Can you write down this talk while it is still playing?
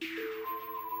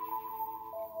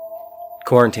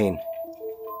Quarantine.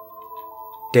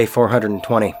 Day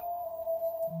 420.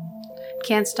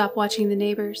 Can't stop watching the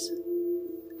neighbors.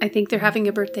 I think they're having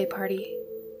a birthday party.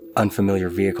 Unfamiliar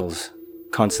vehicles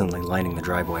constantly lining the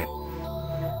driveway.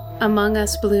 Among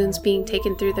Us balloons being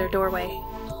taken through their doorway.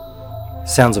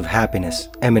 Sounds of happiness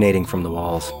emanating from the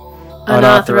walls.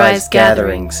 Unauthorized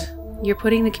gatherings. You're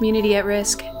putting the community at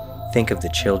risk. Think of the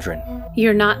children.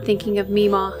 You're not thinking of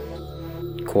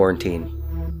Meemaw.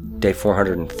 Quarantine. Day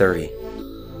 430.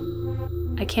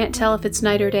 I can't tell if it's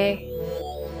night or day.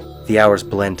 The hours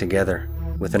blend together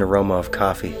with an aroma of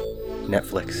coffee,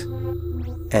 Netflix,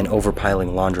 and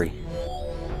overpiling laundry.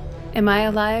 Am I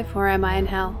alive or am I in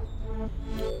hell?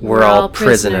 We're all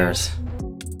prisoners.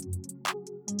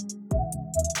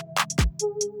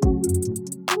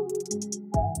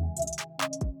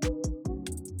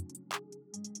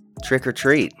 Trick or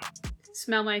treat.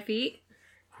 Smell my feet?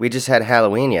 We just had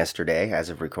Halloween yesterday, as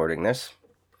of recording this.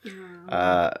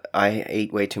 I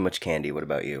ate way too much candy. What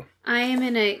about you? I am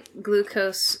in a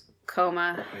glucose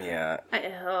coma. Yeah.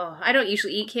 I don't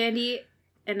usually eat candy,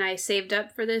 and I saved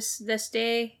up for this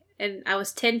day, and I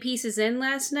was 10 pieces in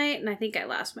last night, and I think I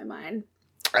lost my mind.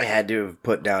 I had to have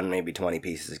put down maybe 20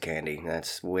 pieces of candy.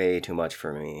 That's way too much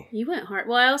for me. You went hard.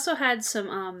 Well, I also had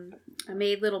some, I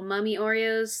made little mummy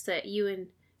Oreos that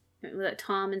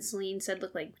Tom and Celine said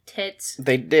looked like tits.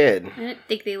 They did. I didn't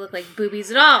think they looked like boobies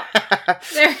at all.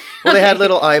 Well, they had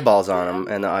little eyeballs on them,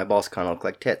 and the eyeballs kind of look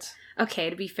like tits.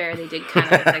 Okay, to be fair, they did kind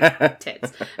of look like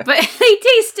tits. But they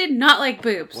tasted not like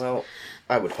boobs. Well,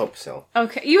 I would hope so.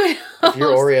 Okay, you would If your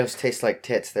Oreos taste like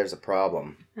tits, there's a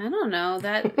problem. I don't know.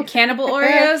 That cannibal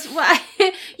Oreos? Well,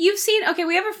 you've seen... Okay,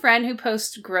 we have a friend who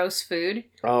posts gross food.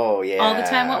 Oh, yeah. All the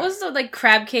time. What was the,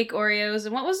 crab cake Oreos?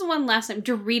 And what was the one last time?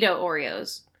 Dorito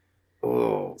Oreos.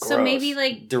 Oh, gross. So maybe,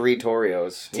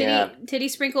 Doritorios. Titty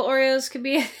sprinkle Oreos could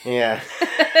be... Yeah.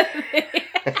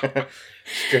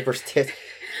 Strippers' tits.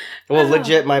 Well,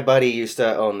 legit, my buddy used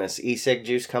to own this e-cig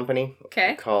juice company.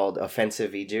 Okay. Called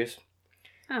Offensive E-Juice.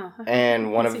 Oh. Okay.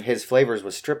 And one of his flavors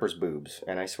was strippers' boobs.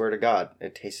 And I swear to God,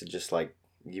 it tasted just like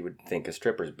you would think a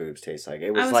stripper's boobs taste like. It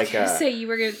was I was like going to say you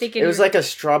were going to think it was like a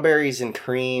strawberries and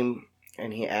cream,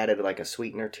 and he added like a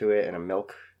sweetener to it and a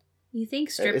milk. You think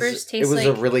strippers taste like... It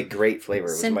was a really great flavor.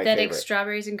 It was my favorite. Synthetic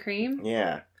strawberries and cream?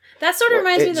 Yeah. That sort of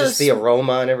reminds me of those... Just the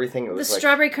aroma and everything. It was the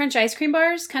Strawberry Crunch ice cream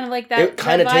bars? Kind of like that. It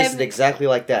kind of tasted exactly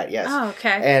like that, yes. Oh,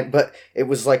 okay. But it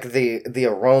was like the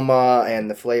aroma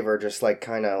and the flavor just like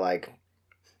kind of like...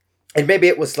 And maybe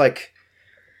it was like...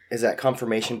 Is that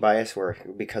confirmation bias where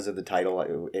because of the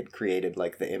title it created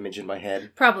like the image in my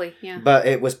head? Probably, yeah. But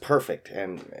it was perfect.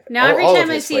 And now every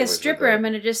time I see a stripper, I'm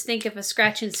going to just think of a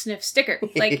scratch and sniff sticker.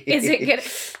 Like, is it good?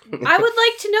 I would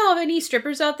like to know of any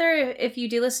strippers out there, if you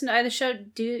do listen to either show,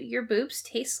 do your boobs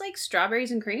taste like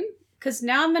strawberries and cream? Because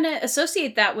now I'm going to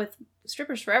associate that with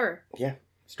strippers forever. Yeah,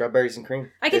 strawberries and cream.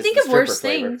 I can think of worse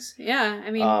things. Yeah,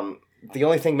 I mean... the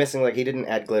only thing missing, like, he didn't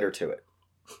add glitter to it.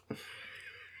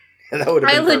 That would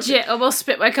have been legit almost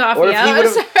spit my coffee out.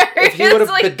 If he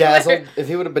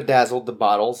would have bedazzled the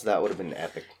bottles, that would have been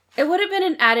epic. It would have been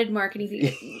an added marketing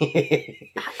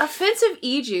thing. Offensive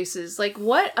e-juices. Like,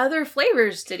 what other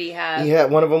flavors did he have? Yeah,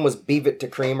 one of them was Beef It to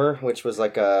Creamer, which was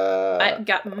like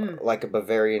like a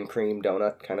Bavarian cream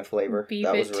donut kind of flavor.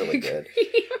 That was really good.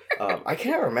 I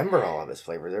can't remember all of his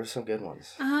flavors. There were some good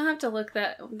ones. I'll have to look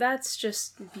that. That's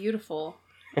just beautiful.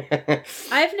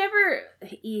 I've never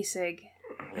e-cig.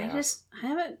 Yeah. I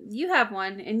haven't. You have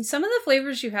one, and some of the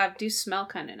flavors you have do smell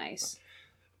kind of nice.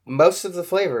 Most of the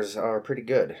flavors are pretty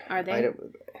good. Are they?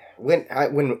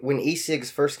 When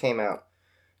e-cigs first came out,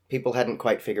 people hadn't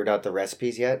quite figured out the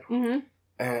recipes yet,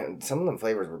 and some of them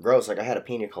flavors were gross. Like I had a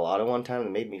pina colada one time that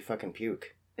made me fucking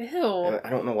puke. Ew. I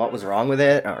don't know what was wrong with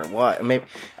it or what. Maybe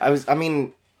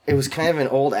it was kind of an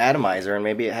old atomizer, and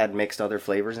maybe it had mixed other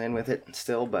flavors in with it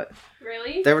still, but...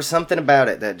 Really? There was something about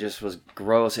it that just was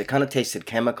gross. It kind of tasted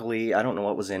chemically. I don't know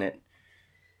what was in it.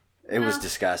 It was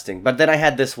disgusting. But then I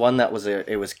had this one that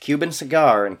was Cuban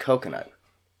cigar and coconut.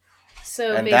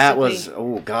 So and that was,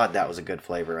 oh God, that was a good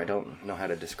flavor. I don't know how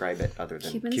to describe it other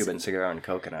than Cuban cigar and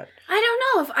coconut. I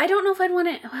don't know if I'd want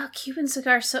it. Well, Cuban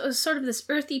cigar, so it was sort of this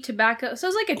earthy tobacco. So it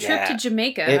was like a trip to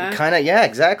Jamaica. It kind of, yeah,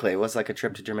 exactly. It was like a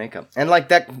trip to Jamaica. And like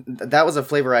that was a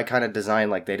flavor I kind of designed.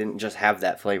 Like they didn't just have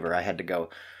that flavor. I had to go,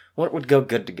 what would go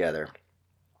good together?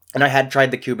 And I had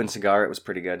tried the Cuban cigar. It was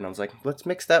pretty good. And I was like, let's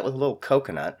mix that with a little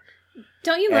coconut.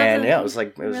 Don't you love and it was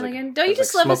like really good. Don't you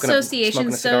just love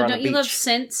associations though? Don't you love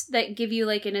scents that give you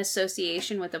like an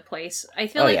association with a place? I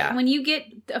feel when you get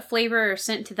a flavor or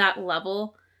scent to that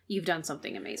level, you've done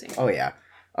something amazing. Oh yeah.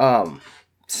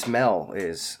 Smell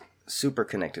is super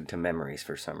connected to memories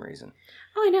for some reason.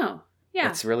 Oh, I know. Yeah.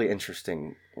 It's really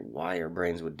interesting why our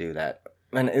brains would do that.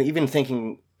 And even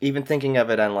thinking of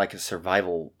it on like a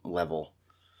survival level.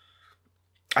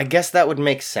 I guess that would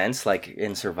make sense, like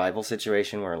in survival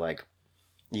situation where like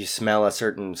you smell a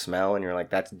certain smell and you're like,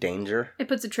 that's danger. It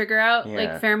puts a trigger out, Yeah.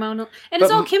 like pheromone. And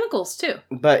it's all chemicals too.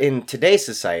 But in today's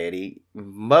society,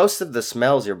 most of the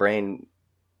smells your brain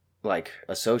like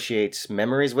associates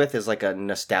memories with is like a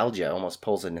nostalgia, almost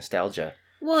pulls a nostalgia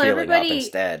feeling up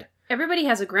instead. Everybody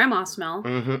has a grandma smell.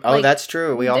 Mm-hmm. Oh, like, that's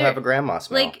true. We all have a grandma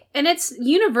smell. Like, and it's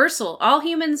universal. All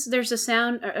humans, there's a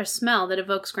sound or a smell that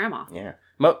evokes grandma. Yeah.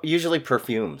 Usually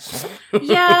perfumes.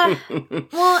 Yeah.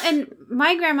 Well, and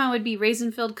my grandma would be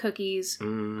raisin-filled cookies, extra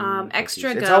cookies.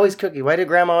 gum. It's always cookie. Why did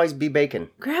grandma always be bacon?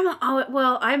 Grandma,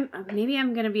 well, I'm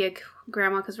going to be a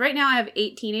grandma because right now I have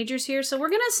 8 teenagers here, so we're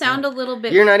going to sound a little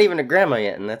bit... You're not even a grandma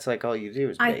yet, and that's like all you do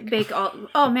is bake. I bake all...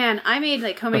 Oh, man, I made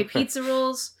like homemade pizza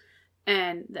rolls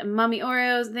and the Mummy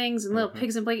Oreos things and little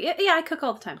pigs and blanket. Yeah, I cook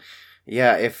all the time.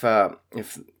 Yeah, if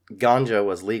ganja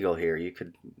was legal here, you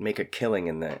could make a killing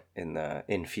in the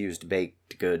infused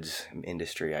baked goods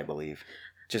industry, I believe.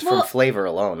 Just from flavor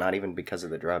alone, not even because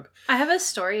of the drug. I have a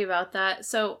story about that.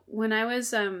 So when I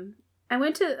was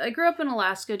I grew up in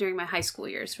Alaska during my high school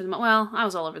years I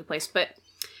was all over the place, but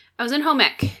I was in home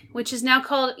ec, which is now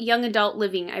called Young Adult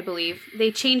Living, I believe.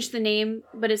 They changed the name,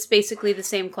 but it's basically the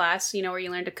same class, where you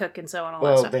learn to cook and so on. All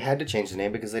that stuff. They had to change the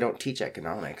name because they don't teach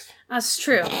economics. That's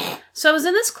true. So I was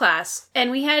in this class, and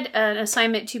we had an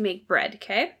assignment to make bread,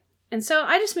 okay? And so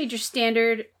I just made your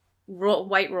standard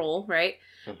white roll, right?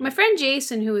 Mm-hmm. My friend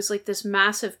Jason, who was like this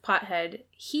massive pothead,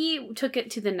 he took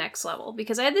it to the next level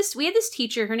because we had this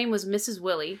teacher. Her name was Mrs.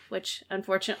 Willie, which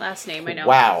unfortunate last name, I know.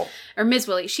 Wow. Or Ms.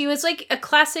 Willie. She was like a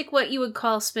classic, what you would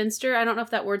call spinster. I don't know if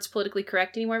that word's politically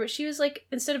correct anymore, but she was like,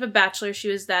 instead of a bachelor, she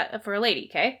was that for a lady,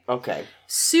 okay? Okay.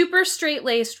 Super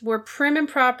straight-laced, wore prim and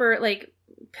proper, like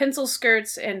pencil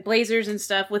skirts and blazers and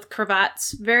stuff with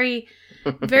cravats. Very,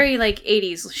 very like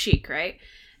 80s chic, right?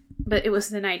 But it was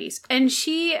the 90s. And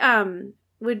she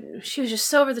was just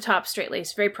so over the top,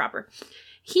 straight-laced, very proper.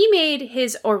 He made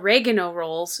his oregano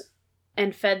rolls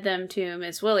and fed them to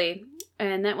Miss Willie,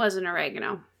 and that wasn't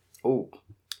oregano. Ooh.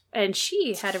 And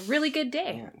she had a really good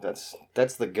day. Yeah,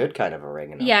 that's the good kind of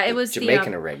oregano. Yeah, it was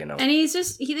Jamaican oregano. And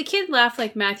the kid laughed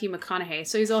like Matthew McConaughey,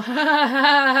 so he's all ha ha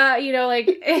ha, like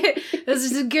those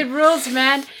are some good rolls,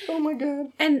 man. Oh my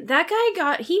god. And that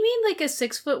guy he made like a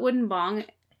 6-foot wooden bong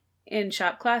in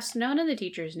shop class. None of the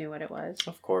teachers knew what it was.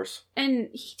 Of course. And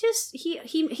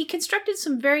he constructed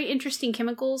some very interesting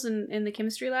chemicals in the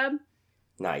chemistry lab.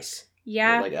 Nice.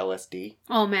 Yeah. Like LSD.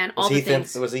 Oh man, all the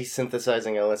things. Was he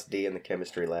synthesizing LSD in the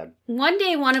chemistry lab? One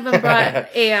day one of them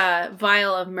brought a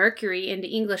vial of mercury into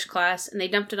English class and they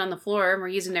dumped it on the floor and were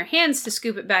using their hands to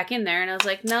scoop it back in there. And I was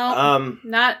like, no,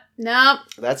 no.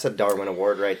 That's a Darwin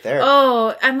Award right there.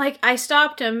 Oh, I'm like, I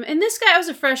stopped him. And this guy, I was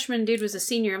a freshman, dude was a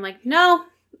senior. I'm like, no.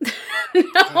 No.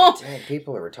 God, dang,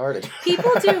 people are retarded.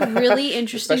 People do really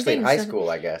interesting Especially things. In high school,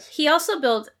 I guess. He also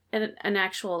built an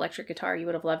actual electric guitar. You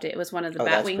would have loved it. It was one of the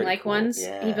Batwing-like ones.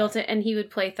 Yeah. He built it, and he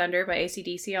would play Thunder by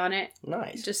AC/DC on it.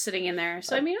 Nice. Just sitting in there.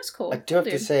 So, I mean, it was cool. I do have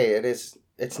to say,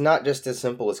 it's not just as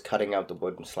simple as cutting out the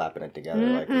wood and slapping it together.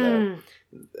 Mm-hmm. Like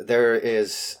there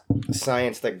is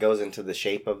science that goes into the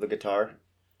shape of the guitar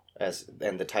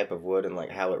and the type of wood and like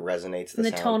how it resonates the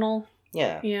sound. Tonal.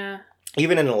 Yeah. Yeah.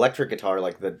 Even an electric guitar,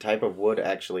 like the type of wood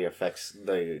actually affects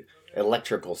the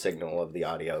electrical signal of the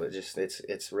audio.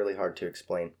 It's really hard to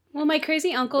explain. Well, my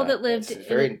crazy uncle that lived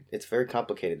it's very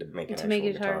complicated to make an actual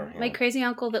guitar. Yeah. My crazy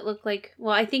uncle that looked like,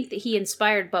 well, I think that he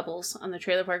inspired Bubbles on the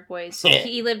Trailer Park Boys.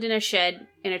 He lived in a shed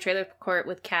in a trailer court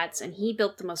with cats, and he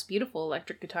built the most beautiful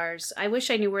electric guitars. I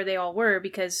wish I knew where they all were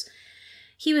because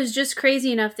he was just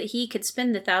crazy enough that he could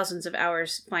spend the thousands of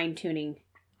hours fine-tuning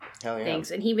things,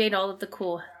 and he made all of the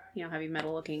cool, heavy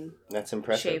metal looking. That's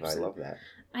impressive. I love that.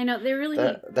 I know, they're really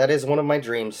that is one of my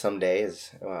dreams someday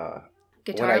is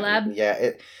guitar lab.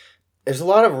 Yeah, there's a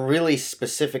lot of really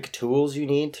specific tools you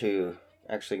need to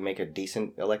actually make a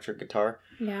decent electric guitar.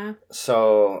 Yeah.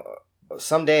 So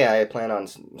someday I plan on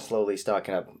slowly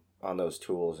stocking up on those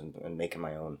tools and making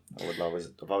my own.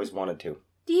 I've always wanted to.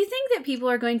 Do you think that people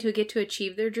are going to get to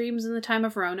achieve their dreams in the time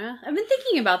of Rona? I've been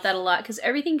thinking about that a lot because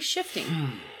everything's shifting.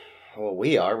 Well,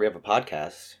 we have a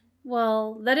podcast.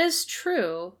 Well, that is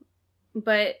true,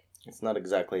 but it's not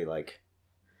exactly like.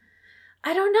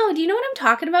 I don't know. Do you know what I'm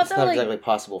talking about, though? It's not exactly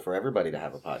possible for everybody to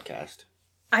have a podcast.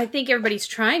 I think everybody's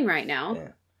trying right now. Yeah.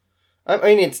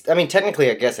 I mean,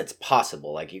 technically, I guess it's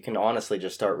possible. Like, you can honestly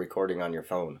just start recording on your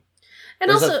phone. And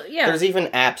there's even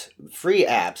apps, free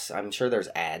apps. I'm sure there's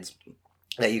ads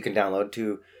that you can download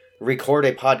to record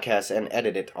a podcast and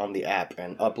edit it on the app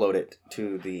and upload it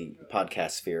to the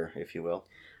podcast sphere, if you will.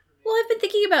 Well, I've been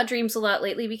thinking about dreams a lot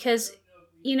lately because,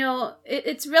 you know,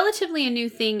 it's relatively a new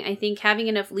thing, I think, having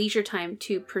enough leisure time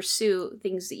to pursue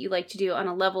things that you like to do on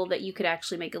a level that you could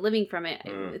actually make a living from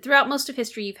it. Throughout most of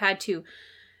history, you've had to,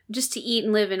 just to eat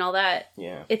and live and all that.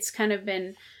 Yeah. It's kind of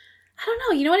been, I don't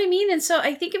know, you know what I mean? And so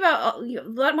I think about a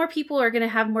lot more people are going to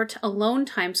have more alone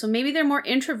time. So maybe they're more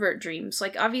introvert dreams.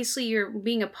 Like, obviously, you're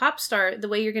being a pop star, the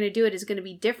way you're going to do it is going to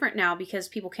be different now because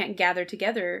people can't gather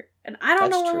together. And I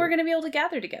don't know when we're going to be able to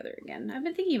gather together again. I've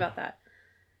been thinking about that.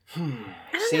 I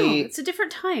don't know. It's a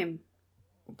different time.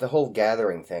 The whole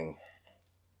gathering thing.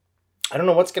 I don't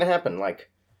know what's going to happen.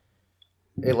 Like,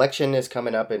 election is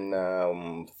coming up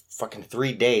in fucking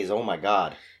 3 days. Oh my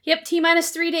god. Yep,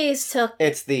 T-minus 3 days till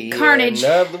it's the carnage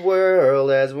end of the world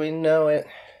as we know it.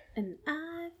 And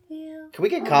I feel... Can we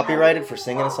get copyrighted for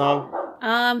singing a song?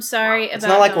 Sorry about It's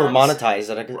not like dogs. we're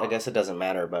monetized. I guess it doesn't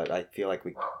matter, but I feel like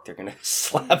they're going to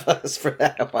slap us for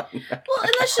that one. Well,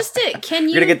 and that's just it. Can you...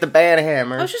 We're going to get the band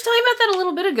hammer. I was just talking about that a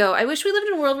little bit ago. I wish we lived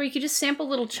in a world where you could just sample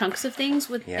little chunks of things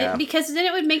with it, because then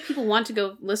it would make people want to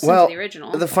go listen to the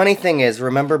original. The funny thing is,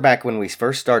 remember back when we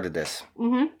first started this,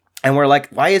 mm-hmm. and we're like,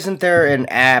 why isn't there an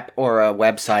app or a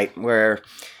website where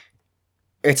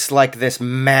it's like this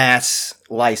mass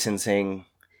licensing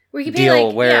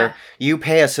deal where you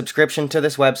pay a subscription to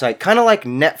this website, kind of like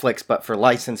Netflix, but for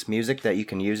licensed music that you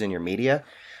can use in your media?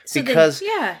 So because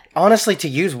honestly, to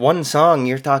use one song,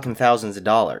 you're talking thousands of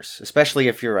dollars, especially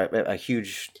if you're a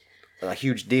huge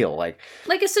deal, like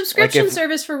a subscription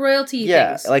service for royalty.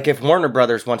 Things. Like if Warner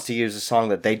Brothers wants to use a song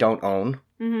that they don't own,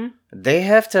 mm-hmm. they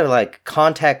have to like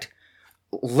contact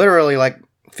literally like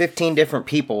 15 different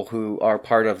people who are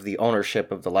part of the ownership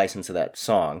of the license of that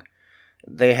song.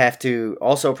 They have to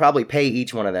also probably pay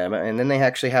each one of them, and then they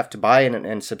actually have to buy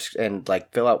and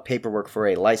like fill out paperwork for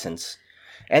a license,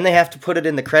 and they have to put it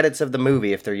in the credits of the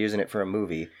movie if they're using it for a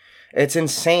movie. It's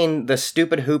insane the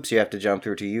stupid hoops you have to jump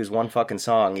through to use one fucking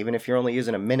song, even if you're only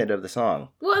using a minute of the song.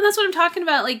 Well, and that's what I'm talking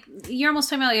about. Like, you're almost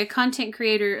talking about like a content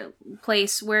creator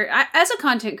place where, as a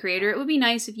content creator, it would be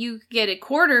nice if you could get a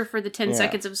quarter for the 10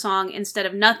 seconds of a song instead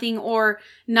of nothing or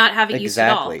not have it used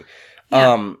at all.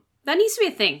 Yeah. That needs to be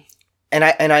a thing. And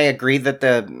I agree that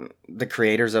the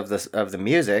creators of the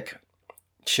music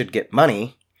should get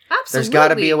money. Absolutely. There's got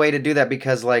to be a way to do that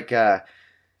because like the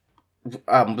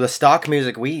stock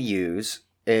music we use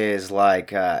is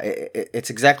like it's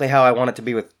exactly how I want it to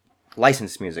be with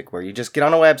licensed music, where you just get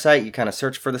on a website, you kind of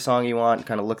search for the song you want,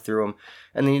 kind of look through them,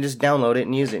 and then you just download it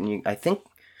and use it. And I think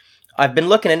I've been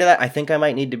looking into that. I think I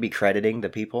might need to be crediting the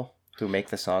people who make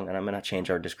the song, and I'm going to change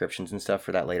our descriptions and stuff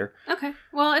for that later. Okay.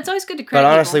 Well, it's always good to credit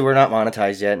But honestly, people. We're not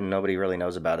monetized yet, and nobody really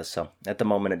knows about us, so at the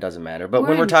moment it doesn't matter. But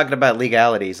when we're talking about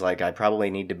legalities, like I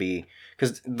probably need to be...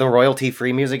 Because the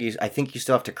royalty-free music, I think you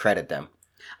still have to credit them.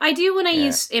 I do when I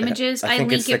use images. I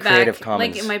link it back, Commons.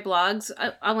 like in my blogs.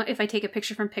 If I take a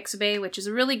picture from Pixabay, which is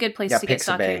a really good place to get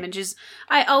stock images,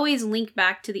 I always link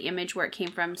back to the image where it came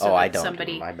from. So I don't.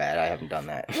 My bad. I haven't done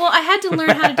that. Well, I had to learn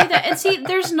how to do that. And see,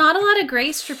 there's not a lot of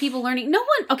grace for people learning. No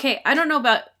one... Okay, I don't know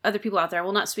about other people out there. I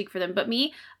will not speak for them. But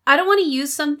me, I don't want to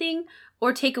use something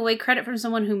or take away credit from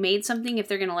someone who made something if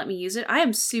they're going to let me use it. I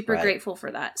am super grateful for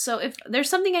that. So if there's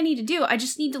something I need to do, I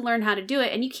just need to learn how to do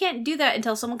it. And you can't do that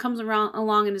until someone comes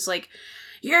along and is like,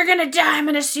 you're going to die, I'm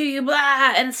going to sue you,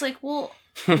 blah. And it's like, well,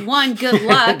 one, good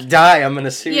luck. Die, I'm going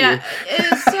to sue you. Yeah.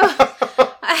 So, well,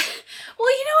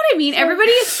 you know what I mean?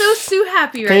 Everybody is so sue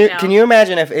happy right now. Can you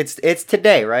imagine if it's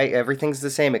today, right? Everything's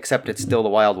the same except it's still the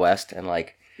Wild West. And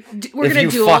like,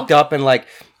 if you fucked up and like,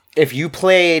 if you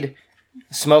played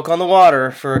Smoke on the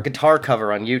Water for a guitar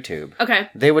cover on YouTube. Okay.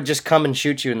 They would just come and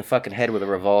shoot you in the fucking head with a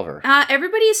revolver.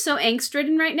 Everybody is so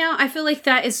angst-ridden right now. I feel like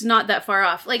that is not that far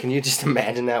off. Like, can you just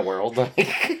imagine that world?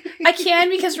 I can,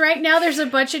 because right now there's a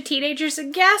bunch of teenagers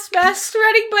in gas masks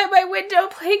running by my window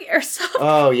playing airsoft.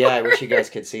 Oh, yeah. I wish you guys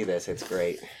could see this. It's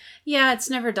great. Yeah, it's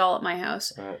never dull at my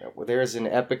house. There is an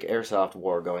epic airsoft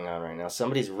war going on right now.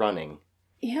 Somebody's running.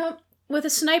 Yep. With a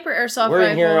sniper airsoft rifle. We're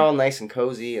in here all nice and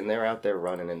cozy, and they're out there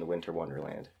running in the winter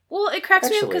wonderland. Well, it cracks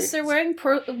me up because they're wearing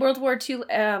World War II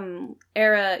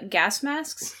era gas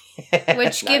masks,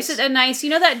 which gives it a nice, you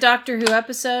know, that Doctor Who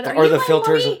episode. Are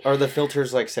the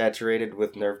filters like saturated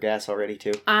with nerve gas already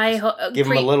too? Give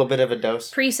them a little bit of a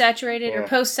dose. Pre-saturated or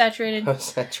post-saturated.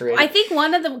 Post-saturated. I think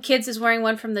one of the kids is wearing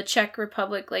one from the Czech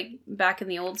Republic, like back in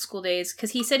the old school days,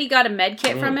 because he said he got a med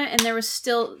kit from it, and there was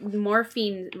still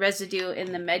morphine residue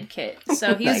in the med kit.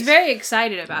 So he was very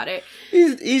excited about it.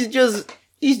 He's just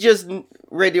He's just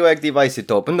radioactive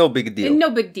isotope, no big deal. No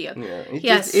big deal. Yeah,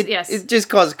 Yes. It just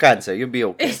caused cancer. You'll be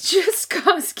okay. It just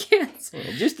caused cancer.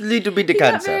 Yeah, just a little bit of He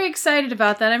got cancer. very excited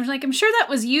about that. I'm like, I'm sure that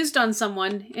was used on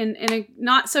someone in a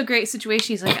not so great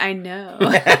situation. He's like, I know.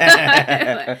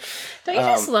 Don't you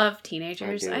just love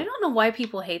teenagers? I don't know why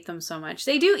people hate them so much.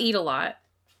 They do eat a lot.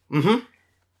 Mm-hmm.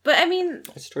 But I mean,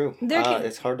 It's true.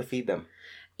 It's hard to feed them.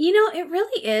 You know, it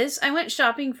really is. I went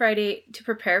shopping Friday to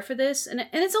prepare for this, and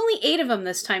it's only 8 of them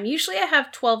this time. Usually I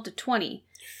have 12 to 20.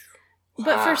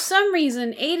 But for some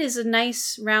reason, 8 is a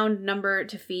nice round number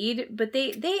to feed. But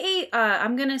they ate,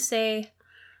 I'm going to say,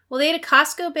 well, they ate a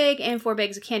Costco bag and 4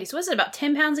 bags of candy. So was it about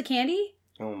 10 pounds of candy?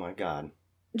 Oh my God.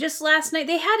 Just last night,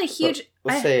 they had a huge...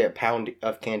 Let's say a pound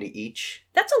of candy each.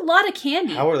 That's a lot of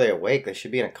candy. How are they awake? They should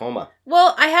be in a coma.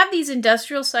 Well, I have these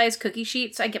industrial-sized cookie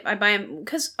sheets. I buy them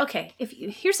because, okay,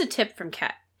 here's a tip from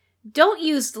Kat. Don't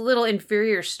use the little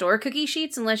inferior store cookie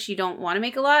sheets unless you don't want to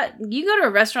make a lot. You go to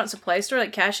a restaurant supply store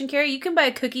like Cash and Carry, you can buy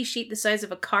a cookie sheet the size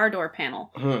of a car door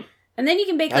panel. Mm-hmm. And then you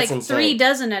can bake That's like insane. 3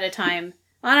 dozen at a time.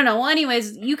 I don't know. Well,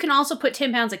 anyways, you can also put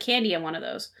 10 pounds of candy in one of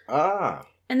those. Ah.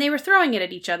 And they were throwing it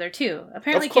at each other, too.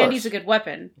 Apparently Of course. candy's a good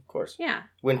weapon. Of course. Yeah.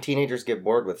 When teenagers get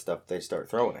bored with stuff, they start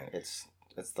throwing it. It's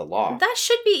the law. That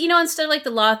should be, instead of like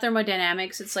the law of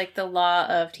thermodynamics, it's like the law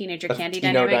of teenager candy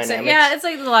dynamics. Dynamics. Yeah, it's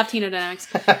like the law of teenodynamics.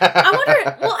 I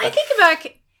wonder, well, I think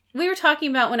back, we were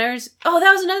talking about when I was, that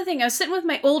was another thing. I was sitting with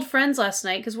my old friends last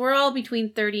night, because we're all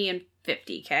between 30 and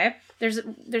 50, okay? There's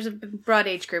a broad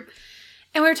age group.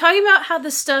 And we were talking about how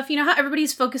this stuff, how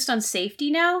everybody's focused on safety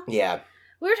now? Yeah.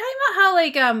 We were talking about how,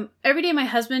 like, every day my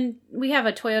husband, we have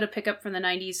a Toyota pickup from the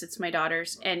 90s. It's my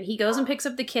daughter's. And he goes and picks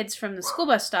up the kids from the school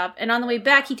bus stop. And on the way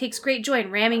back, he takes great joy in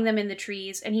ramming them in the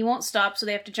trees. And he won't stop, so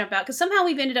they have to jump out. Because somehow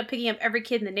we've ended up picking up every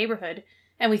kid in the neighborhood.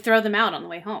 And we throw them out on the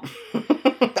way home.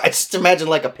 I just imagine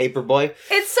like a paper boy.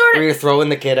 It's sort of... Where you're throwing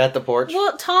the kid at the porch.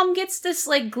 Well, Tom gets this,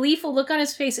 like, gleeful look on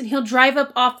his face, and he'll drive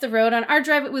up off the road on our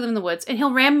drive with him in the woods, and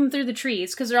he'll ram them through the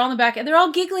trees, because they're all in the back, and they're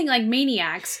all giggling like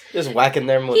maniacs. Just whacking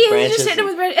them with He's branches. just hitting them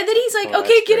with branches. And then he's like, Oh, okay,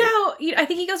 that's get great. out. I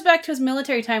think he goes back to his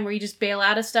military time where you just bail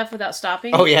out of stuff without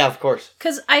stopping. Oh, yeah, of course.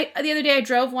 Because the other day I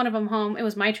drove one of them home. It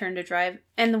was my turn to drive.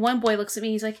 And the one boy looks at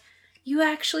me. He's like, you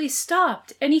actually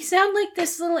stopped. And he sounded like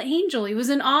this little angel. He was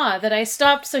in awe that I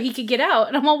stopped so he could get out.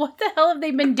 And I'm all, what the hell have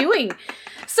they been doing?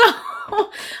 So,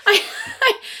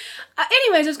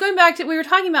 anyways, I was going back to, we were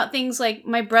talking about things like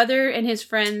my brother and his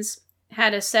friends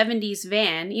had a 70s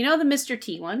van. You know, the Mr.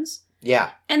 T ones?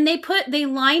 Yeah. And they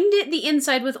lined it the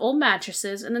inside with old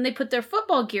mattresses, and then they put their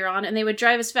football gear on, and they would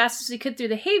drive as fast as they could through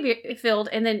the hayfield,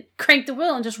 and then crank the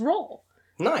wheel and just roll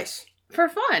Nice. for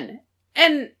fun.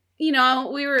 And we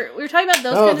were talking about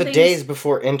those Oh, kinds of the things. days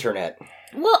before internet.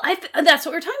 Well, that's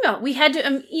what we're talking about. We had to,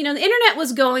 the internet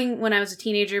was going when I was a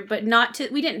teenager, but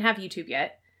we didn't have YouTube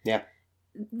yet. Yeah.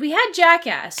 We had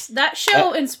Jackass. That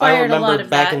show inspired a lot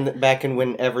of that. Back in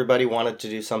when everybody wanted to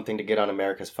do something to get on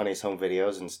America's Funniest Home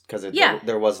Videos, and because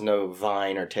there was no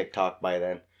Vine or TikTok by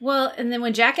then. Well, and then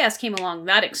when Jackass came along,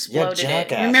 that exploded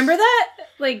Jackass. it. Remember that?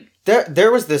 Like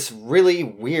there was this really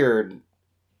weird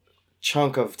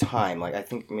chunk of time, like I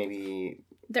think maybe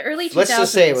the early 2000s. Let's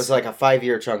just say it was like a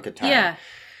 5-year chunk of time. Yeah.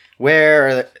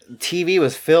 Where TV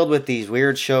was filled with these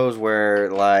weird shows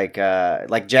where, like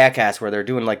Jackass, where they're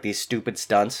doing, like, these stupid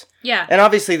stunts. Yeah. And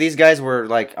obviously these guys were,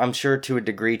 like, I'm sure to a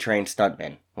degree trained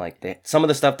stuntmen. Like, some of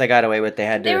the stuff they got away with,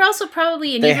 they were also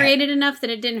probably inebriated enough that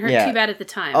it didn't hurt too bad at the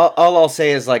time. All I'll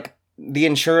say is, like, the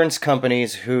insurance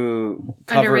companies who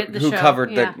covered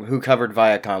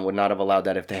Viacom would not have allowed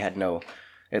that if they had no...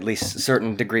 at least a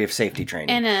certain degree of safety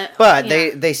training. But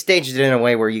they staged it in a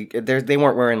way where they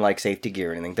weren't wearing like safety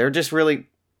gear or anything. They're just really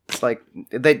like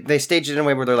they staged it in a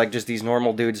way where they're like just these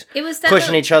normal dudes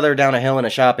pushing each other down a hill in a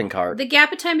shopping cart. The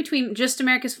gap of time between just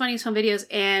America's Funniest Home Videos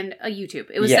and a YouTube.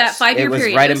 It was Yes, that 5-year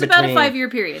period. Right, it was about a 5-year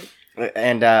period.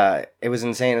 And it was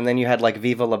insane. And then you had like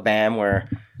Viva La Bam where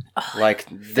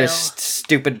this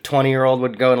stupid 20-year-old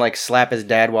would go and like slap his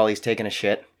dad while he's taking a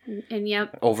shit. And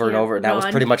over and over. That was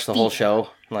pretty much the whole show.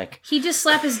 Like he just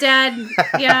slapped his dad.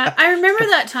 Yeah, I remember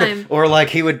that time. Or like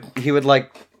he would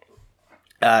like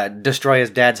destroy his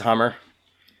dad's Hummer.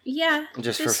 Yeah,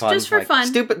 just for fun. Just for fun.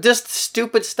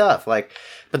 Stupid stuff. Like,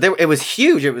 but it was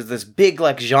huge. It was this big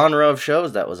like genre of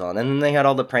shows that was on, and then they had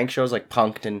all the prank shows like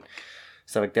Punk'd and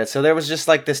stuff like that. So there was just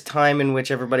like this time in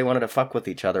which everybody wanted to fuck with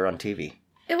each other on TV.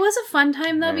 It was a fun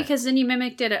time though because then you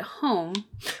mimicked it at home.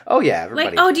 Oh yeah,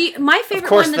 everybody. Like my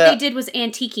favorite one that they did was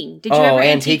antiquing. Did you ever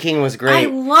antique? Antiquing was great. I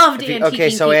loved antiquing. Okay,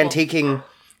 so people.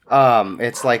 antiquing,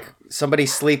 it's like somebody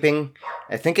sleeping.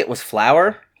 I think it was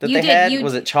flour. that they had?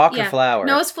 Was it chalk or flour?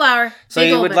 No, it's flour. So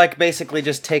you would like basically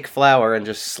just take flour and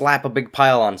just slap a big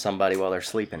pile on somebody while they're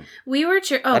sleeping. We were.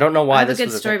 I don't know why this was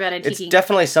a good story about antiquing. It's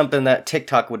definitely something that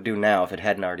TikTok would do now if it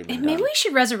hadn't already been done. Maybe we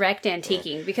should resurrect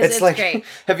antiquing because it's like, great.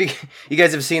 Have you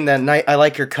guys have seen that I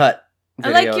Like Your Cut? Videos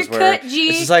I like your cut, G.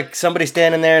 It's just like somebody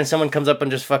standing there and someone comes up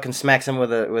and just fucking smacks them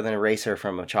with an eraser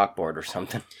from a chalkboard or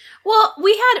something. Well,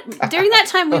 we had, during that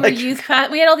time we were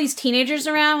we had all these teenagers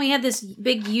around. We had this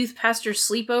big youth pastor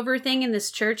sleepover thing in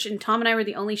this church, and Tom and I were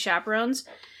the only chaperones.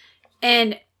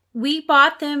 And we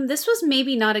bought them, this was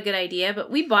maybe not a good idea,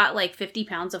 but we bought like 50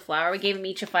 pounds of flour. We gave them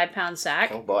each a 5-pound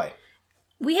sack. Oh boy.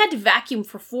 We had to vacuum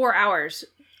for 4 hours.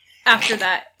 After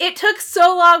that, it took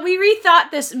so long. We rethought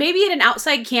this, maybe at an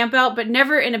outside camp out, but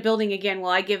never in a building again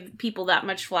will I give people that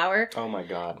much flour. Oh my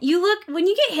God. When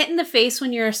you get hit in the face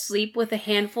when you're asleep with a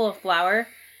handful of flour,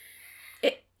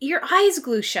 your eyes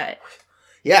glue shut.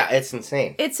 Yeah, it's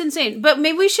insane. It's insane. But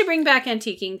maybe we should bring back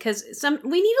antiquing because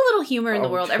we need a little humor in the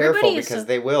world. Everybody is because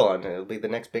they will, and it'll be the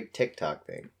next big TikTok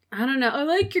thing. I don't know. I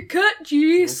like your cut,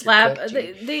 G. Slap.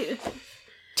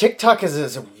 TikTok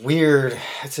is a weird,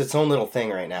 it's its own little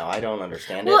thing right now. I don't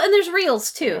understand it. Well, and there's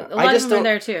Reels too. Yeah. A lot of them are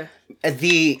there too.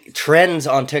 The trends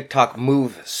on TikTok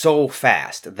move so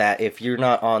fast that if you're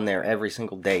not on there every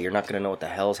single day, you're not going to know what the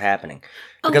hell's happening.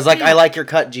 Because I Like Your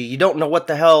Cut, G. You don't know what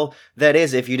the hell that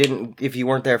is if you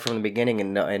weren't there from the beginning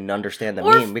and understand the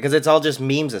meme. Because it's all just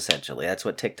memes essentially. That's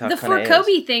what TikTok kind of is. The For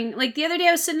Kobe thing. Like the other day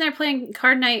I was sitting there playing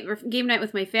card night or game night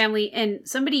with my family and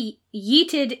somebody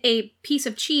yeeted a piece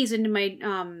of cheese into my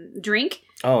drink.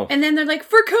 Oh. And then they're like,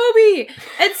 For Kobe!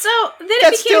 And so then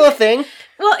That's still a thing.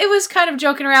 Well, it was kind of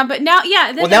joking around, but now,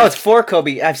 yeah. Well, now it's For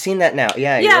Kobe. I've seen that now.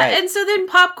 Yeah, you're right. And so then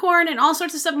popcorn and all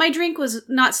sorts of stuff. My drink was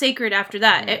not sacred after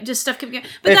that. It just stuff kept going.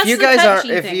 But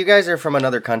if you guys are from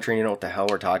another country and you know what the hell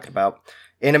we're talking about,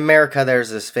 in America,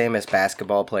 there's this famous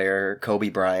basketball player, Kobe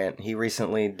Bryant. He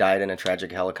recently died in a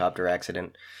tragic helicopter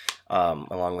accident,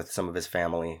 along with some of his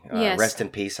family. Yes. Rest in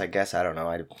peace, I guess. I don't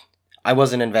know. I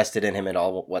wasn't invested in him at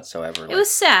all whatsoever. It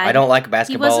was sad. I don't like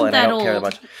basketball and I don't care that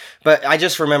much. But I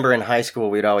just remember in high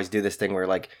school, we'd always do this thing where,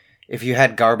 like, if you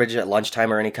had garbage at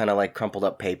lunchtime or any kind of, like, crumpled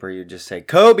up paper, you'd just say,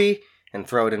 Kobe, and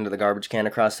throw it into the garbage can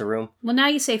across the room. Well, now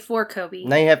you say For Kobe.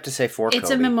 Now you have to say For Kobe. It's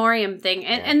a memoriam thing.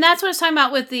 And that's what I was talking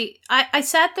about with the... I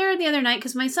sat there the other night,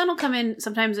 because my son will come in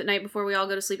sometimes at night before we all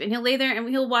go to sleep, and he'll lay there and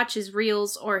he'll watch his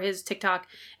Reels or his TikTok,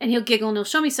 and he'll giggle and he'll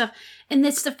show me stuff. And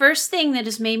it's the first thing that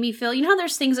just made me feel... You know how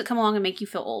there's things that come along and make you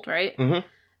feel old, right?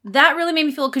 Mm-hmm. That really made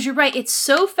me feel... Because you're right, it's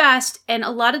so fast, and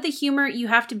a lot of the humor, you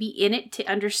have to be in it to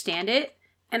understand it.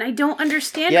 And I don't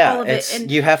understand all of it. And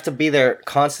you have to be there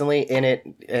constantly in it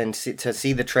and to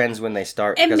see the trends when they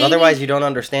start. Because otherwise you don't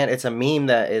understand. It's a meme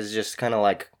that is just kind of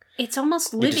like... It's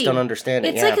almost living. You just don't understand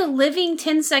it. It's like a living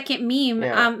 10-second meme.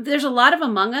 Yeah. There's a lot of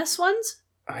Among Us ones.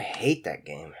 I hate that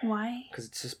game. Why? Because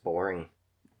it's just boring.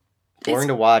 Boring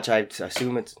to watch. I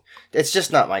assume it's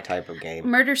just not my type of game.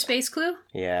 Murder Space Clue?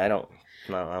 Yeah, I don't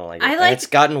like it. It's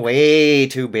gotten way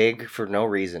too big for no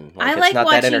reason. It's not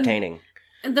that entertaining.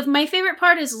 My favorite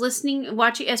part is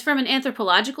watching, as from an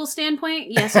anthropological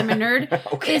standpoint, yes, I'm a nerd,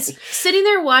 okay. is sitting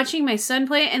there watching my son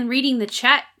play and reading the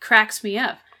chat cracks me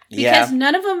up. Because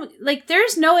none of them, like,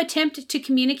 there's no attempt to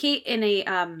communicate in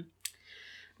a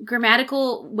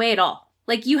grammatical way at all.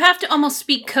 Like, you have to almost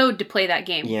speak code to play that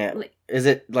game. Yeah. Is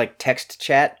it like text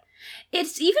chat?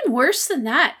 It's even worse than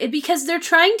that because they're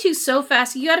trying to so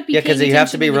fast. You got to be because you have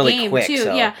to be really quick too.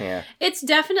 So, yeah, it's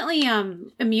definitely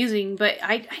amusing, but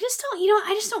I just don't.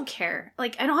 I just don't care.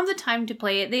 Like I don't have the time to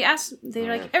play it.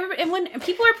 And when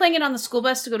people are playing it on the school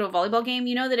bus to go to a volleyball game,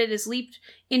 you know that it has leaped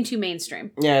into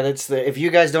mainstream. Yeah, if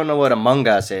you guys don't know what Among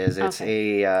Us is, it's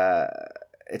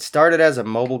it started as a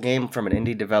mobile game from an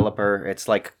indie developer. It's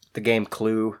like the game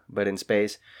Clue, but in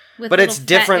space. But it's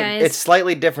different. It's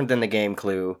slightly different than the game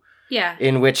Clue. Yeah.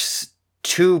 In which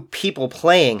two people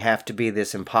playing have to be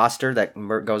this imposter that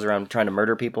goes around trying to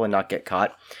murder people and not get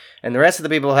caught. And the rest of the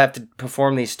people have to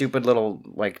perform these stupid little,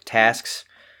 like, tasks.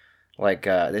 Like,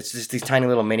 it's just these tiny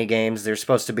little mini games. They're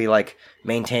supposed to be, like,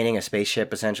 maintaining a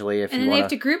spaceship, essentially. And then they have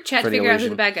to group chat to figure out who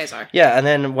the bad guys are. Yeah, and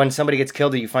then when somebody gets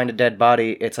killed or you find a dead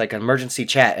body, it's like an emergency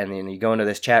chat. And then you go into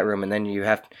this chat room and then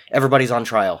everybody's on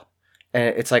trial.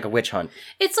 And it's like a witch hunt.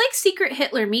 It's like Secret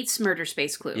Hitler meets Murder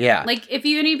Space Clue. Yeah. Like, if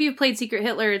any of you played Secret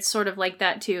Hitler, it's sort of like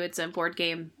that, too. It's a board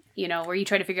game, where you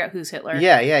try to figure out who's Hitler.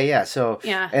 Yeah. So,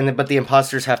 yeah. But the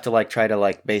imposters have to, like, try to,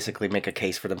 like, basically make a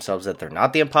case for themselves that they're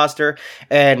not the imposter.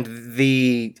 And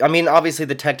obviously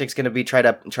the tactic's going to be try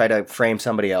to frame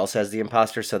somebody else as the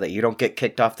imposter so that you don't get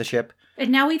kicked off the ship.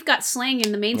 And now we've got slang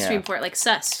in the mainstream for it, like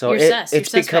sus. So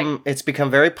it's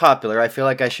become very popular. I feel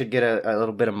like I should get a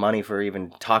little bit of money for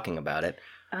even talking about it.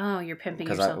 Oh, you're pimping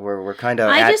yourself. Because we're kind of...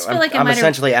 I'm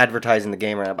essentially advertising the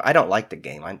game right now, but I don't like the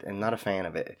game. I'm not a fan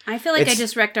of it. I feel like I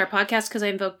just wrecked our podcast because I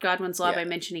invoked Godwin's Law by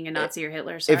mentioning a Nazi or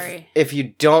Hitler. Sorry. If you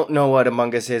don't know what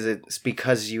Among Us is, it's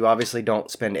because you obviously don't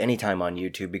spend any time on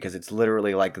YouTube because it's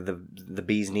literally like the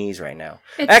bee's knees right now.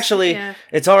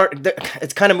 It's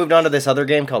kind of moved on to this other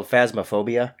game called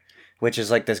Phasmophobia, which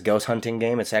is like this ghost hunting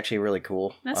game. It's actually really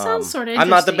cool. That sounds sort of interesting. I'm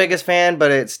not the biggest fan,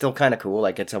 but it's still kind of cool.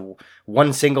 Like, it's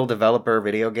one single developer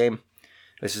video game.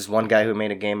 This is one guy who made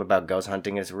a game about ghost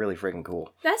hunting. It's really freaking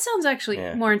cool. That sounds actually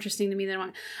more interesting to me than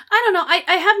one. I don't know.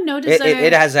 I have no desire.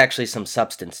 It has actually some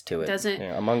substance to it. Does it?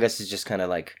 Among Us is just kind of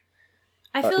like...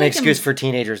 I feel an excuse for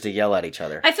teenagers to yell at each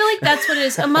other. I feel like that's what it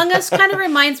is. Among Us kind of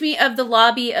reminds me of the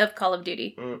lobby of Call of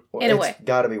Duty, in a way. It's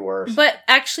got to be worse. But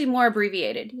actually more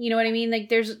abbreviated. You know what I mean? Like,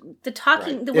 there's the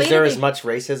talking... Right. The way is there as much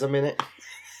racism in it?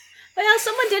 Well,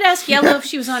 someone did ask Yellow if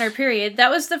she was on her period.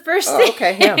 That was the first thing.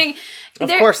 Okay, yeah. Of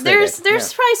course there's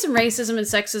probably some racism and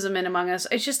sexism in Among Us.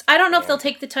 It's just, I don't know if they'll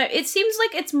take the time. It seems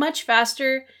like it's much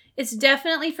faster... It's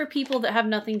definitely for people that have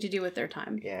nothing to do with their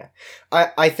time. Yeah.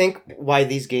 I think why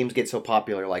these games get so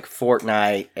popular, like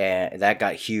Fortnite, that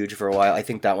got huge for a while. I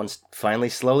think that one's finally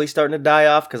slowly starting to die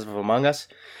off because of Among Us.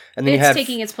 And then it's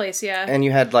taking its place, yeah. And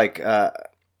you had like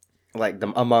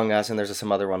the Among Us, and there's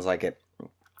some other ones like it.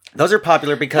 Those are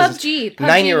popular because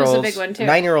PUBG was a big one too.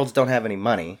 9-year-olds don't have any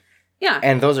money. Yeah.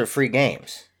 And those are free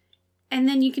games. And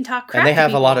then you can talk crap and they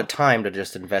have to a lot of time to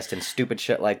just invest in stupid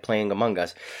shit like playing Among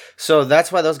Us. So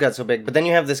that's why those got so big. But then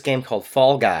you have this game called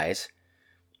Fall Guys.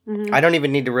 Mm-hmm. I don't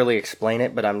even need to really explain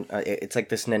it, but it's like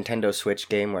this Nintendo Switch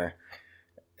game where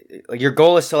your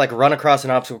goal is to like run across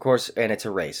an obstacle course, and it's a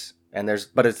race.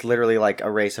 But it's literally like a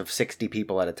race of 60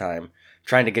 people at a time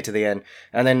trying to get to the end.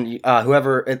 And then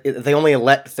they only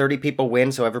let 30 people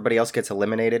win, so everybody else gets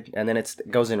eliminated. And then it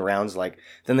goes in rounds. Like,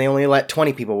 then they only let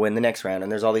 20 people win the next round.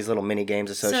 And there's all these little mini games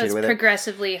associated with it. So it's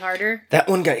progressively harder? That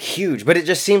one got huge. But it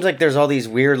just seems like there's all these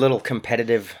weird little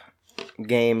competitive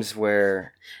games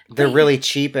where they're really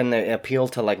cheap and they appeal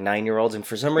to like 9-year-olds. And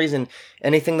for some reason,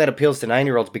 anything that appeals to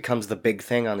 9-year-olds becomes the big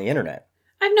thing on the internet.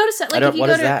 I've noticed that. Like, what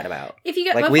is that about? If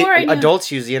you go, like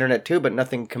adults use the internet too, but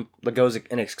nothing goes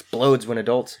and explodes when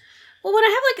adults. Well, when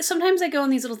I have sometimes I go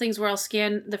on these little things where I'll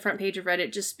scan the front page of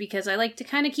Reddit just because I like to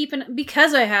kind of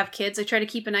because I have kids, I try to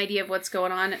keep an idea of what's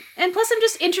going on, and plus I'm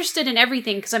just interested in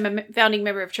everything because I'm a founding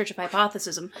member of Church of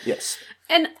Hypothesism. Yes.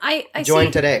 And I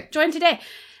join today.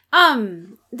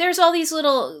 There's all these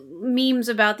little memes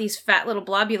about these fat little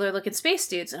blobular looking space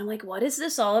dudes. And I'm like, what is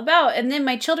this all about? And then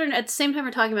my children at the same time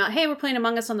are talking about, hey, we're playing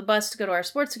Among Us on the bus to go to our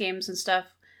sports games and stuff.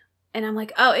 And I'm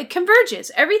like, oh, it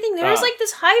converges. Everything, there's like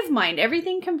this hive mind.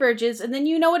 Everything converges, and then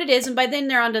you know what it is, and by then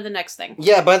they're on to the next thing.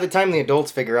 Yeah, by the time the adults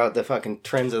figure out the fucking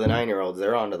trends of the 9-year-olds,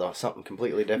 they're on to something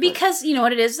completely different. Because, you know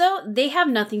what it is, though? They have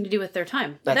nothing to do with their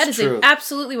time. That is true.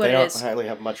 Absolutely what it is. They don't hardly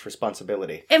have much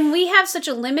responsibility. And we have such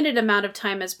a limited amount of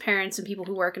time as parents and people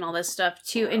who work and all this stuff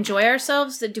to enjoy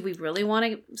ourselves that do we really want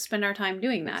to spend our time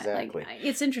doing that? Exactly. Like,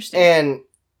 it's interesting. And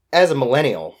as a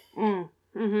millennial, I'm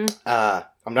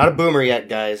not a boomer yet,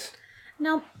 guys.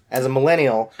 Nope. As a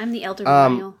millennial... I'm the elder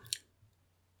millennial.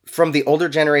 From the older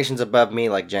generations above me,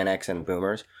 like Gen X and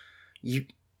boomers,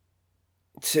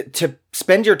 to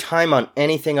spend your time on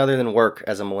anything other than work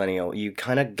as a millennial, you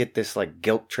kind of get this like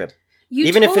guilt trip.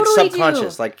 Even if it's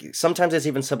subconscious. Do. Like, sometimes it's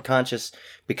even subconscious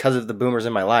because of the boomers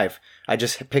in my life. I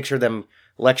just picture them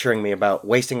lecturing me about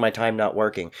wasting my time not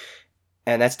working.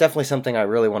 And that's definitely something I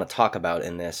really want to talk about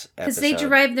in this episode. Because they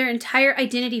derive their entire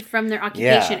identity from their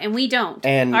occupation, and we don't.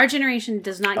 And our generation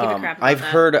does not give a crap about I've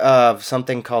heard of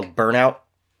something called burnout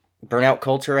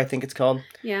culture, I think it's called.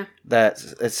 Yeah.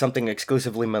 It's something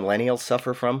exclusively millennials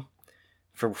suffer from.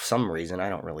 For some reason, I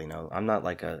don't really know. I'm not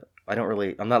like a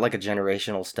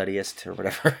generational studyist or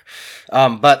whatever.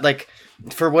 But like,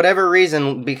 for whatever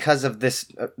reason, because of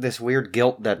this weird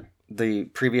guilt that the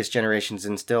previous generations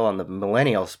instill on the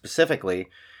millennials specifically,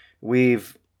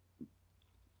 we've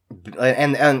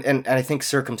and I think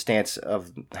circumstance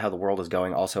of how the world is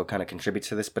going also kind of contributes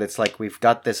to this, but it's like we've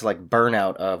got this like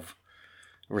burnout of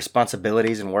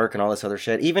responsibilities and work and all this other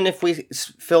shit, even if we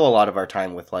fill a lot of our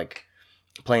time with like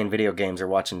playing video games or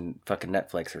watching fucking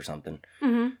Netflix or something.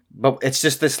 Mm-hmm. But it's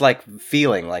just this like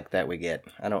feeling like that we get.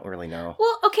 I don't really know.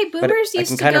 Well, okay, boomers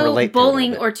used to go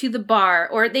bowling or to the bar,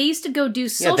 or they used to go do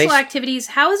social activities.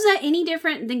 How is that any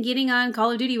different than getting on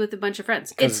Call of Duty with a bunch of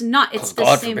friends? It's not. It's the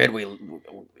God same. forbid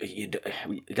we you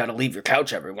got to leave your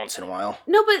couch every once in a while.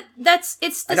 No, but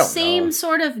it's the same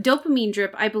sort of dopamine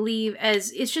drip, I believe,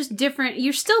 as it's just different.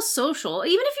 You're still social.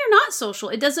 Even if you're not social,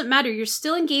 it doesn't matter. You're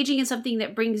still engaging in something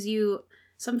that brings you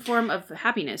some form of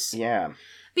happiness. Yeah.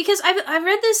 Because I've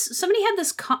read this, somebody had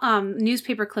this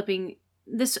newspaper clipping,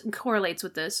 this correlates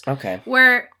with this. Okay.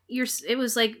 Where it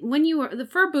was like when you were,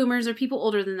 for boomers or people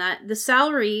older than that, the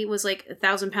salary was like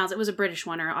 £1,000. It was a British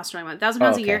one or an Australian one,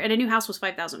 £1,000 a year, and a new house was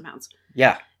 £5,000.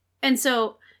 Yeah. And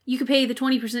so you could pay the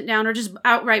 20% down or just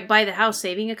outright buy the house,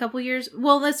 saving a couple years.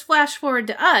 Well, let's flash forward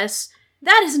to us.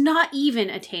 That is not even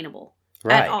attainable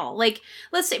at all. Like,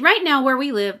 let's say right now where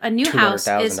we live, a new house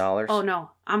is $200,000. Oh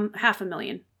no, I'm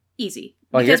 $500,000 easy.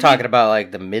 Well, you're talking about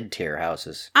like the mid-tier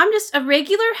houses. I'm just a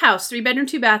regular house, 3-bedroom,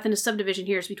 2-bath, in a subdivision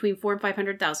here is between $400,000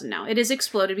 and $500,000 now. It has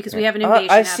exploded because we have an invasion.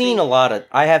 I have seen a lot of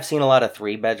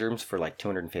 3-bedrooms for like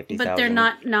 $250,000. But they're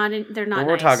not. They're not.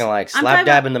 We're talking like slap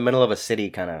dab in the middle of a city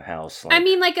kind of house. Like, I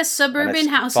mean, like a suburban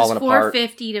house is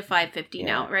 $450,000 to $550,000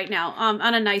 now, right now, on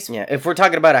a nice. Yeah, if we're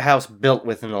talking about a house built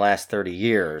within the last 30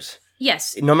 years.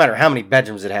 Yes. No matter how many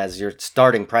bedrooms it has, your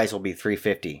starting price will be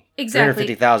 $350,000.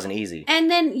 Exactly. $350,000 easy. And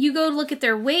then you go look at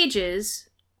their wages.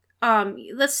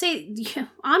 Let's say,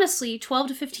 honestly, $12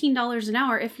 to $15 an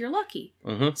hour if you're lucky.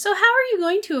 Mm-hmm. So how are you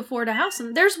going to afford a house?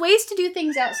 And there's ways to do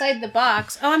things outside the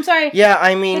box. Oh, I'm sorry. Yeah,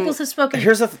 I mean, Pickles has spoken.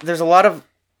 There's a lot of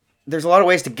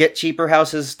ways to get cheaper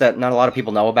houses that not a lot of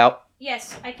people know about.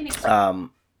 Yes, I can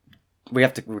explain. We're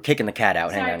kicking the cat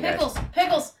out. Sorry, hang on, Pickles. Guys.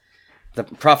 Pickles. The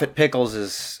Prophet Pickles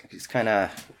he's kind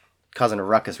of causing a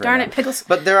ruckus right now. Darn it, Pickles.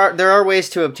 But there are ways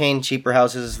to obtain cheaper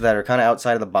houses that are kind of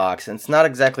outside of the box. And it's not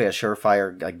exactly a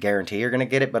surefire guarantee you're going to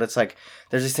get it, but it's like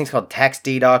there's these things called tax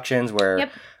deed auctions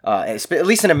where, at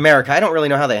least in America, I don't really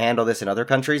know how they handle this in other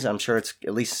countries. I'm sure it's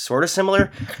at least sort of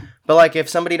similar. But like if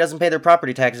somebody doesn't pay their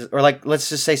property taxes, or like let's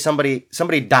just say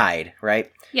somebody died,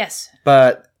 right? Yes.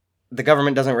 But the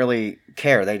government doesn't really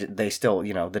care. They still,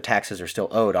 the taxes are still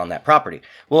owed on that property.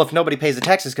 Well, if nobody pays the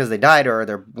taxes because they died or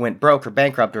they went broke or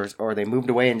bankrupt or they moved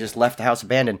away and just left the house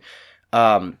abandoned,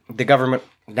 the government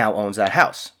now owns that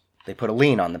house. They put a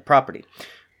lien on the property.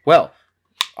 Well,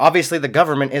 obviously the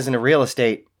government isn't a real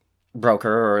estate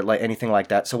broker or like anything like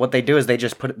that. So what they do is they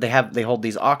just they hold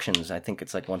these auctions. I think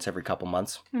it's like once every couple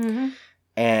months,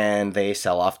 and they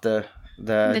sell off the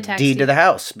deed to the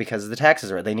house because the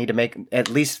taxes are. They need to make at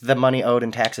least the money owed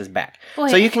in taxes back. Boy.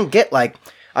 So you can get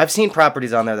I've seen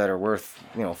properties on there that are worth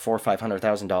 $400,000 or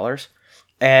 $500,000,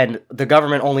 and the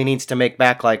government only needs to make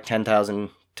back like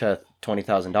 $10,000 to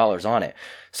 $20,000 on it.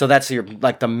 So that's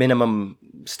the minimum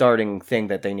starting thing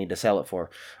that they need to sell it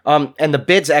for. And the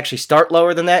bids actually start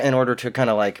lower than that in order to kind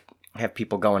of have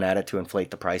people going at it to inflate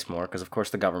the price more because of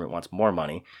course the government wants more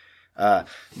money.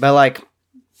 But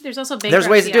there's also there's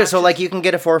ways to do it. So you can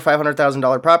get a $400,000 or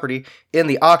 $500,000 property in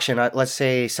the auction. Let's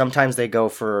say sometimes they go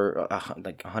for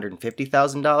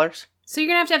 $150,000. So you're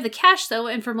gonna have to have the cash though,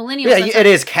 and for millennials, it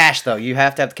is cash though. You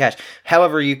have to have the cash.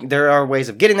 However, there are ways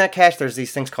of getting that cash. There's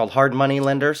these things called hard money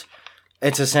lenders.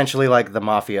 It's essentially like the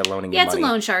mafia loaning you money. Yeah, it's a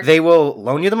loan shark. They will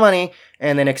loan you the money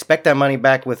and then expect that money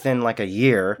back within a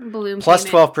year. Balloon plus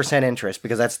payment. 12% interest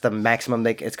because that's the maximum.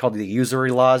 It's called the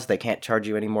usury laws. They can't charge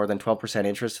you any more than 12%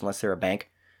 interest unless they're a bank.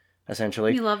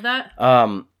 Essentially, you love that.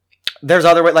 There's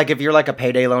other way, if you're a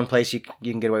payday loan place, you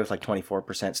can get away with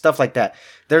 24%, stuff like that.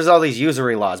 There's all these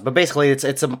usury laws, but basically it's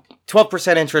a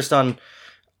 12% interest on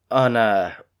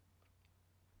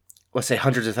let's say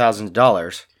hundreds of thousands of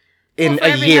dollars in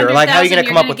a year. How are you going to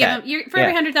come up with that? For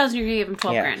every $100,000, you're going to give them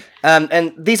 $12,000.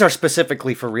 And these are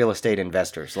specifically for real estate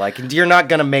investors. You're not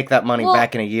going to make that money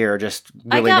back in a year just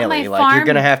willy-nilly. You're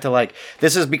going to have to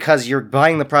this is because you're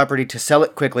buying the property to sell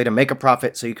it quickly to make a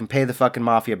profit so you can pay the fucking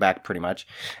mafia back pretty much.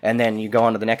 And then you go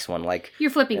on to the next one.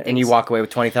 You're flipping things. And you walk away with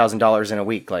 $20,000 in a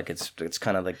week. It's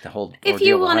kind of the whole If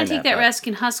you want to take that risk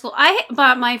and hustle, I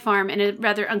bought my farm in a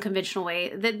rather unconventional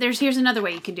way. Here's another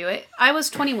way you can do it. I was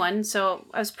 21, so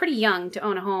I was pretty young to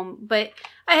own a home, but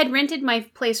I had rented my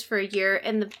place for a year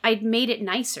and I'd made it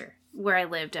nicer where I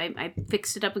lived. I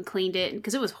fixed it up and cleaned it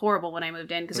because it was horrible when I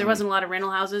moved in because there wasn't a lot of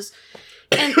rental houses.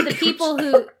 And the people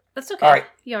who... That's okay. All right.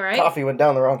 You all right? Coffee went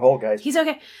down the wrong hole, guys. He's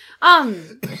okay.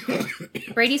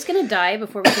 Brady's going to die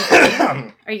before we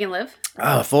can... Are you going to live?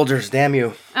 Oh, Folgers, damn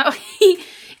you. Oh,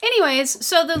 anyways,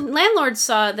 so the landlord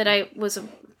saw that I was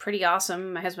pretty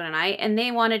awesome, my husband and they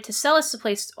wanted to sell us the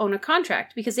place on a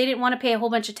contract because they didn't want to pay a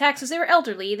whole bunch of taxes. They were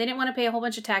elderly. They didn't want to pay a whole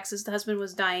bunch of taxes. The husband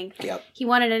was dying. Yep. He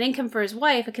wanted an income for his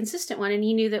wife, a consistent one, and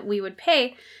he knew that we would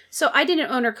pay. So I did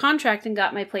an owner contract and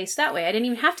got my place that way. I didn't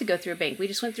even have to go through a bank. We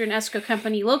just went through an escrow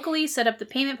company locally, set up the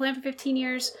payment plan for 15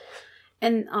 years.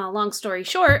 And long story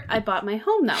short, I bought my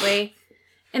home that way.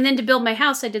 And then to build my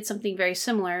house, I did something very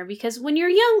similar because when you're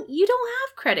young, you don't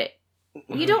have credit.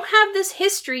 You don't have this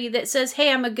history that says,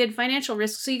 hey, I'm a good financial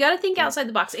risk. So you got to think outside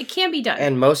the box. It can be done.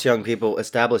 And most young people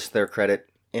establish their credit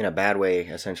in a bad way,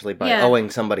 essentially, by owing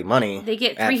somebody money. They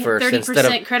get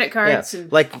 30% credit cards. Yeah,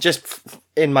 like just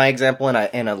in my example,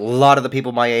 and a lot of the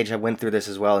people my age have went through this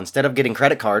as well. Instead of getting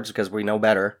credit cards, because we know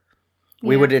better,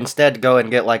 we would instead go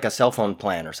and get like a cell phone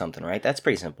plan or something, right? That's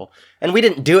pretty simple. And we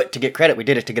didn't do it to get credit. We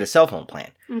did it to get a cell phone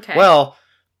plan. Okay. Well,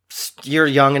 you're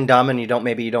young and dumb, and you don't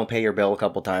pay your bill a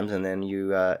couple times, and then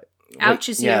you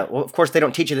ouches you. Yeah, well, of course they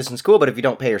don't teach you this in school, but if you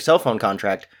don't pay your cell phone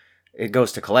contract, it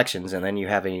goes to collections, and then you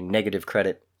have a negative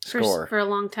credit score for a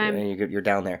long time, and you're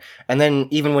down there. And then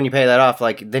even when you pay that off,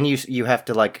 like then you have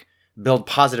to like build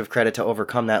positive credit to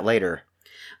overcome that later.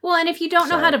 Well, and if you don't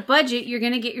know how to budget, you're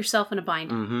going to get yourself in a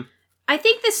bind. Mm-hmm. I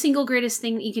think the single greatest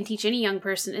thing that you can teach any young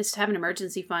person is to have an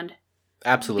emergency fund.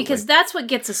 Absolutely. Because that's what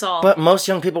gets us all. But most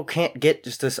young people can't get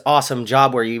just this awesome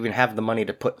job where you even have the money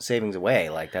to put savings away.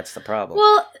 Like, that's the problem.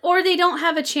 Well, or they don't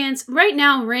have a chance. Right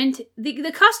now, rent,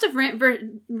 the cost of rent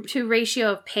to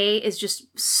ratio of pay is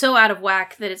just so out of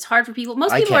whack that it's hard for people.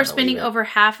 Most people are spending over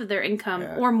half of their income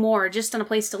or more just on a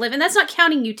place to live. And that's not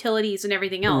counting utilities and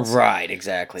everything else. Right,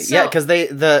 exactly. So, yeah, because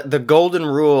the golden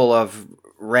rule of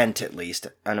rent, at least,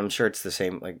 and I'm sure it's the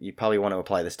same, like you probably want to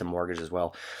apply this to mortgage as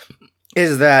well,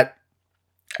 is that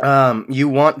you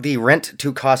want the rent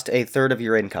to cost a third of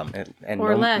your income, and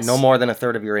or less. No more than a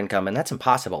third of your income, and that's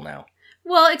impossible now.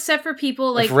 Well, except for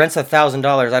people like... If rent's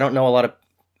 $1,000, I don't know a lot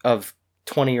of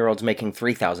 20-year-olds making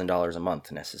 $3,000 a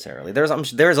month necessarily. There's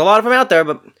a lot of them out there,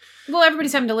 but... Well,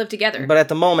 everybody's having to live together. But at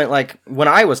the moment, like, when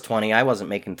I was 20, I wasn't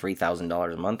making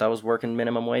 $3,000 a month. I was working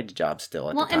minimum wage jobs still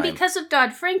at the time. Well, and because of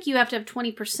Dodd-Frank, you have to have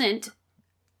 20%...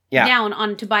 down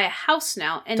on to buy a house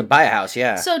now, and to buy a house,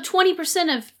 yeah. So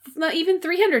 20% of even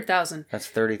 $300,000.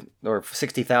 That's $30,000 or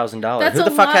 $60,000. Who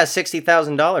the fuck has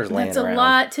 $60,000 laying around? That's a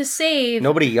lot to save.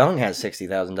 Nobody young has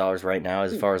 $60,000 right now,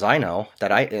 as far as I know.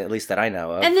 At least I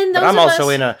know of. And then but I'm also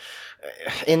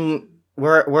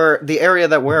where the area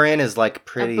that we're in is like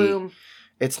pretty. A boom.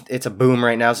 It's a boom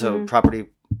right now, so property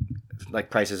like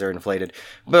prices are inflated.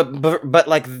 But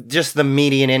like just the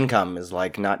median income is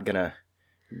like not gonna.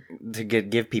 To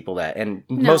give people that, and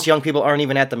most young people aren't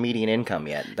even at the median income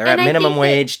yet. They're at minimum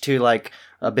wage to like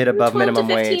a bit above minimum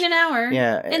wage. 15 an hour.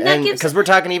 Yeah, and because we're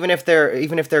talking even if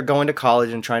they're going to college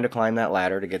and trying to climb that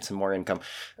ladder to get some more income,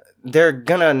 they're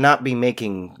gonna not be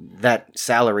making that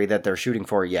salary that they're shooting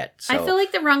for yet. So. I feel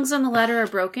like the rungs on the ladder are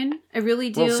broken. I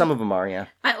really do. Well, some of them are, yeah.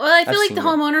 I feel like the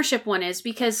home ownership one is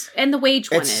and the wage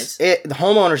one is. The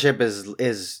home ownership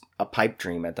is a pipe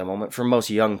dream at the moment for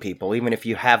most young people, even if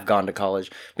you have gone to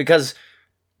college, because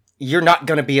you're not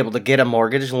going to be able to get a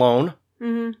mortgage loan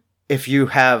if you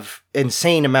have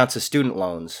insane amounts of student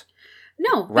loans.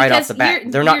 No, right off the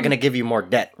bat, they're not going to give you more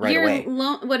debt right away.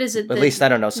 What is it? At least I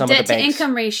don't know. Some of the banks, debt to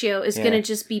income ratio is going to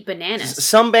just be bananas.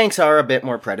 Some banks are a bit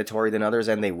more predatory than others,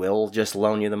 and they will just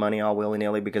loan you the money all willy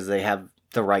nilly because they have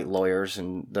the right lawyers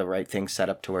and the right things set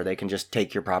up to where they can just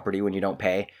take your property when you don't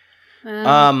pay.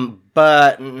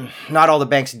 But not all the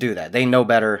banks do that. They know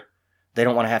better. They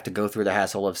don't want to have to go through the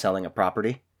hassle of selling a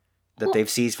property that they've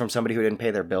seized from somebody who didn't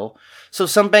pay their bill. So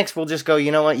some banks will just go,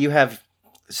 you know what, you have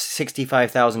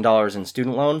 $65,000 in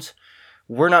student loans.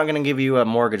 We're not going to give you a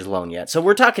mortgage loan yet. So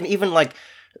we're talking even like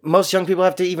most young people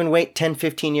have to even wait 10,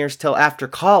 15 years till after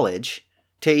college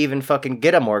to even fucking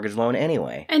get a mortgage loan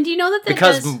anyway. And do you know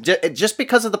that just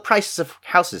because of the prices of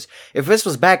houses. If this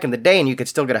was back in the day and you could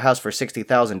still get a house for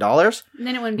 $60,000,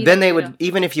 then it wouldn't be. Then they would,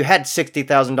 even if you had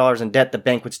 $60,000 in debt, the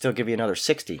bank would still give you another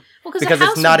 $60,000 because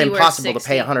it's not impossible to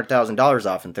pay $100,000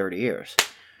 off in 30 years.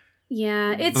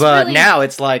 Yeah, but now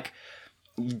it's like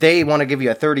they want to give you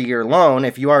a 30-year loan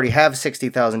if you already have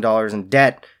 $60,000 in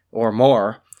debt or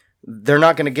more. They're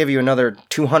not going to give you another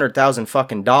 $200,000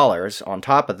 fucking dollars on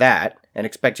top of that and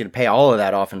expect you to pay all of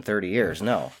that off in 30 years.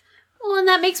 No. Well, and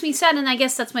that makes me sad, and I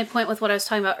guess that's my point with what I was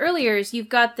talking about earlier, is you've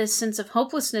got this sense of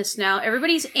hopelessness now.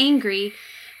 Everybody's angry.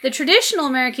 The traditional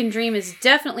American dream is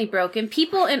definitely broken.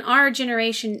 People in our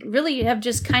generation really have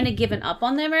just kind of given up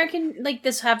on the American, like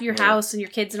this, have your house and your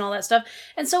kids and all that stuff.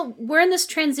 And so we're in this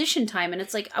transition time, and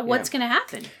it's like, what's going to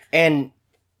happen? And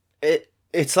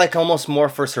it's like almost more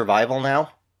for survival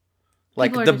now.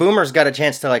 Like, the boomers got a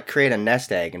chance to, like, create a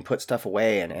nest egg and put stuff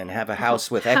away and have a house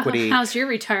with equity. How's your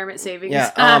retirement savings?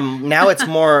 Yeah, now it's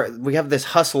more, we have this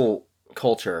hustle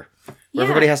culture where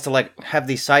everybody has to, like, have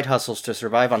these side hustles to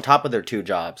survive on top of their 2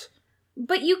 jobs.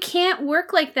 But you can't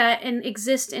work like that and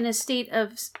exist in a state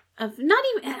of not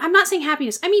even, I'm not saying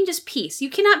happiness, I mean just peace. You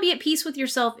cannot be at peace with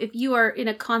yourself if you are in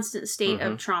a constant state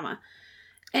of trauma.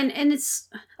 And there's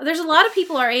a lot of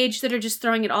people our age that are just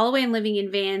throwing it all away and living in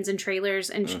vans and trailers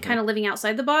and kind of living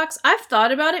outside the box. I've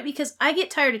thought about it because I get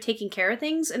tired of taking care of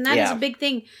things, and that is a big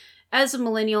thing. As a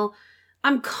millennial,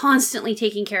 I'm constantly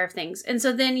taking care of things. And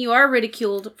so then you are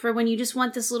ridiculed for when you just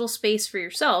want this little space for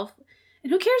yourself.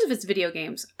 And who cares if it's video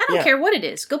games? I don't care what it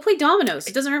is. Go play dominoes.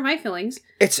 It doesn't hurt my feelings.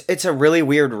 It's a really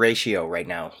weird ratio right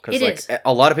now. Because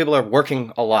a lot of people are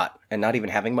working a lot and not even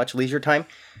having much leisure time.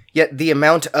 Yet the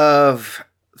amount of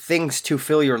things to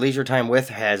fill your leisure time with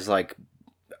has like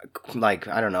I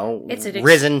don't know,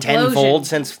 risen tenfold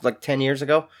since like 10 years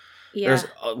ago. Yeah. There's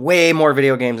way more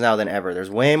video games now than ever. There's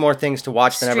way more things to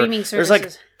watch than ever. Services. There's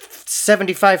like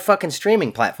 75 fucking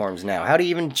streaming platforms now. How do you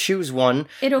even choose one?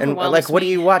 It overwhelms me. And like, what do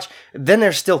you watch? Then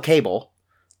there's still cable,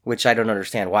 which I don't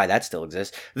understand why that still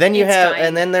exists. Then you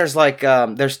and then there's like,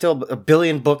 there's still a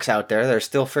billion books out there. There's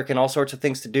still freaking all sorts of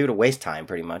things to do to waste time,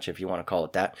 pretty much, if you want to call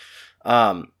it that.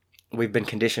 We've been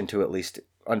conditioned to at least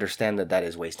understand that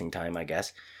is wasting time, I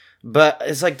guess. But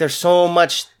it's like there's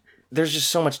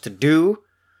just so much to do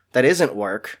that isn't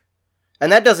work.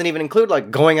 And that doesn't even include like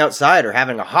going outside or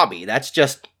having a hobby. That's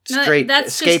just straight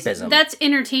escapism. That's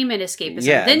entertainment escapism.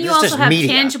 Yeah, then you also have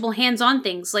tangible hands-on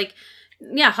things like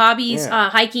hobbies,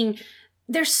 hiking.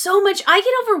 There's so much. I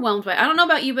get overwhelmed by it. I don't know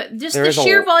about you, but just the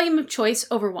sheer volume of choice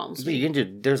overwhelms me.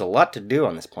 There's a lot to do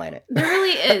on this planet. There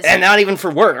really is. And not even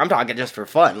for work. I'm talking just for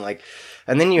fun. Like,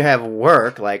 and then you have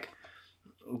work, like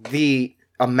the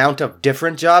amount of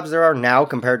different jobs there are now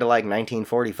compared to like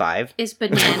 1945 is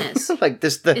bananas. Like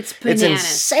it's bananas. It's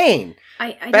insane.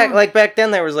 Back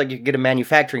then there was like you could get a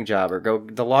manufacturing job or go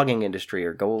the logging industry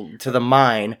or go to the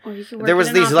mine. Or you could work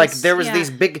there was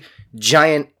these big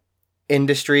giant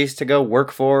industries to go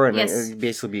work for and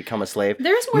basically become a slave.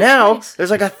 There's more now space.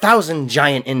 There's like 1,000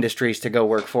 giant industries to go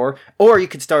work for, or you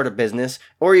could start a business,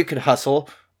 or you could hustle.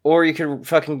 Or you could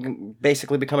fucking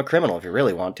basically become a criminal if you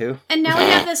really want to. And now we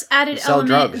have this added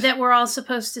element that we're all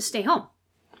supposed to stay home.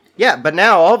 Yeah, but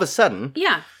now all of a sudden,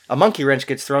 a monkey wrench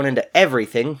gets thrown into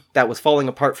everything that was falling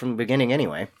apart from the beginning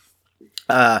anyway.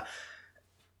 The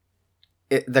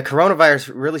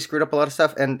coronavirus really screwed up a lot of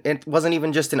stuff, and it wasn't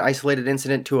even just an isolated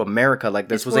incident to America. Like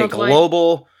this was worldwide. A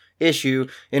global issue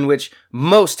in which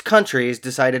most countries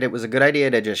decided it was a good idea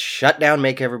to just shut down,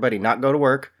 make everybody not go to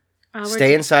work.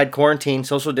 Stay inside, quarantine,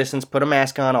 social distance, put a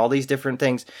mask on, all these different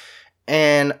things.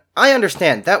 And I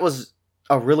understand that was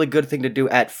a really good thing to do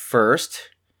at first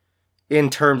in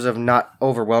terms of not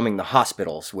overwhelming the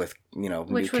hospitals with, new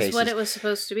cases. Which was what it was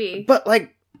supposed to be. But,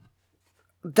 like,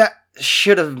 that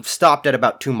should have stopped at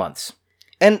about 2 months.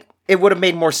 And it would have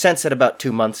made more sense at about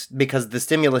 2 months because the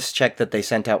stimulus check that they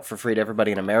sent out for free to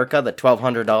everybody in America, the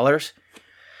 $1,200,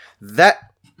 that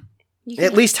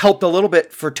at least helped a little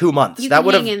bit for 2 months. That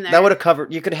would have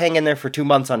covered. You could hang in there for 2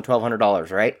 months on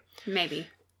 $1,200, right? Maybe.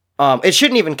 It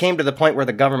shouldn't even came to the point where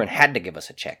the government had to give us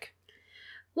a check.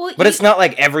 Well, but it's not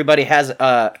like everybody has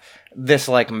this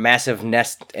like massive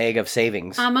nest egg of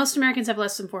savings. Most Americans have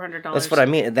less than $400. That's what I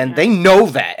mean. And then they know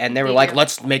that, and they were like,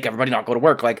 "Let's make everybody not go to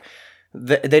work." Like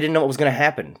they didn't know what was going to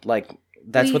happen. Like.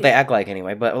 That's what they act like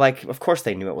anyway. But, like, of course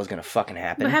they knew it was going to fucking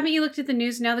happen. But haven't you looked at the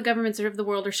news? Now the governments of the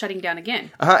world are shutting down again.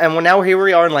 And now here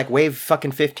we are in, like, wave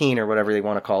fucking 15 or whatever they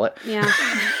want to call it. Yeah.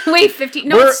 Wave 15.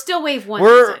 No, it's still wave 1.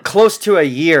 We're close to a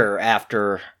year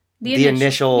after the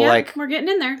initial like... we're getting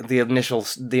in there. The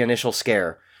initial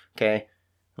scare. Okay?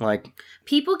 Like...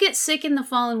 People get sick in the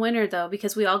fall and winter, though,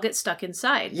 because we all get stuck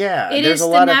inside. Yeah. It is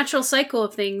the natural cycle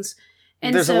of things.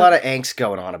 And there's a lot of angst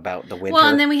going on about the winter. Well,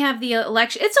 and then we have the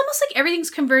election. It's almost like everything's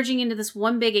converging into this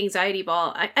one big anxiety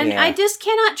ball. I just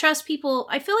cannot trust people.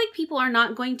 I feel like people are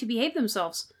not going to behave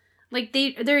themselves. Like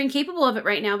they're incapable of it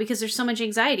right now because there's so much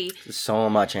anxiety. So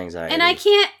much anxiety. And I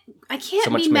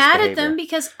can't be mad at them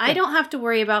because I don't have to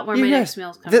worry about where my next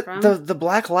meal's coming from. The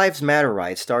Black Lives Matter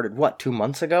riot started, 2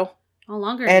 months ago? Oh,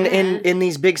 longer. And in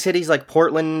these big cities like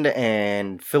Portland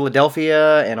and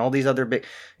Philadelphia and all these other big...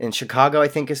 In Chicago, I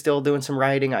think, is still doing some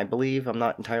rioting, I believe. I'm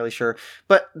not entirely sure.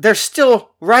 But there's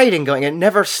still rioting going. It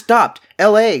never stopped.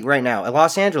 L.A. right now,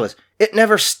 Los Angeles, it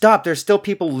never stopped. There's still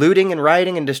people looting and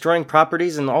rioting and destroying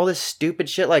properties and all this stupid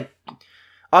shit. Like,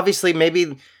 obviously,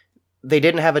 maybe they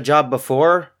didn't have a job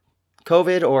before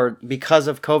COVID, or because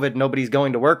of COVID, nobody's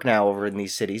going to work now over in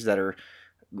these cities that are,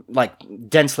 like,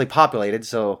 densely populated,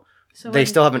 so they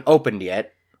still haven't opened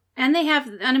yet. And they have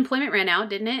unemployment ran out,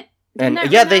 didn't it?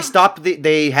 They stopped.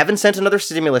 They haven't sent another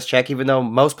stimulus check, even though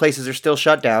most places are still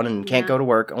shut down and can't go to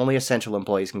work. Only essential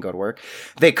employees can go to work.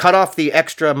 They cut off the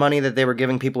extra money that they were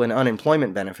giving people in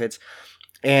unemployment benefits.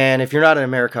 And if you're not in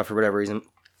America for whatever reason,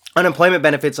 unemployment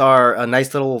benefits are a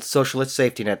nice little socialist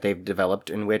safety net they've developed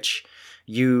in which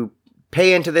you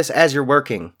pay into this as you're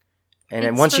working. And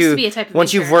then once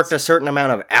you've worked a certain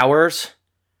amount of hours,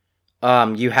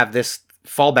 you have this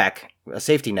fallback, a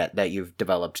safety net that you've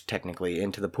developed technically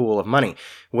into the pool of money,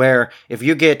 where if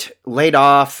you get laid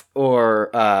off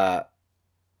or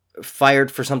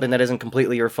fired for something that isn't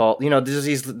completely your fault,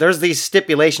 there's these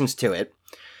stipulations to it.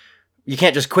 You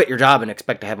can't just quit your job and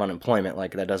expect to have unemployment.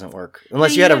 Like, that doesn't work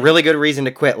unless you had a really good reason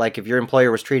to quit. Like, if your employer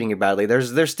was treating you badly,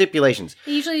 there's stipulations.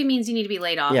 It usually means you need to be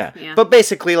laid off. Yeah. But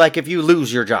basically, like, if you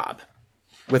lose your job.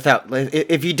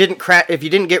 If you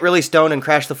didn't get really stoned and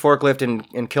crash the forklift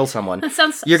and kill someone, that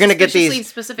sounds you're gonna get these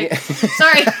specific.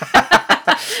 Sorry.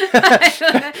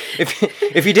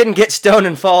 if you didn't get stoned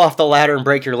and fall off the ladder and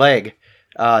break your leg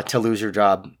to lose your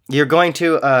job, you're going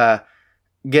to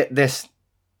get this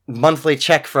monthly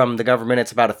check from the government.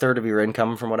 It's about a third of your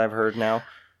income, from what I've heard now.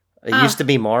 It used to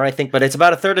be more, I think, but it's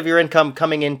about a third of your income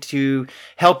coming in to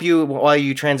help you while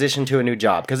you transition to a new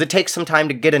job. Because it takes some time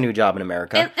to get a new job in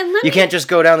America. And you can't just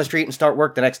go down the street and start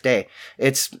work the next day.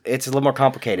 It's a little more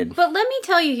complicated. But let me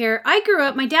tell you here, I grew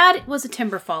up, my dad was a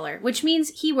timber faller, which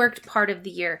means he worked part of the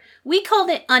year. We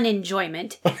called it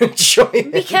unenjoyment.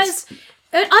 Unenjoyment. Because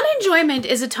unenjoyment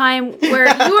is a time where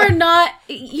you're not,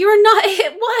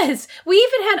 it was. We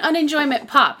even had unenjoyment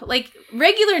pop. Like,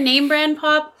 regular name brand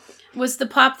pop was the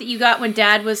pop that you got when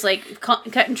Dad was, like,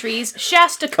 cutting trees.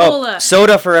 Shasta Cola. Oh,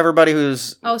 soda for everybody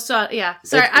who's... Oh, so, yeah.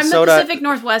 Sorry, I'm soda. The Pacific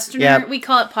Northwesterner. Yeah. We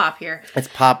call it pop here. It's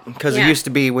pop, because it used to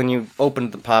be when you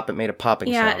opened the pop, it made a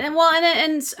popping sound. Yeah,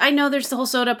 and I know there's the whole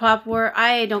soda pop where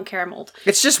I don't care, I'm old.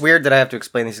 It's just weird that I have to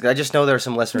explain these. I just know there are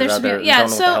some listeners out there who don't know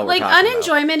what the hell we're talking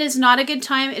unenjoyment is not a good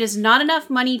time. It is not enough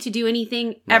money to do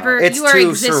anything ever. It's you are to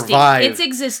existing. Survive. It's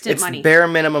existent money. It's bare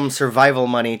minimum survival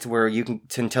money to where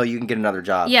until you can get another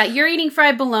job. Yeah, you're eating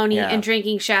fried bologna and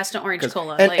drinking Shasta orange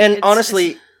cola. And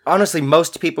honestly,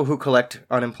 most people who collect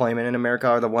unemployment in America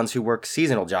are the ones who work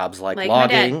seasonal jobs like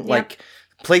logging, like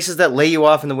places that lay you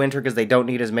off in the winter because they don't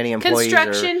need as many employees.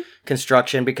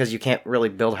 Construction because you can't really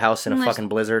build a house in a fucking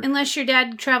blizzard. Unless your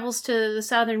dad travels to the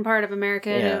southern part of America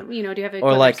to, do you have a...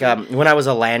 Or like when I was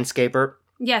a landscaper.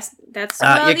 Yes, that's...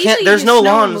 you can't... There's no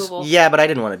lawns. Removal. Yeah, but I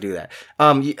didn't want to do that.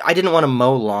 I didn't want to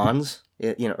mow lawns.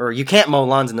 Or you can't mow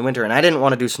lawns in the winter, and I didn't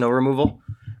want to do snow removal.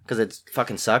 Because it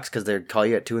fucking sucks, because they'd call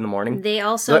you at 2 a.m. They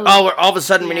also... Like, all of a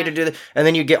sudden we need to do this. And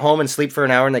then you get home and sleep for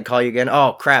an hour, and they call you again.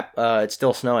 Oh, crap, it's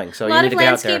still snowing, so you need to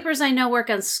get out there. A lot of landscapers I know work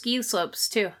on ski slopes,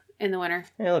 too, in the winter.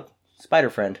 Hey, look, Spider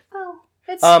Friend. Oh,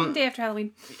 it's the day after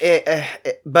Halloween.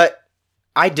 But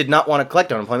I did not want to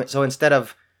collect unemployment, so instead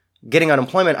of getting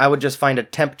unemployment, I would just find a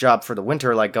temp job for the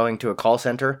winter, like going to a call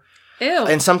center. Ew.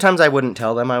 And sometimes I wouldn't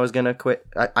tell them I was going to quit.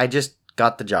 I just...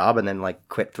 got the job and then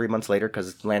quit 3 months later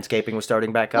because landscaping was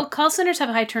starting back up. Well, call centers have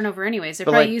a high turnover anyways. They're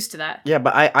probably used to that. Yeah,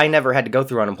 but I never had to go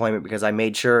through unemployment because I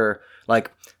made sure,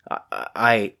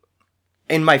 I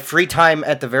in my free time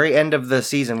at the very end of the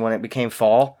season when it became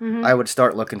fall, I would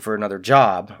start looking for another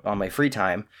job on my free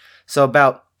time. So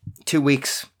about 2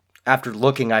 weeks after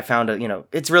looking, I found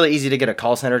it's really easy to get a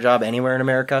call center job anywhere in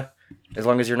America as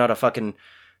long as you're not a fucking,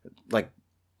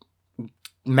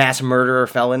 mass murderer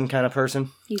felon kind of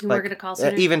person. You can work at a call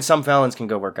center. Even some felons can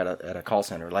go work at a call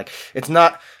center. It's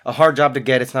not a hard job to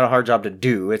get. It's not a hard job to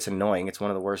do. It's annoying. It's one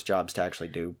of the worst jobs to actually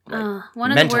do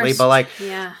mentally. But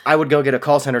I would go get a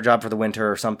call center job for the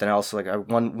winter or something else.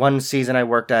 One season I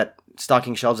worked at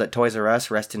stocking shelves at Toys R Us.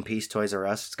 Rest in peace, Toys R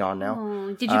Us. It's gone now.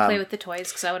 Oh, did you play with the toys?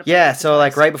 Because I would have. Yeah, so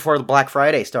right before the Black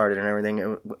Friday started and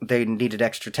everything, they needed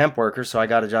extra temp workers, so I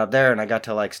got a job there, and I got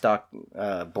to stock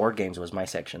board games was my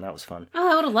section. That was fun.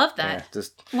 Oh, I would have loved that. Yeah,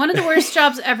 one of the worst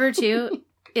jobs ever too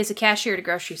is a cashier at a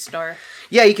grocery store.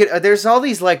 Yeah, you could. There's all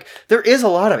these there is a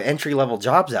lot of entry level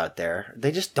jobs out there.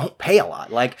 They just don't pay a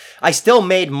lot. I still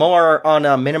made more on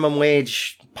a minimum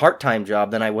wage part-time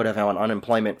job than I would have on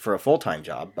unemployment for a full-time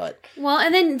job, but... Well,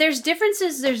 and then there's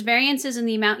variances in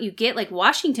the amount you get.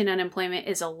 Washington unemployment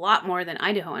is a lot more than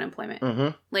Idaho unemployment.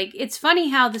 Mm-hmm. It's funny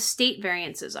how the state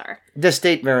variances are. The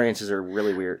state variances are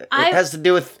really weird. It has to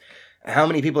do with how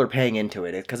many people are paying into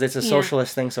it, because it's a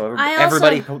socialist thing, so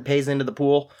everybody pays into the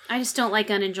pool. I just don't like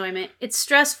unenjoyment. It's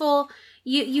stressful.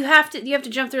 You have to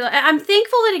jump through. I'm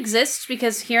thankful it exists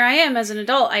because here I am as an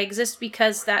adult. I exist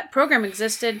because that program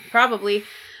existed, probably.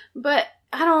 But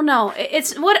I don't know.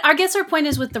 I guess our point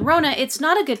is with the Rona, it's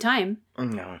not a good time.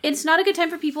 No. It's not a good time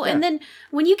for people. Yeah. And then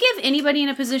when you give anybody in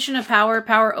a position of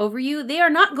power over you, they are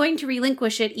not going to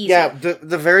relinquish it easily. Yeah,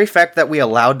 the very fact that we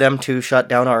allowed them to shut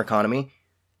down our economy,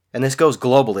 and this goes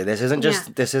globally. This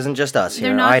isn't just us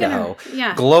here in Idaho.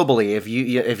 Globally, if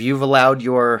you've allowed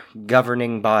your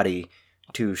governing body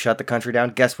to shut the country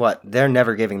down. Guess what? They're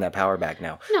never giving that power back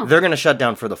now. No. They're going to shut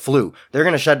down for the flu. They're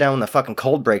going to shut down when the fucking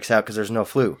cold breaks out because there's no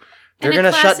flu. They're going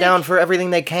to shut down for everything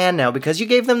they can now because you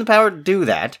gave them the power to do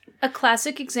that. A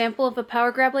classic example of a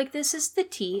power grab like this is the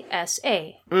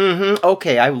TSA. Mm-hmm.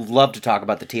 Okay, I would love to talk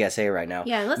about the TSA right now.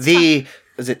 Yeah, let's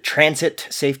Is it Transit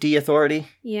Safety Authority?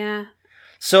 Yeah.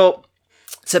 So,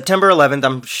 September 11th,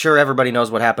 I'm sure everybody knows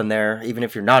what happened there, even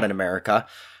if you're not in America.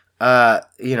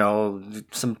 You know,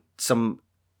 some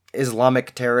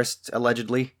Islamic terrorists,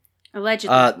 allegedly.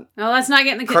 Allegedly. Let's not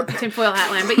get in the tinfoil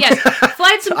hat line. But yes,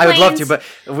 flied some planes. I would love to, but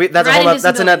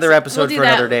that's another episode for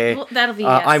another day. That'll be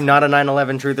yes. I'm not a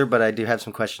 9/11 truther, but I do have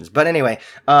some questions. But anyway,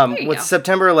 with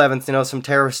September 11th, you know, some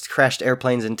terrorists crashed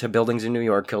airplanes into buildings in New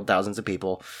York, killed thousands of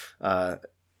people.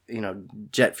 You know,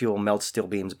 jet fuel melts steel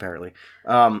beams, apparently.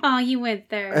 Oh, you went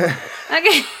there.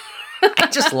 Okay. I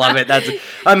just love it.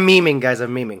 I'm memeing, guys.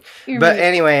 I'm memeing.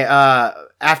 Anyway,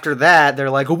 after that, they're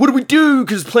like, well, what do we do?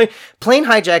 Because plane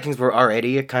hijackings were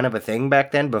already kind of a thing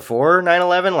back then before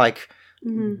 9/11. Like,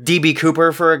 D.B.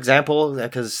 Cooper, for example,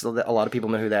 because a lot of people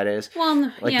know who that is.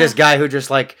 Well, this guy who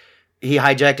just, like, he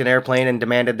hijacked an airplane and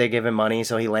demanded they give him money,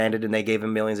 so he landed and they gave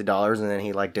him millions of dollars, and then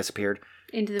he, like, disappeared.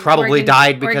 Probably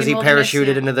died because he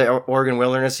parachuted into the Oregon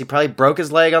wilderness. He probably broke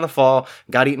his leg on the fall,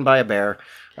 got eaten by a bear.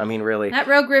 I mean, really. That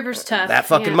Rogue River's tough. That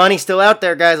fucking money's still out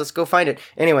there, guys. Let's go find it.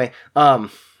 Anyway, no,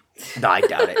 I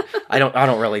doubt it. I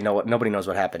don't really know nobody knows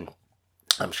what happened.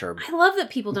 I'm sure. I love that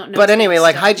people don't know. But anyway,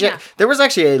 like there was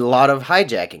actually a lot of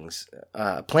hijackings,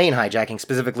 plane hijacking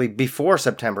specifically before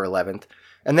September 11th.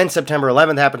 And then September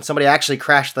 11th happened. Somebody actually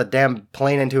crashed the damn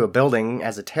plane into a building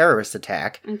as a terrorist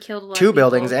attack. And killed a lot of 2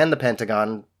 buildings and the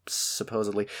Pentagon,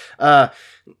 supposedly. But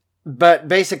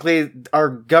basically, our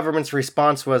government's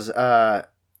response was,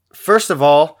 first of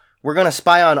all, we're going to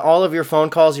spy on all of your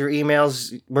phone calls, your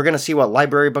emails. We're going to see what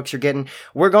library books you're getting.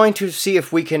 We're going to see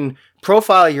if we can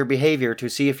profile your behavior to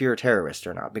see if you're a terrorist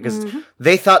or not. Because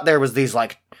they thought there was these,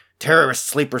 like, terrorist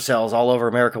sleeper cells all over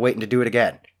America waiting to do it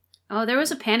again. Oh, there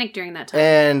was a panic during that time.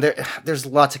 And there's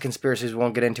lots of conspiracies we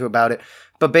won't get into about it.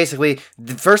 But basically,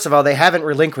 first of all, they haven't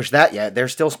relinquished that yet. They're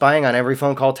still spying on every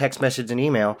phone call, text message, and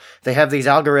email. They have these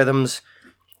algorithms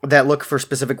that look for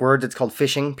specific words. It's called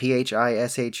phishing,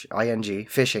 Phishing,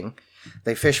 phishing.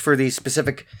 They fish for these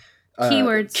specific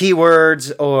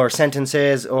keywords or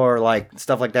sentences or like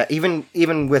stuff like that.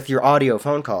 Even with your audio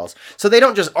phone calls. So they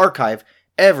don't just archive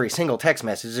every single text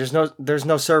message. There's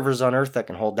no servers on Earth that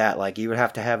can hold that. Like, you would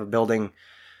have to have a building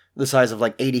the size of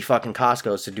like 80 fucking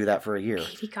Costco's to do that for a year.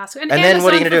 80 Costco. And then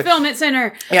what are you going to do? Fulfillment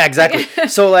center. Yeah, exactly.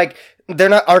 So like, they're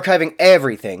not archiving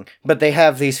everything, but they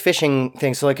have these phishing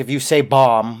things. So like, if you say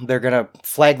bomb, they're going to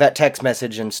flag that text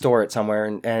message and store it somewhere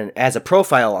and as a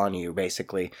profile on you,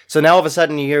 basically. So now all of a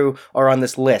sudden you are on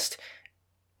this list.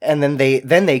 And then they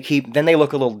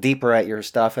look a little deeper at your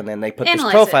stuff, and then they put this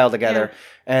profile together. Yeah.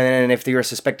 And then if you're a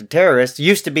suspected terrorist,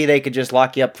 used to be they could just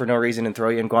lock you up for no reason and throw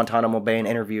you in Guantanamo Bay and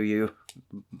interview you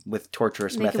with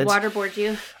torturous methods. They could waterboard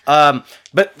you.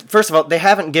 But first of all, they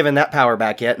haven't given that power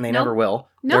back yet, and they never will.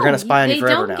 No, they're going to spy on you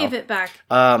forever now. They don't give it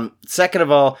back. Second of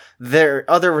all, their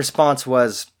other response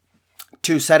was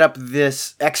to set up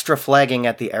this extra flagging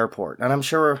at the airport, and I'm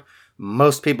sure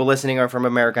most people listening are from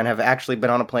America and have actually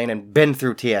been on a plane and been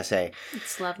through TSA.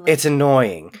 It's lovely. It's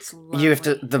annoying. It's lovely. You have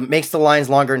to makes the lines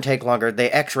longer and take longer.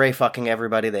 They X-ray fucking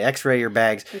everybody. They X-ray your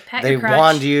bags. They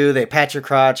wand you. They pat your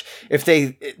crotch. If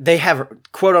they have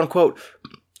quote unquote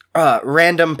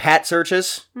random pat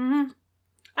searches. Mm-hmm.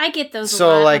 I get those. So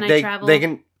a lot like when I travel. They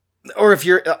can, or if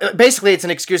you're basically it's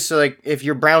an excuse to like if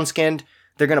you're brown skinned,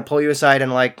 they're gonna pull you aside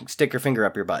and like stick your finger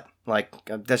up your butt. Like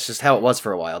that's just how it was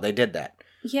for a while. They did that.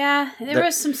 Yeah, there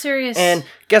was some serious... And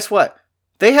guess what?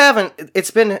 They haven't...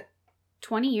 It's been...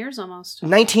 20 years almost.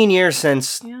 19 years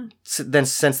since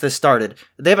this started.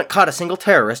 They haven't caught a single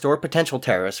terrorist or potential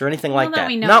terrorist or anything like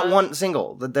that. Not one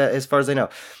single, as far as they know.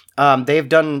 They've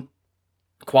done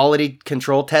quality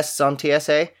control tests on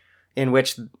TSA in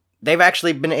which they've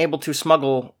actually been able to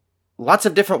smuggle lots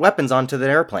of different weapons onto the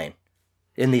airplane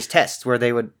in these tests where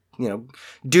they would...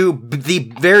 do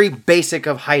the very basic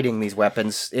of hiding these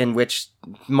weapons in which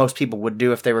most people would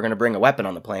do if they were going to bring a weapon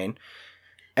on the plane.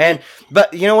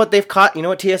 But you know what they've caught? You know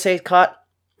what TSA caught?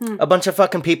 A bunch of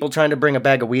fucking people trying to bring a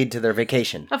bag of weed to their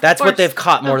vacation. That's what they've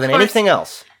caught more than anything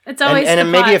else. It's always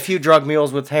and maybe a few drug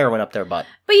mules with heroin up their butt.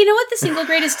 But you know what the single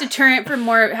greatest deterrent for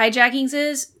more hijackings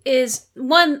is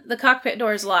one, the cockpit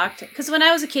door is locked. Because when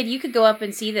I was a kid, you could go up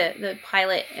and see the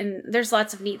pilot, and there's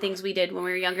lots of neat things we did when we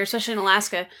were younger, especially in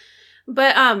Alaska.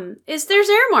 But there's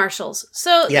air marshals.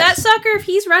 So that sucker, if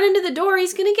he's running to the door,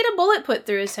 he's going to get a bullet put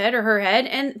through his head or her head,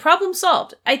 and problem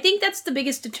solved. I think that's the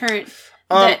biggest deterrent.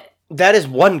 That is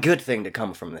one good thing to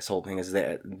come from this whole thing, is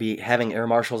that having air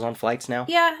marshals on flights now.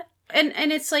 Yeah,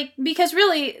 and it's like, because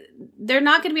really, they're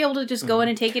not going to be able to just go in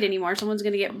and take it anymore. Someone's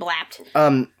going to get blapped.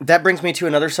 That brings me to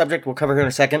another subject we'll cover here in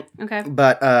a second. Okay.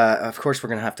 But, of course, we're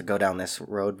going to have to go down this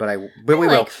road, but we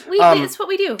will. It's what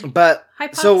we do. But,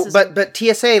 but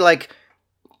TSA, like,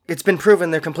 it's been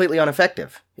proven they're completely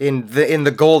ineffective in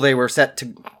the goal they were set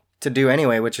to do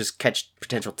anyway, which is catch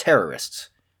potential terrorists.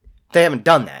 They haven't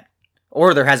done that.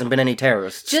 Or there hasn't been any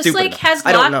terrorists. Just like, has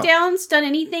lockdowns done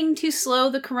anything to slow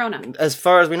the corona? As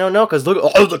far as we know, no, because look,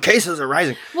 the cases are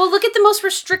rising. Well, look at the most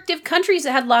restrictive countries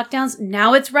that had lockdowns.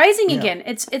 Now it's rising again.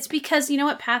 It's because, you know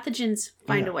what, pathogens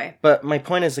find a way. But my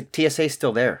point is, like, TSA's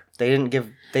still there. They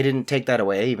didn't take that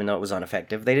away, even though it was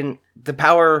ineffective. The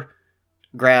power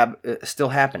grab is still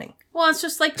happening. Well, it's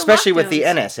just like especially with the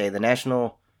NSA, the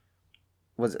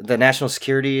National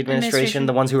Security Administration,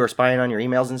 the ones who are spying on your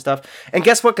emails and stuff. And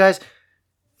guess what, guys?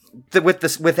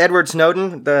 With Edward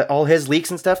Snowden, all his leaks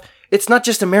and stuff, it's not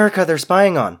just America they're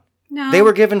spying on. No. They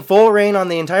were given full reign on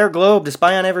the entire globe to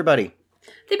spy on everybody.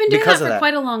 They've been doing that for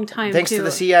quite a long time, Thanks to the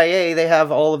CIA, they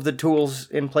have all of the tools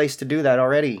in place to do that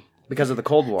already because of the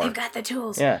Cold War. They've got the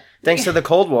tools. Yeah. Thanks to the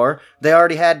Cold War, they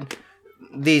already had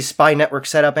these spy networks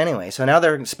set up anyway. So now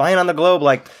they're spying on the globe.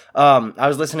 Like, I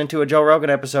was listening to a Joe Rogan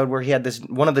episode where he had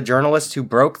one of the journalists who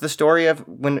broke the story of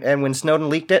when Snowden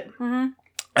leaked it.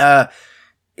 Mm-hmm.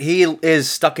 He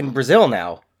is stuck in Brazil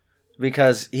now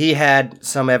because he had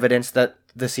some evidence that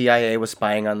the CIA was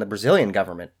spying on the Brazilian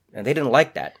government, and they didn't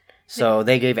like that. So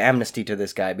they gave amnesty to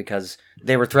this guy because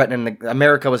they were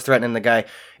America was threatening the guy.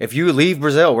 If you leave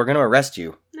Brazil, we're going to arrest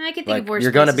you. I could think of worse.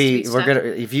 You're going to be.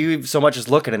 If you so much as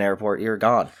look at an airport, you're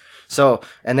gone. So,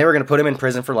 and they were going to put him in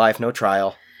prison for life, no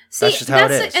trial. See, that's just how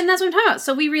it is. And that's what I'm talking about.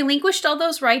 So we relinquished all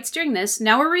those rights during this.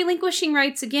 Now we're relinquishing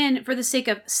rights again for the sake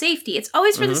of safety. It's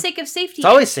always for the sake of safety. It's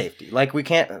always safety. Like, we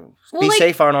can't be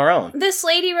safe on our own. This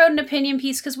lady wrote an opinion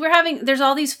piece because there's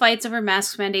all these fights over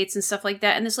mask mandates and stuff like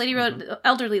that. And this lady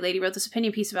elderly lady wrote this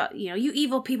opinion piece about, you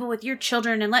evil people with your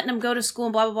children and letting them go to school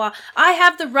and blah, blah, blah. I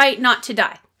have the right not to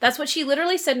die. That's what she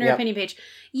literally said in her opinion page.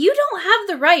 You don't have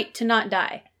the right to not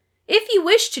die. If you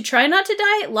wish to try not to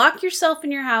die, lock yourself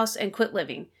in your house and quit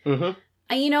living. Mm-hmm.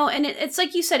 And it's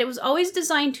like you said, it was always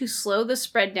designed to slow the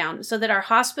spread down so that our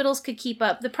hospitals could keep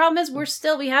up. The problem is we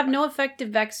have no effective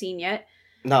vaccine yet.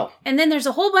 No. And then there's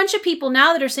a whole bunch of people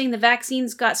now that are saying the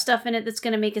vaccine's got stuff in it that's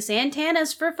going to make us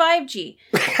antennas for 5G.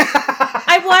 Sorry,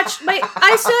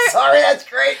 that's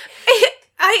great.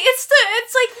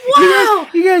 It's like, wow.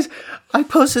 You guys, I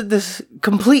posted this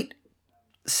complete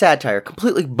satire,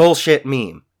 completely bullshit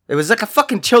meme. It was like a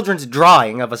fucking children's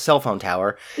drawing of a cell phone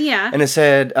tower. Yeah. And it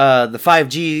said, the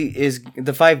coronavirus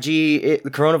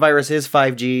is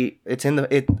 5G.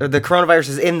 The coronavirus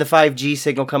is in the 5G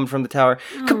signal coming from the tower.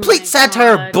 Oh, complete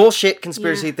satire, bullshit,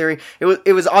 conspiracy theory.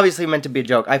 It was obviously meant to be a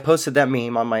joke. I posted that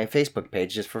meme on my Facebook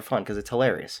page just for fun because it's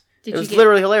hilarious. It was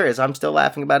literally hilarious. I'm still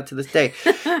laughing about it to this day.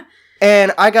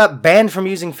 And I got banned from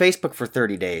using Facebook for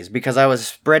 30 days because I was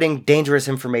spreading dangerous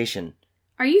information.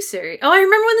 Are you serious? Oh, I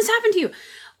remember when this happened to you.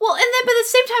 Well, and then, but at the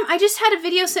same time, I just had a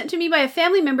video sent to me by a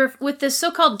family member with this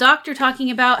so-called doctor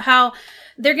talking about how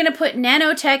they're going to put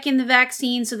nanotech in the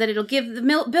vaccine so that it'll give the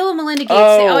Bill and Melinda Gates.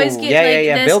 They always get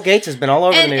this. Bill Gates has been all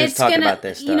over the news talking about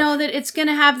this stuff. That it's going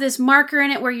to have this marker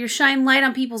in it where you shine light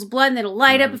on people's blood and it'll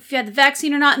light up if you had the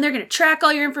vaccine or not, and they're going to track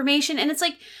all your information. And it's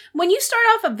like, when you start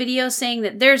off a video saying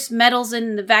that there's metals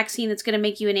in the vaccine that's going to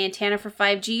make you an antenna for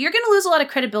 5G, you're going to lose a lot of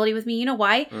credibility with me. You know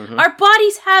why? Mm-hmm. Our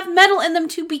bodies have metal in them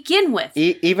to begin with.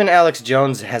 Even Alex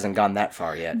Jones hasn't gone that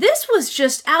far yet. This was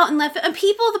just out and left. And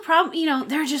people, the problem,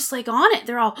 they're just like on it.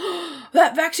 They're all,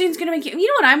 that vaccine's going to make you... You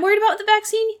know what I'm worried about with the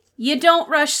vaccine? You don't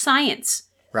rush science.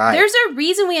 Right. There's a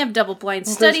reason we have double-blind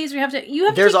studies.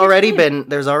 There's already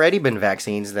been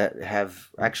vaccines that have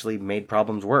actually made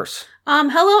problems worse.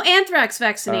 Hello, anthrax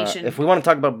vaccination. If we want to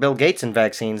talk about Bill Gates and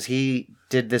vaccines, he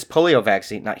did this polio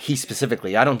vaccine. Not he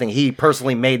specifically. I don't think he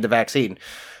personally made the vaccine,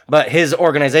 but his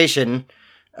organization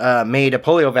made a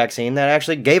polio vaccine that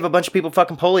actually gave a bunch of people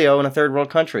fucking polio in a third world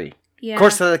country. Yeah. Of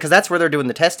course, because that's where they're doing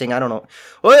the testing. I don't know.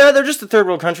 Well, yeah, they're just a third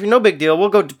world country. No big deal. We'll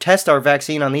go test our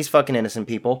vaccine on these fucking innocent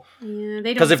people. Yeah, they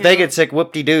don't. Because if they get sick,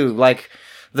 whoop-de-doo. Like,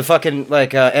 the fucking,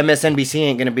 MSNBC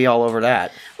ain't going to be all over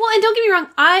that. Well, and don't get me wrong.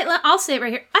 I'll say it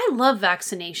right here. I love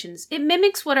vaccinations. It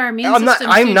mimics what our immune system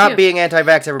I'm not being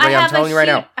anti-vax, everybody. I'm telling you right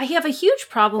now. I have a huge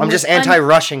problem I'm just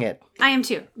anti-rushing it. I am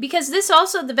too. Because this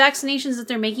also, the vaccinations that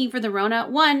they're making for the Rona,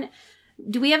 one,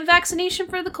 do we have a vaccination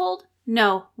for the cold?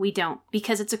 No, we don't,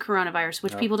 because it's a coronavirus,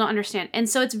 which people don't understand. And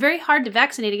so it's very hard to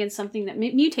vaccinate against something that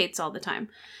mutates all the time.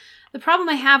 The problem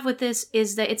I have with this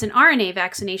is that it's an RNA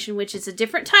vaccination, which is a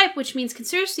different type, which means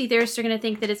conspiracy theorists are going to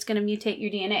think that it's going to mutate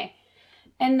your DNA.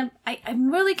 And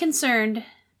I'm really concerned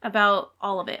about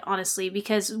all of it, honestly,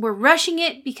 because we're rushing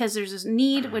it because there's this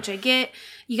need, which I get.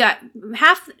 You got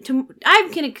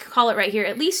I'm going to call it right here,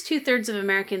 at least 2/3 of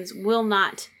Americans will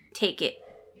not take it.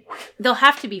 They'll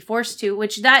have to be forced to,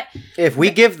 If we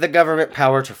give the government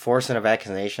power to force a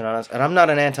vaccination on us, and I'm not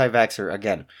an anti-vaxxer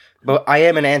again, but I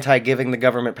am an anti-giving the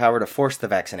government power to force the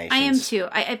vaccinations. I am too.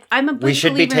 I'm a big We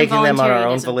should be taking them on our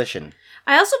own volition.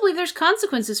 I also believe there's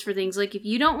consequences for things. Like, if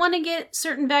you don't want to get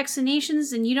certain vaccinations,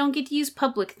 then you don't get to use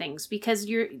public things because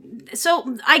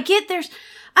So, I get I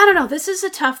don't know, this is a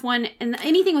tough one, and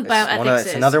anything with bioethics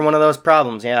It's another one of those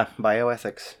problems, yeah,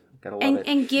 bioethics. Gotta love it.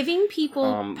 And giving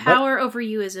people power over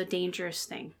you is a dangerous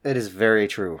thing. It is very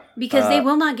true. Because they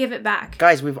will not give it back.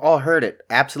 Guys, we've all heard it.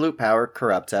 Absolute power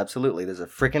corrupts absolutely. There's a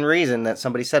freaking reason that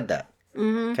somebody said that.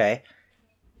 Mm-hmm. Okay?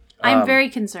 I'm very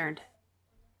concerned.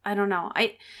 I don't know.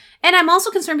 And I'm also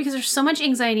concerned because there's so much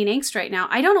anxiety and angst right now.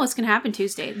 I don't know what's going to happen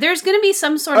Tuesday. There's going to be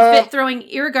some sort of fit throwing,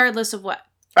 irregardless of what.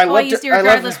 I used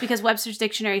irregardless because Webster's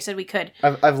Dictionary said we could.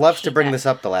 I've loved to bring this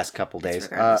up the last couple days.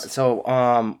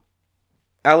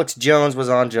 Alex Jones was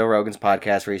on Joe Rogan's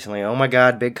podcast recently. Oh my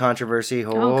God, big controversy.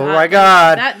 Oh my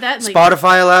God.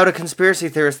 Spotify allowed a conspiracy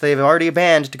theorist they've already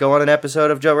banned to go on an episode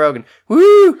of Joe Rogan.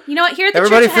 Woo! You know what? Here at the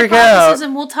Everybody Church of Hypothesis,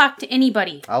 and we'll talk to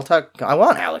anybody. I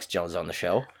want Alex Jones on the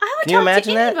show. I would talk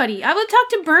to anybody. I would talk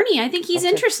to Bernie. I think he's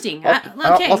interesting.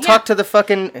 I'll talk to the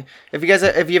fucking...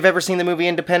 If you've ever seen the movie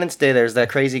Independence Day, there's that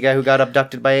crazy guy who got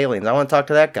abducted by aliens. I want to talk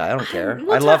to that guy. I don't care.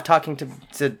 I love talking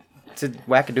to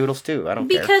wackadoodles too. I don't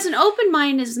care. Because an open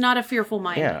mind is not a fearful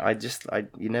mind. Yeah,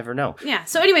 you never know. Yeah.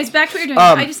 So anyways, back to what you're doing.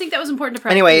 I just think that was important to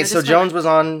practice. Anyway, so Jones was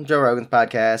on Joe Rogan's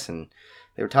podcast and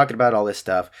they were talking about all this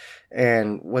stuff.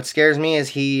 And what scares me is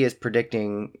he is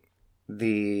predicting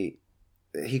he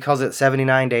calls it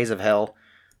 79 days of hell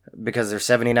because there's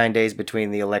 79 days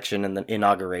between the election and the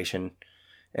inauguration.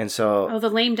 And so the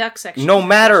lame duck section. No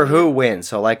matter who wins.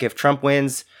 So like if Trump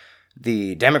wins,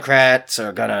 the Democrats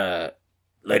are gonna...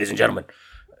 Ladies and gentlemen,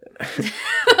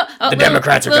 the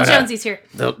Democrats are gonna... Jonesy's here.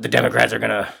 The Democrats are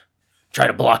gonna try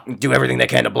to do everything they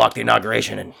can to block the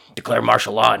inauguration and declare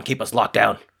martial law and keep us locked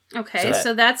down. Okay,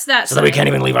 so that's that. So that we can't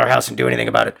even leave our house and do anything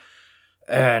about it.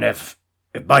 And if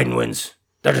Biden wins,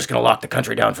 they're just gonna lock the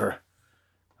country down for,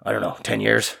 I don't know, 10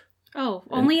 years. Oh,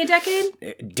 only a decade?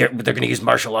 They're gonna use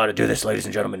martial law to do this, ladies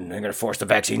and gentlemen. They're gonna force the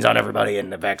vaccines on everybody,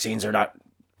 and the vaccines are not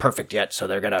perfect yet, so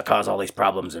they're gonna cause all these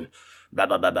problems and blah,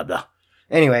 blah, blah, blah, blah.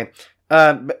 Anyway,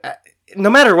 no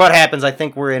matter what happens, I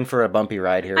think we're in for a bumpy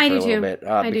ride here for a little bit.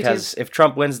 Because if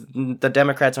Trump wins, the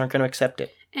Democrats aren't going to accept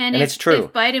it, and it's true.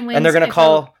 If Biden wins, and they're going to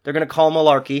call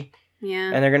malarkey.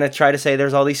 Yeah, and they're going to try to say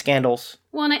there's all these scandals.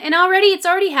 Well, and it's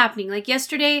already happening. Like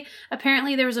yesterday,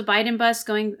 apparently there was a Biden bus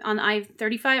going on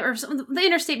I-35 or the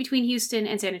interstate between Houston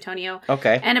and San Antonio.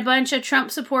 Okay. And a bunch of Trump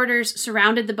supporters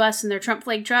surrounded the bus in their Trump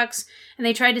flag trucks, and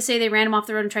they tried to say they ran him off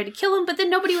the road and tried to kill him, but then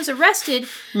nobody was arrested.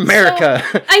 America.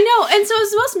 So, I know, and so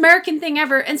it's the most American thing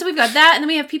ever. And so we've got that, and then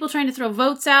we have people trying to throw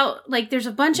votes out. Like there's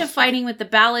a bunch of fighting with the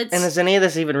ballots. And is any of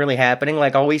this even really happening?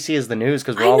 Like all we see is the news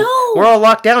because we're all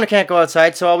locked down and can't go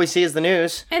outside, so all we see is the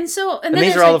news. And then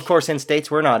these are all, of course, in states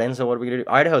we're not in. So what are we gonna do?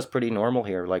 Idaho's pretty normal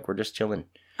here. Like we're just chilling.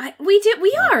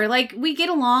 We are like we get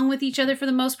along with each other for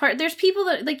the most part. There's people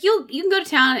that like you can go to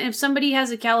town and if somebody has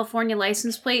a California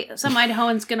license plate, some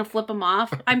Idahoan's gonna flip them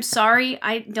off. I'm sorry,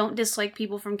 I don't dislike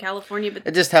people from California, but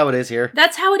it's just how it is here.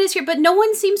 That's how it is here. But no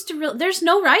one seems to there's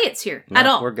no riots here at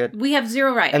all. We're good. We have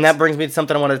zero riots. And that brings me to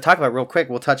something I wanted to talk about real quick.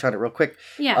 We'll touch on it real quick.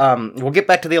 Yeah. We'll get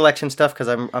back to the election stuff because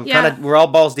I'm kind of we're all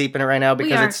balls deep in it right now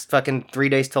because it's fucking 3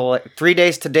 days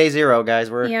to day zero,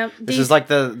 guys. This is like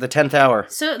the 10th hour.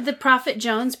 So the Prophet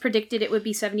Jones predicted it would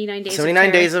be 79 days 79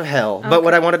 days of hell. Okay. But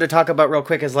what I wanted to talk about real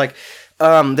quick is like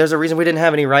there's a reason we didn't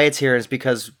have any riots here is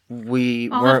because we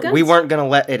weren't going to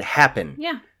let it happen.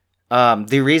 Yeah.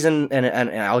 The reason and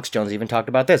Alex Jones even talked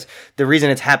about this. The reason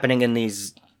it's happening in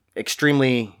these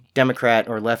extremely Democrat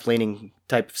or left-leaning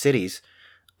type of cities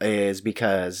is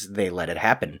because they let it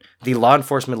happen. The law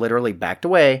enforcement literally backed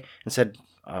away and said,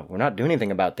 we're not doing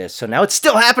anything about this. So now it's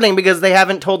still happening because they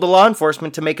haven't told the law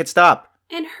enforcement to make it stop.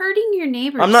 And hurting your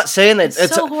neighbors. I'm not saying that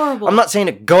it's so horrible. I'm not saying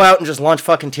to go out and just launch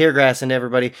fucking tear gas into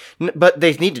everybody. But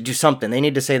they need to do something. They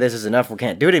need to say this is enough. We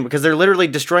can't do it because they're literally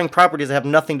destroying properties that have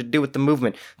nothing to do with the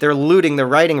movement. They're looting, they're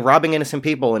rioting, robbing innocent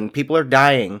people, and people are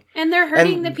dying. And they're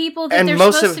hurting the people that they're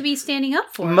supposed to be standing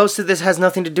up for. Most of this has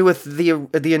nothing to do with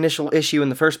the initial issue in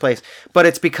the first place. But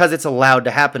it's because it's allowed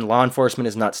to happen. Law enforcement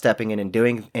is not stepping in and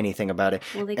doing anything about it.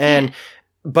 Well, they can't.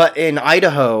 But in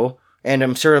Idaho, and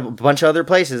I'm sure a bunch of other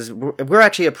places, we're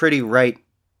actually a pretty right,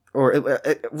 or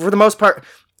for the most part,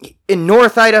 in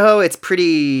North Idaho, it's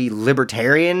pretty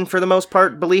libertarian for the most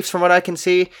part, beliefs from what I can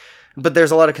see. But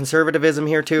there's a lot of conservatism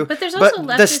here too. But there's also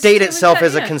the state itself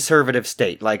is yeah. a conservative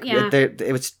state. Like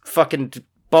it was fucking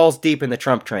balls deep in the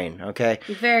Trump train. Okay,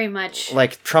 very much.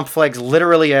 Like Trump flags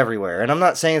literally everywhere, and I'm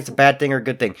not saying it's a bad thing or a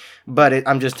good thing, but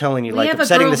I'm just telling you, like, I'm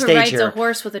setting the stage here. We have a girl who rides a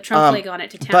horse with a Trump flag on it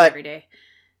to town every day.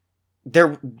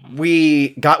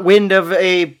 We got wind of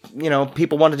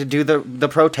people wanted to do the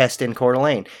protest in Coeur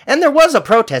d'Alene. And there was a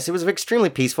protest. It was extremely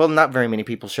peaceful. Not very many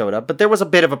people showed up, but there was a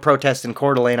bit of a protest in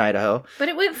Coeur d'Alene, Idaho. But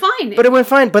it went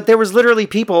fine. But there was literally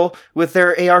people with their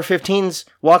AR-15s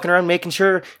walking around making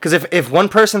sure, because if one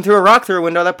person threw a rock through a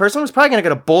window, that person was probably going to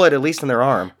get a bullet at least in their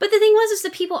arm. But the thing was,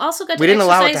 that people also got to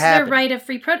exercise their right of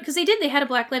free protest, because they had a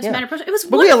Black Lives Matter protest. It was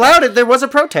wonderful. But we allowed it. There was a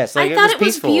protest. I thought it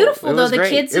was beautiful, though. The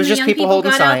kids and the young people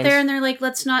got out there and they're like,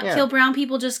 let's not kill brown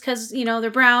people just because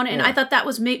they're brown, and I thought that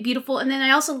was beautiful. And then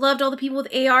I also loved all the people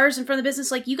with ARs in front of the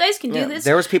business, like, you guys can do this.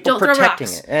 There was people protecting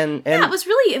it, and it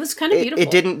was kind of beautiful.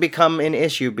 It didn't become an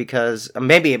issue because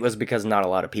maybe it was because not a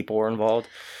lot of people were involved,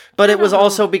 but it was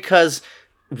also because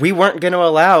we weren't going to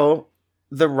allow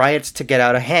the riots to get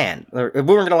out of hand. We weren't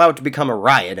going to allow it to become a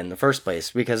riot in the first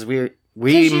place, because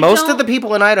most of the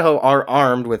people in Idaho are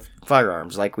armed with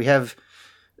firearms. Like, we're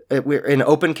in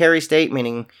open carry state,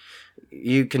 meaning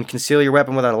you can conceal your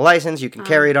weapon without a license. You can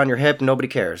carry it on your hip. Nobody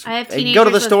cares. I have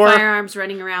teenagers with firearms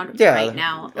running around right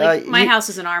now. Like, my house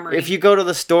is an armory. If you go to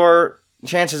the store,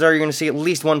 chances are you're going to see at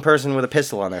least one person with a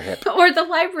pistol on their hip. Or the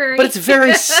library. But it's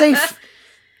very safe.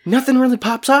 Nothing really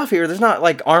pops off here. There's not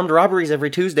like armed robberies every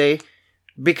Tuesday,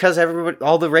 because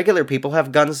all the regular people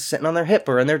have guns sitting on their hip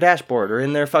or in their dashboard or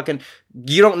in their fucking...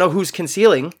 You don't know who's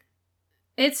concealing.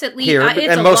 It's at least here,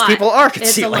 and most people are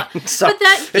concealing. So but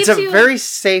that it's a very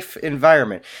safe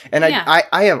environment, and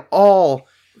I am all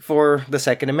for the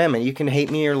Second Amendment. You can hate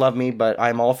me or love me, but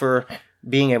I'm all for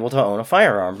being able to own a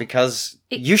firearm, because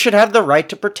you should have the right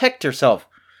to protect yourself.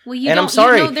 Well, I'm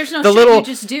sorry, there's no you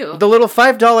just do. The little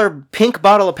 $5 pink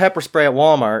bottle of pepper spray at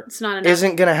Walmart not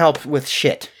isn't going to help with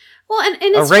shit. Well, and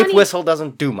it's a rape whistle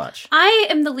doesn't do much. I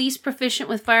am the least proficient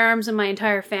with firearms in my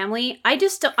entire family. I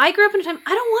grew up in a time,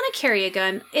 I don't want to carry a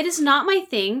gun. It is not my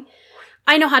thing.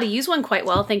 I know how to use one quite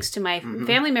well, thanks to my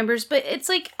family members, but it's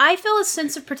like, I feel a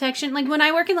sense of protection. Like, when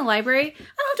I work in the library, I don't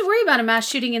have to worry about a mass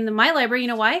shooting in my library. You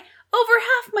know why? Over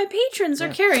half my patrons are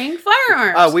carrying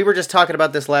firearms. We were just talking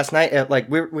about this last night.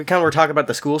 We kind of were talking about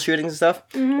the school shootings and stuff,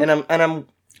 and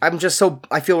I'm just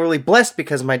I feel really blessed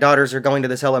because my daughters are going to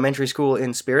this elementary school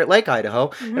in Spirit Lake,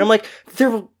 Idaho. And I'm like, there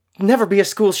will never be a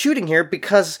school shooting here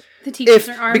because the teachers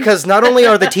are armed. Because not only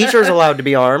are the teachers allowed to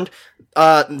be armed,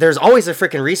 there's always a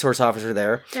freaking resource officer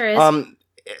there. There is.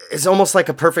 It's almost like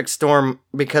a perfect storm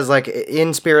because, like,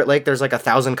 in Spirit Lake, there's like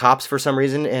 1,000 cops for some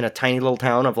reason in a tiny little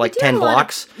town of like 10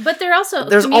 blocks. But they're also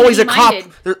there's always a cop.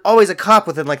 There's always a cop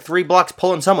within like 3 blocks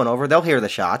pulling someone over. They'll hear the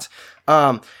shots.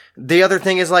 The other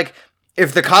thing is, like,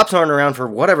 if the cops aren't around for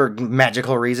whatever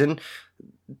magical reason,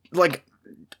 like,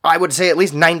 I would say at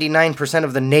least 99%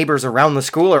 of the neighbors around the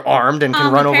school are armed and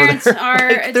can run over there.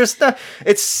 Like,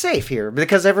 it's safe here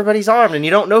because everybody's armed and you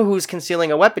don't know who's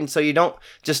concealing a weapon, so you don't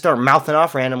just start mouthing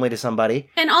off randomly to somebody.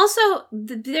 And also,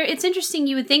 it's interesting,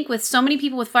 you would think with so many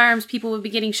people with firearms, people would be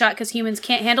getting shot because humans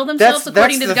can't handle themselves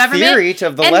according to the government. Theory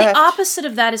of the and left. The opposite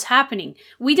of that is happening.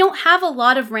 We don't have a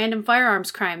lot of random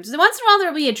firearms crimes. Once in a while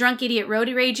there'll be a drunk idiot road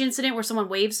rage incident where someone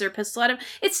waves their pistol at him.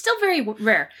 It's still very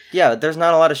rare. Yeah, there's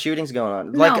not a lot of shootings going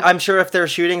on. Like, I'm sure if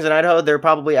there's shootings in Idaho, they're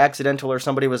probably accidental or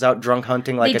somebody was out drunk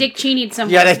hunting. Like Dick Cheney'd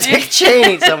someone. Yeah, they Dick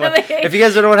Cheney'd someone. If you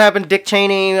guys don't know what happened, Dick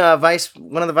Cheney,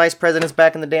 one of the vice presidents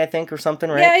back in the day, I think, or something,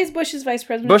 right? Yeah, he's Bush's vice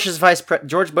president.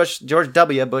 George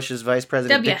W. Bush's vice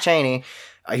president, Dick Cheney.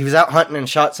 He was out hunting and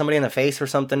shot somebody in the face or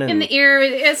something. And in the ear.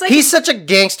 It's like he's such a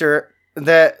gangster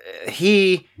that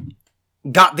he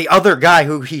got the other guy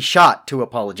who he shot to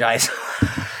apologize.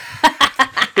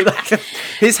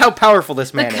 Here's how powerful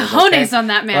this man is. The cojones on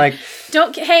that man. Like,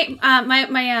 don't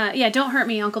don't hurt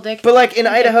me, Uncle Dick. But like in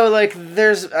Idaho, like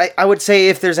I would say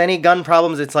if there's any gun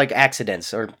problems, it's like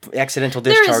accidents or accidental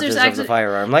discharges of the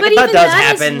firearm. Like that does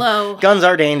happen. Guns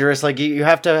are dangerous. Like you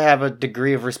have to have a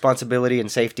degree of responsibility and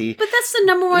safety. But that's the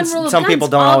number one rule of guns. Some people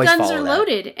don't always follow that. All guns are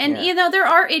loaded, and there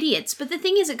are idiots. But the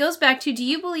thing is, it goes back to: do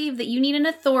you believe that you need an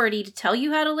authority to tell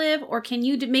you how to live, or can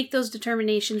you make those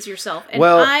determinations yourself? And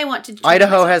I want to.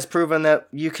 Idaho has proven that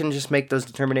you can just make those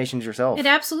determinations yourself. It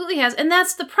absolutely has. And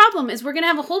that's the problem, is we're going to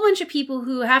have a whole bunch of people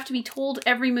who have to be told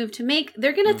every move to make.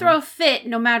 They're going to throw a fit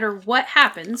no matter what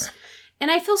happens.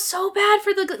 And I feel so bad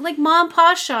for the like mom and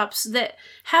pop shops that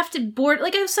have to board.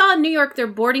 Like I saw in New York, they're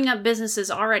boarding up businesses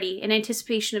already in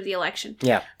anticipation of the election.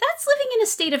 Yeah. That's living in a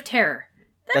state of terror.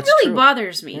 That That's really true.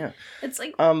 bothers me. Yeah. It's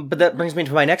like... But that brings me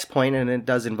to my next point, and it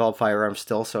does involve firearms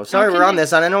still. So sorry we're on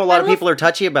this. And I know a lot of people are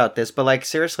touchy about this, but like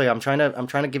seriously, I'm trying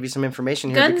to give you some information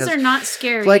here. Guns are not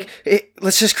scary. Like,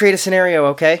 let's just create a scenario,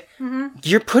 okay? Mm-hmm.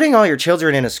 You're putting all your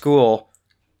children in a school.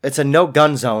 It's a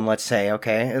no-gun zone, let's say,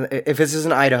 okay? If this is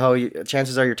in Idaho,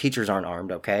 chances are your teachers aren't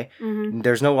armed, okay? Mm-hmm.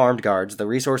 There's no armed guards. The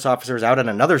resource officer's out at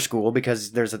another school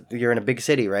because you're in a big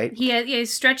city, right?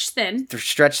 He's stretched thin. They're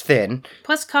stretched thin.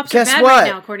 Plus, cops Guess are bad what?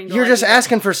 right now, according to You're just people.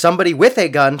 asking for somebody with a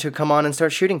gun to come on and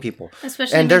start shooting people.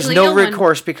 Especially and there's mentally no ill one.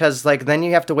 recourse because, like, then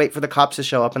you have to wait for the cops to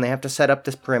show up and they have to set up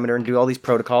this perimeter and do all these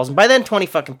protocols. And by then, 20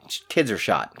 fucking kids are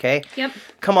shot, okay? Yep.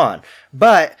 Come on.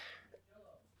 But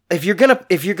if you're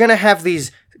gonna have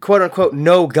these quote-unquote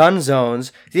no-gun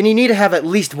zones, then you need to have at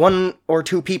least 1 or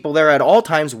 2 people there at all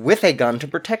times with a gun to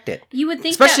protect it. You would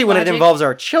think especially that when logic... it involves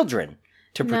our children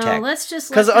to protect. No, let's just...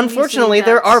 Because unfortunately,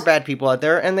 there are bad people out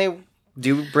there, and they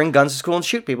do bring guns to school and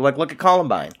shoot people. Like, look at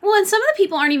Columbine. Well, and some of the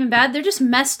people aren't even bad. They're just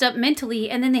messed up mentally,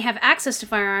 and then they have access to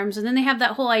firearms, and then they have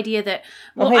that whole idea that,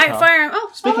 well, hey, Tom. firearm... Oh,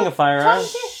 Speaking of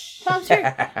firearms... Tom's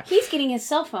here. He's getting his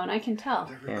cell phone, I can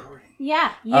tell.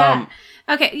 Yeah. Yeah.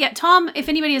 Okay, yeah, Tom, if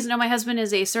anybody doesn't know, my husband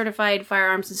is a certified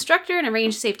firearms instructor and a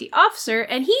range safety officer,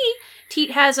 and he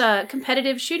has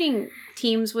competitive shooting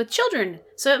teams with children.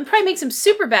 So it probably makes him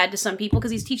super bad to some people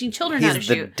because he's teaching children how to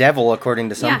shoot. He's the devil, according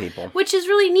to some people. Which is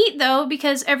really neat, though,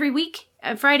 because every week,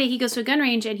 on Friday, he goes to a gun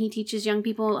range and he teaches young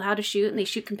people how to shoot, and they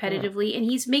shoot competitively, and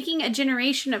he's making a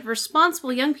generation of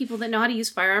responsible young people that know how to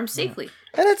use firearms safely.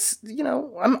 And it's,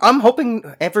 I'm hoping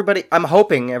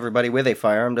everybody with a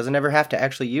firearm doesn't ever have to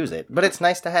actually use it, but it's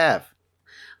nice to have.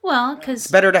 Well, because...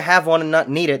 It's better to have one and not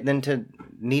need it than to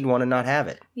need one and not have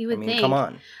it. You would think. Come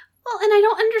on. Well, and I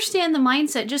don't understand the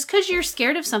mindset. Just because you're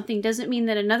scared of something doesn't mean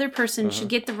that another person should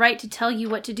get the right to tell you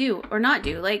what to do or not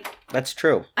do. Like... That's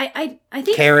true. I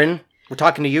think... Karen... We're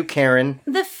talking to you, Karen.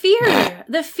 The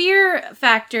fear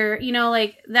factor,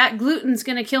 like that gluten's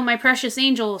going to kill my precious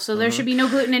angel, so there should be no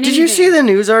gluten in anything. Did you see the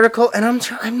news article? And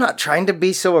I'm not trying to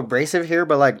be so abrasive here,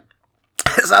 but like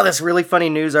I saw this really funny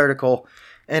news article,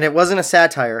 and it wasn't a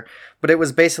satire, but it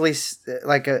was basically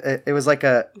like it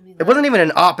wasn't even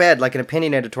an op-ed, like an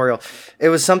opinion editorial. It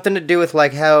was something to do with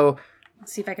like how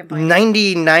Let's see if I can find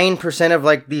 99% of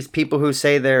like these people who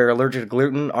say they're allergic to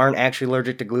gluten aren't actually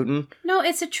allergic to gluten. No,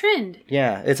 it's a trend.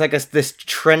 Yeah, it's like this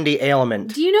trendy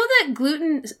ailment. Do you know that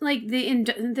gluten, like the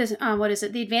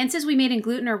advances we made in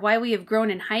gluten are why we have grown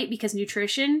in height because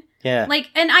nutrition? Yeah. Like,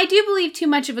 and I do believe too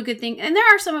much of a good thing. And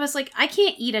there are some of us, like, I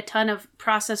can't eat a ton of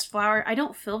processed flour. I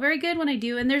don't feel very good when I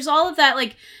do. And there's all of that,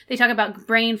 like, they talk about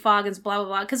brain fog and blah, blah,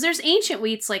 blah. Because there's ancient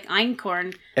wheats like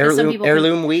einkorn.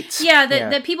 Heirloom wheats? Yeah,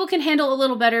 that people can handle a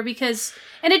little better because,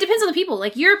 and it depends on the people.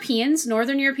 Like, Europeans,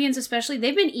 Northern Europeans especially,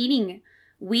 they've been eating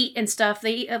wheat and stuff.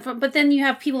 But then you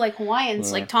have people like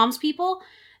Hawaiians, like Tom's people.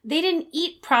 They didn't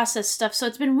eat processed stuff, so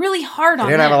it's been really hard on them.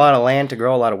 They didn't have a lot of land to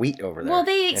grow a lot of wheat over there. Well,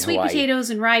 they ate sweet potatoes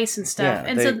and rice and stuff.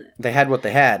 Yeah, and so they had what they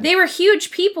had. They were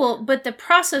huge people, but the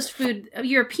processed food,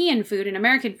 European food and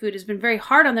American food has been very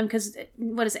hard on them because,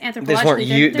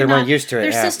 anthropologically, they weren't used to it.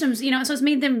 Their systems, so it's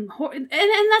made them... And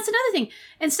that's another thing.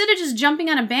 Instead of just jumping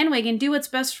on a bandwagon, do what's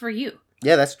best for you.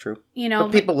 Yeah, that's true.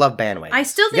 But people love bandwagons. I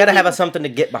still think you gotta have something to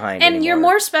get behind. And you're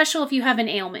more special if you have an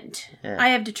ailment. Yeah. I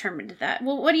have determined that.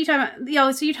 Well, what are you talking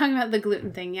about? So you're talking about the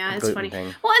gluten thing, yeah? It's funny.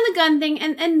 Thing. Well, and the gun thing,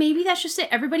 and maybe that's just it.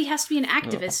 Everybody has to be an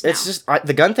activist now. It's just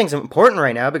the gun thing's important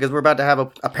right now because we're about to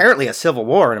have apparently a civil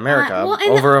war in America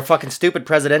over a fucking stupid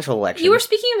presidential election. You were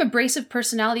speaking of abrasive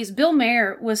personalities. Bill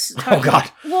Maher was talking. Oh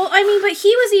God. Well, I mean, but he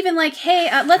was even like,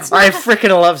 "Hey, let's." I freaking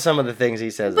love some of the things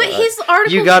he says. But his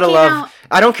article, you gotta love.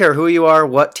 I don't care who you are,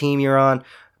 what team you're on.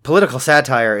 Political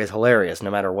satire is hilarious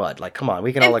no matter what. Like, come on,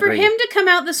 we can all agree. And for him to come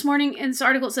out this morning in this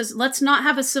article, it says, let's not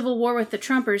have a civil war with the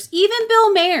Trumpers. Even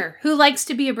Bill Maher, who likes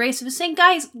to be abrasive, is saying,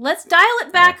 guys, let's dial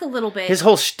it back a little bit. His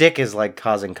whole shtick is like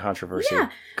causing controversy. Yeah.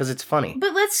 Because it's funny.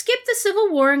 But let's skip the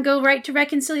civil war and go right to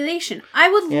reconciliation. I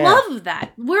would love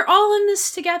that. We're all in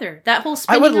this together. That whole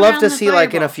spinning around the I would love to see, fireball.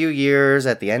 like, in a few years,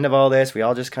 at the end of all this, we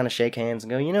all just kind of shake hands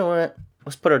and go, you know what?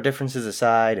 Let's put our differences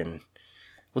aside and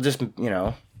we'll just,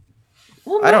 Well,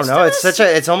 I don't know.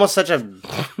 It's almost such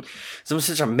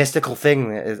a mystical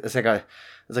thing. It's like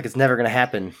it's never gonna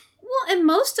happen. Well, and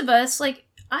most of us, like,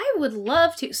 I would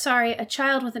love to. Sorry, a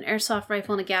child with an airsoft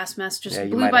rifle and a gas mask just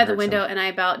blew by the window, and I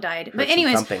about died. But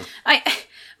anyways,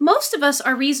 most of us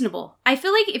are reasonable. I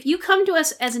feel like if you come to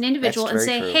us as an individual and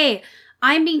say, "Hey,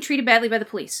 I'm being treated badly by the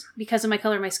police because of my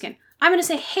color of my skin," I'm going to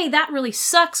say, hey, that really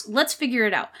sucks. Let's figure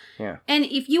it out. Yeah. And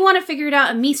if you want to figure it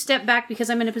out and me step back because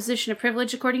I'm in a position of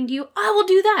privilege according to you, I will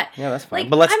do that. Yeah, that's fine.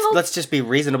 But let's just be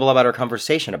reasonable about our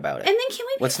conversation about it. And then can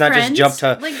we be Let's friends? not just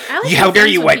jump to, like, how dare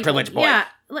you, white privilege boy? Yeah.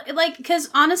 Like, because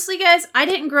honestly, guys, I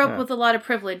didn't grow up with a lot of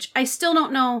privilege. I still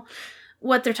don't know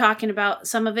what they're talking about,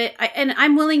 some of it. And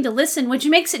I'm willing to listen, which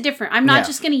makes it different. I'm not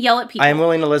just going to yell at people. I am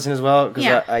willing to listen as well,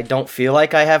 because I don't feel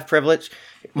like I have privilege.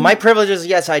 My privilege is,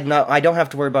 yes, I don't have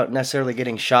to worry about necessarily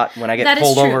getting shot when I get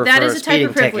pulled over for a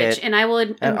speeding ticket. And I will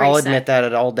embrace and I'll admit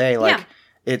that all day. Like,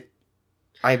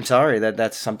 I'm sorry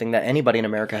that's something that anybody in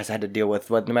America has had to deal with,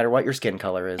 no matter what your skin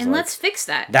color is. And let's fix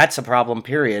that. That's a problem,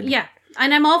 period. Yeah.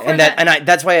 And I'm all for that. And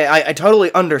that's why I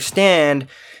totally understand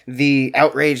the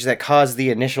outrage that caused the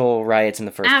initial riots in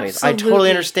the first place. I totally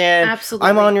understand. Absolutely.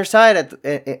 I'm on your side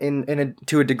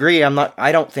to a degree.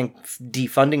 I don't think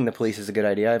defunding the police is a good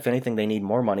idea. If anything, they need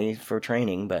more money for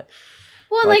training, but...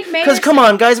 Well, like Mayor because come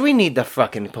on, guys, we need the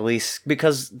fucking police,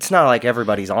 because it's not like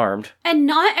everybody's armed. And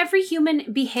not every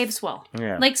human behaves well.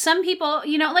 Yeah. Like some people,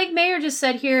 like Mayor just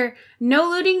said here, no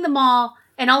looting the mall,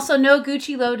 and also no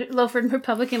Gucci loafer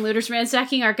Republican looters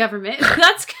ransacking our government.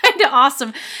 That's kind of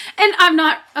awesome. And I'm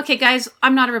not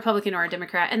a Republican or a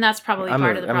Democrat, and that's probably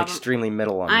part of the problem. I'm extremely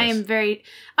middle on this.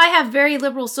 I have very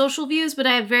liberal social views, but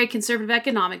I have very conservative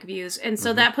economic views, and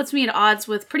so that puts me at odds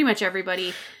with pretty much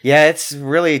everybody. Yeah, it's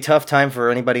really a tough time for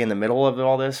anybody in the middle of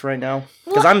all this right now.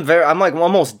 Because I'm like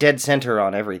almost dead center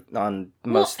on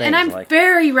most things. And I'm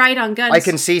very right on guns. I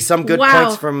can see some good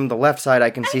points from the left side.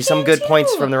 I can see some good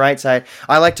points from the right side.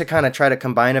 I like to kind of try to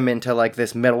combine them into like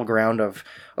this middle ground of,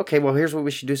 okay, well, here's what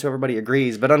we should do so everybody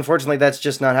agrees. But unfortunately, that's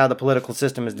just not how the political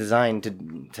system is designed to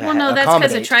Well, no, that's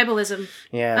because of tribalism.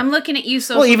 Yeah. I'm looking at you,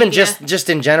 social media. Well, even just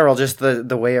in general, just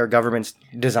the way our government's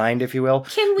designed, if you will,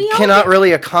 cannot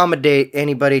really accommodate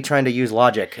anybody trying to use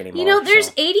logic anymore.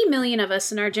 There's 80 million of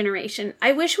us in our generation.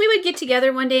 I wish we would get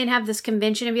together one day and have this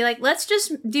convention and be like, let's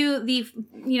just do the,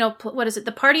 what is it?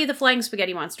 The Party of the Flying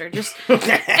Spaghetti Monster. Just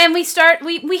and we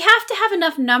have to have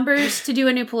enough numbers to do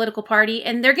a new political party,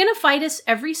 and they're going to fight us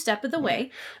every step of the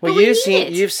way. Well,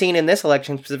 you've seen in this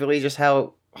election specifically just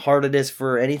how hard it is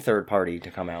for any third party to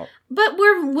come out. But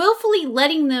we're willfully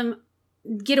letting them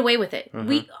get away with it.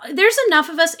 Mm-hmm. There's enough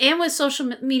of us, and with social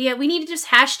media, we need to just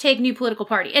hashtag new political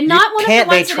party, and not one of the ones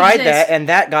that exist. They tried that, and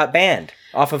that got banned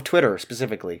off of Twitter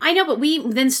specifically. I know, but we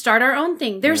then start our own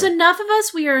thing. There's enough of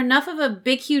us. We are enough of a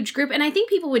big, huge group, and I think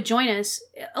people would join us.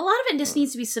 A lot of it just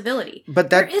needs to be civility. But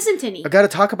there isn't any. I got to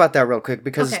talk about that real quick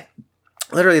because. Okay.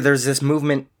 Literally, there's this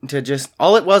movement to just...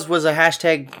 All it was a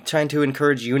hashtag trying to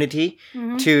encourage unity,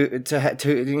 to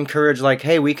encourage, like,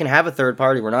 hey, we can have a third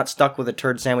party. We're not stuck with a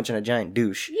turd sandwich and a giant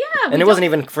douche. Yeah, and it wasn't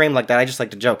even framed like that. I just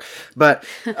like to joke. But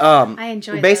I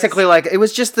enjoy basically, like, it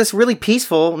was just this really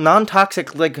peaceful,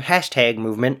 non-toxic, like, hashtag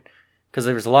movement. Because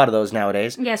there's a lot of those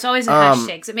nowadays. Yeah, it's always in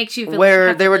hashtags. It makes you feel...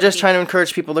 Where they were just trying to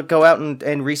encourage people to go out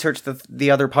and research the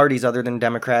other parties other than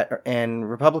Democrat and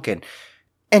Republican.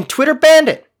 And Twitter banned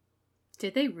it.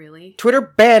 Did they really? Twitter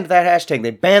banned that hashtag. They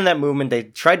banned that movement. They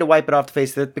tried to wipe it off the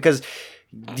face of it because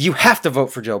you have to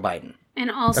vote for Joe Biden.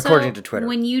 And also, according to Twitter,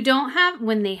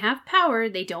 when they have power,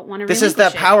 they don't want to. This is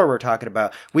that power we're talking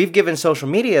about. We've given social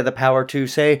media the power to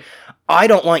say, I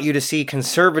don't want you to see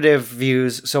conservative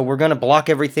views, so we're going to block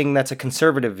everything that's a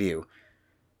conservative view.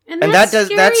 And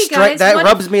that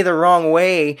rubs me the wrong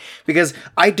way because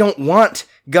I don't want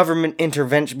government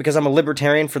intervention because I'm a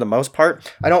libertarian for the most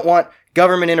part. I don't want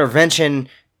government intervention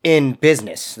in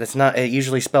business. It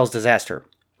usually spells disaster.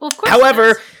 Well, of course.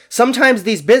 However, sometimes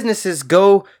these businesses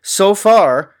go so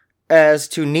far as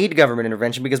to need government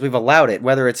intervention because we've allowed it,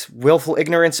 whether it's willful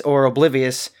ignorance or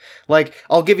oblivious. Like,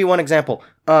 I'll give you one example.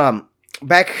 Back,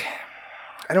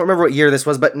 I don't remember what year this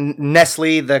was, but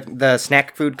Nestle, the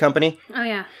snack food company. Oh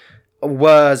yeah.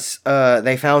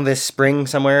 They found this spring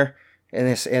somewhere in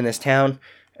this town,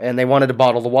 and they wanted to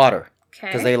bottle the water.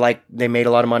 Because they made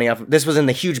a lot of money off of... This was in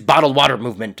the huge bottled water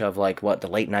movement of, like, the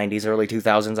late 90s, early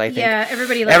 2000s, I think. Yeah,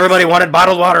 everybody wanted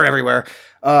bottled water everywhere.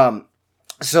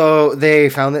 So they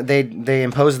found that they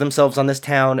imposed themselves on this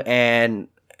town, and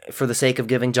for the sake of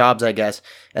giving jobs, I guess,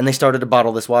 and they started to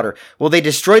bottle this water. Well, they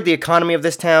destroyed the economy of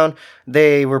this town.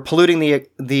 They were polluting the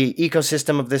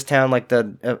ecosystem of this town, like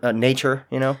the nature,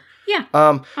 Yeah.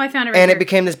 I found it right And here. it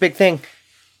became this big thing.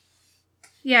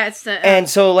 Yeah, it's the... And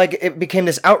so, like, it became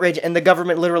this outrage, and the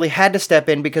government literally had to step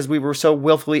in because we were so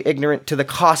willfully ignorant to the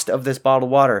cost of this bottled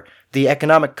water, the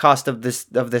economic cost of this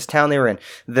town they were in.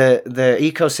 The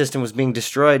ecosystem was being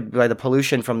destroyed by the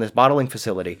pollution from this bottling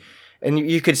facility. And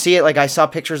you could see it, like, I saw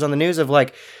pictures on the news of,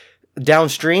 like,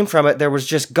 downstream from it, there was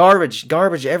just garbage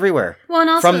everywhere. Well, and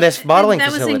also from this bottling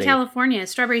that facility. was in California,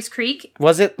 Strawberries Creek.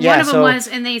 Was it? Yeah. One of them was,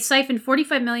 and they siphoned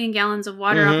 45 million gallons of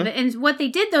water off of it. And what they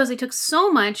did, though, is they took so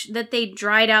much that they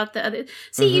dried out the other.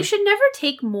 See, you should never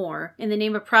take more in the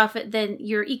name of profit than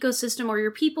your ecosystem or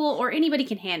your people or anybody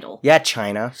can handle. Yeah,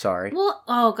 China. Sorry. Well,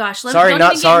 oh gosh, don't not even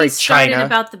get sorry, me started China.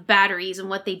 about the batteries and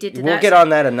what they did to that. We'll get on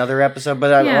that another episode,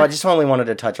 but I just only wanted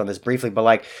to touch on this briefly. But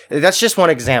like, that's just one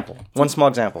example, one small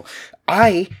example.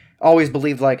 I always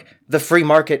believed like the free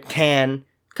market can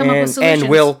come up with solutions. And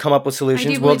will come up with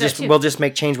solutions. We'll just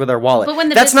make change with our wallet. But when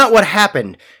that's not what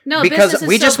happened. No, because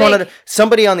we just wanted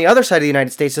somebody on the other side of the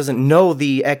United States doesn't know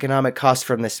the economic cost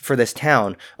for this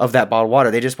town of that bottled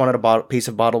water. They just wanted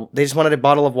They just wanted a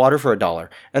bottle of water for $1,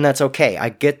 and that's okay. I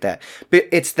get that, but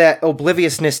it's that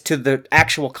obliviousness to the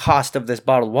actual cost of this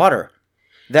bottled water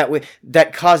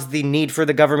that caused the need for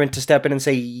the government to step in and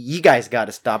say, you guys got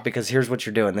to stop because here's what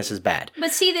you're doing. This is bad.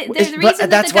 But see, the reason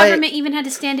that the government even had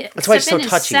to step in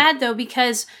is sad, though,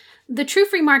 because the true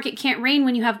free market can't reign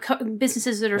when you have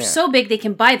businesses that are so big they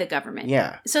can buy the government.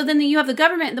 Yeah. So then you have the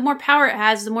government, the more power it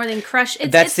has, the more they can crush.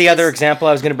 That's the other example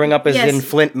I was going to bring up is in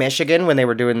Flint, Michigan, when they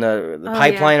were doing the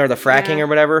pipeline or the fracking or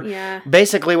whatever. Yeah.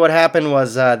 Basically what happened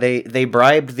was they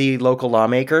bribed the local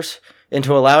lawmakers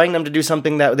into allowing them to do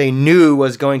something that they knew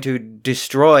was going to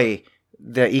destroy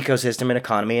the ecosystem and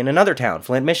economy in another town,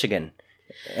 Flint, Michigan.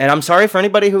 And I'm sorry for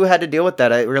anybody who had to deal with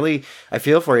that. I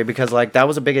feel for you because like that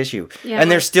was a big issue. Yeah, and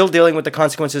they're still dealing with the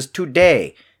consequences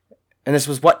today. And this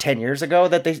was 10 years ago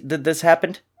that this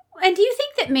happened? And do you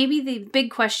think that maybe the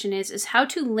big question is how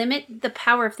to limit the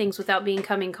power of things without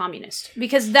becoming communist?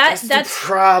 Because that's the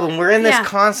problem. We're in this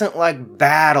constant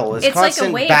battle. It's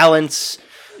constant like balance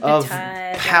of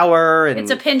power, and it's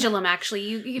a pendulum.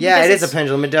 Actually, it is a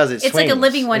pendulum. It does. It's like a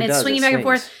living one. It's swinging back and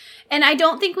forth. And I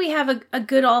don't think we have a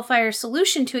good all-fire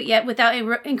solution to it yet without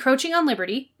encroaching on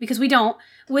liberty, because we don't,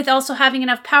 with also having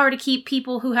enough power to keep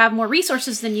people who have more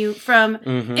resources than you from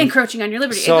encroaching on your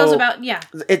liberty. So it goes about,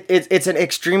 It's an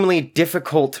extremely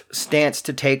difficult stance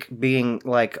to take, being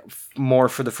like more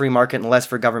for the free market and less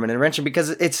for government intervention,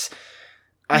 because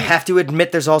I have to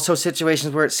admit, there's also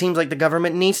situations where it seems like the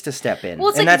government needs to step in,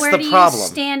 and that's the problem. You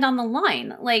stand on the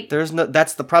line? Like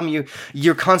that's the problem.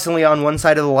 You're constantly on one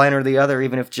side of the line or the other,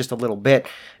 even if just a little bit.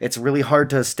 It's really hard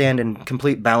to stand in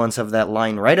complete balance of that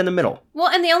line right in the middle. Well,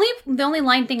 and the only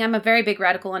line thing I'm a very big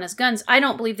radical on is guns. I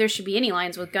don't believe there should be any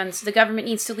lines with guns. The government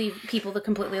needs to leave people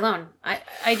completely alone. I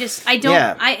don't.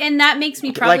 Yeah. And that makes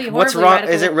me probably horribly what's wrong?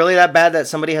 Radical. Is it really that bad that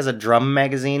somebody has a drum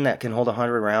magazine that can hold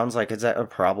 100 rounds? Like, is that a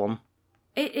problem?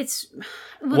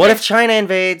 What if China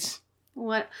invades?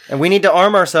 What? And we need to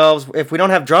arm ourselves. If we don't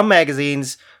have drum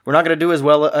magazines, we're not going to do as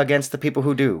well against the people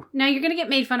who do. Now you're going to get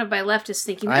made fun of by leftists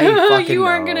thinking, you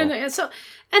aren't going to. So,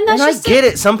 and I get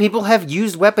it. Some people have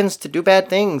used weapons to do bad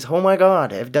things. Oh my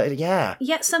God. Yeah,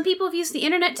 some people have used the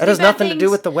internet to do bad things. That has nothing to do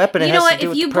with the weapon. You know what?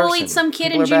 If you bullied some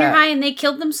kid in junior high and they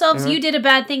killed themselves, you did a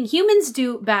bad thing. Humans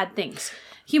do bad things.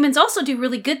 Humans also do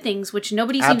really good things, which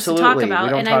nobody seems to talk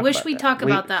about, and I wish we'd talk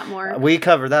about that more. We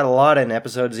covered that a lot in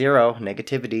episode 0,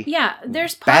 negativity. Yeah,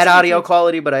 there's bad audio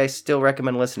quality, but I still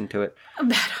recommend listening to it.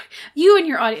 You and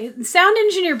your audio. Sound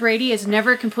engineer Brady is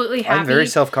never completely happy. I'm very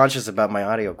self-conscious about my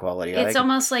audio quality. It's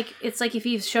almost like if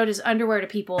he showed his underwear to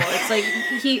people. It's like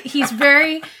he's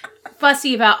very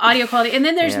fussy about audio quality, and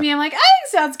then there's me. I'm like,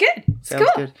 sounds good. Sounds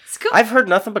good. It's cool. I've heard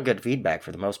nothing but good feedback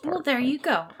for the most part. Well, there you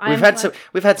go. We've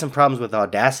had some problems with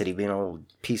Audacity being a little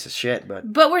piece of shit, but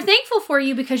we're thankful for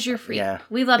you because you're free. Yeah,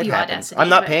 we love you, happens. Audacity. I'm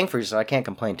not paying for you, so I can't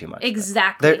complain too much.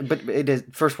 Exactly. But it is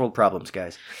first world problems,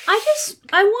 guys.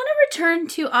 I want to return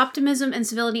to optimism and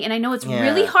civility, and I know it's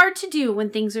really hard to do when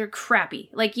things are crappy.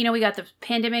 Like, we got the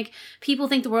pandemic. People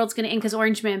think the world's going to end because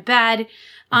Orange Man bad.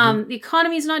 The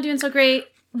economy's not doing so great.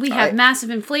 We have massive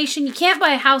inflation. You can't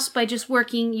buy a house by just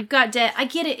working. You've got debt. I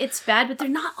get it. It's bad, but they're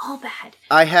not all bad.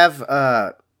 I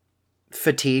have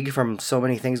fatigue from so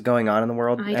many things going on in the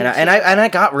world, and I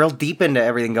got real deep into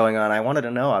everything going on. I wanted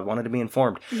to know. I wanted to be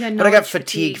informed, but I got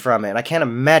fatigue from it. I can't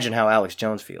imagine how Alex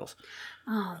Jones feels.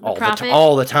 Oh,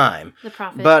 all the time. The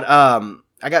Prophet. But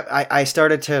I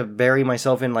started to bury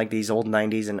myself in like these old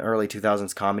 90s and early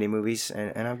 2000s comedy movies,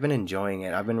 and I've been enjoying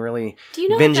it. I've been really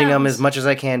binging them as much as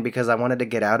I can because I wanted to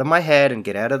get out of my head and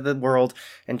get out of the world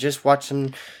and just watch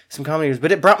some comedy movies.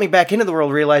 But it brought me back into the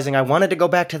world, realizing I wanted to go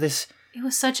back to this It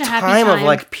was such a happy time of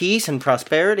like peace and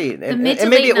prosperity. The mid to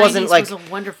late 90s was a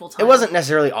wonderful time. It wasn't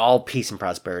necessarily all peace and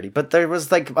prosperity, but there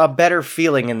was like a better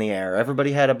feeling in the air.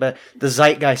 Everybody had the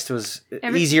zeitgeist was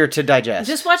easier to digest.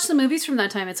 Just watch the movies from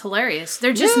that time. It's hilarious.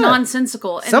 They're just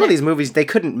nonsensical. And some of these movies they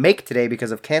couldn't make today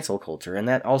because of cancel culture, and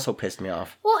that also pissed me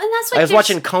off. Well, and that's why I was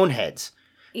watching Coneheads.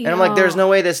 And I'm like, there's no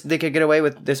way they could get away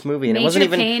with this movie, and it wasn't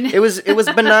even. It was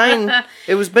benign.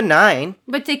 It was benign,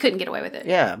 but they couldn't get away with it.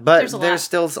 Yeah, but there's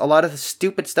still a lot of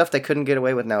stupid stuff they couldn't get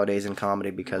away with nowadays in comedy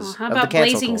because of the cancel culture. How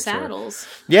about Blazing Saddles?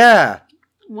 Yeah,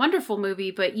 wonderful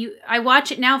movie, but I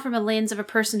watch it now from a lens of a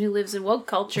person who lives in woke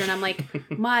culture, and I'm like,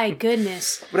 my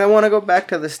goodness. But I want to go back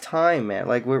to this time, man.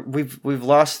 Like we've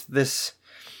lost this.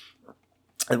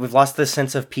 We've lost this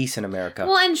sense of peace in America.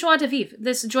 Well, and joie de vivre,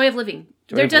 this joy of living.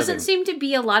 There doesn't seem to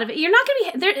be a lot of it. You're not going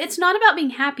to be there. It's not about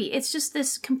being happy. It's just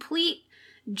this complete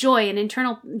joy, an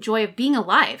internal joy of being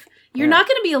alive. You're not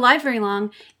going to be alive very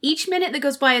long. Each minute that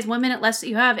goes by is 1 minute less that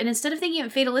you have. And instead of thinking of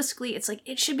it fatalistically, it's like,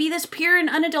 it should be this pure and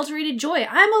unadulterated joy.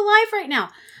 I'm alive right now.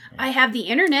 I have the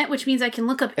internet, which means I can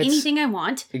look up anything I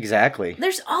want. Exactly.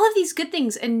 There's all of these good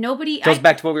things, and nobody... Goes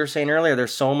back to what we were saying earlier.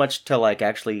 There's so much to, like,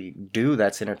 actually do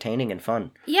that's entertaining and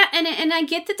fun. Yeah, and I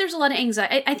get that there's a lot of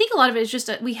anxiety. I think a lot of it is just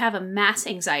we have a mass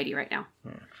anxiety right now.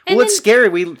 Yeah. Well, it's scary.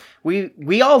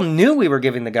 We all knew we were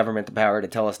giving the government the power to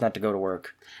tell us not to go to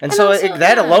work. And so also,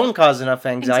 that alone caused enough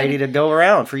anxiety to go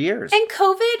around for years. And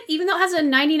COVID, even though it has a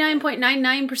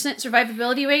 99.99%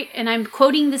 survivability rate, and I'm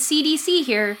quoting the CDC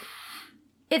here...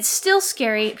 It's still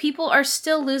scary. People are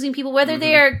still losing people, whether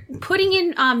they are putting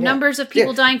in numbers of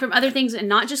people dying from other things and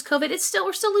not just COVID.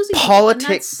 We're still losing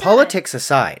politics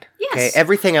aside. Yes. Okay,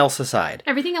 everything else aside.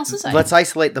 Let's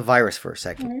isolate the virus for a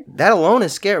second. Mm-hmm. That alone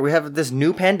is scary. We have this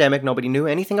new pandemic nobody knew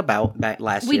anything about that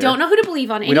last year. We don't know who to believe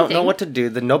on anything. We don't know what to do.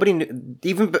 Nobody knew,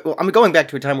 I'm going back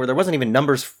to a time where there wasn't even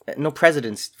no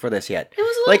presidents for this yet. It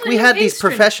was like we had these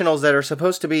professionals that are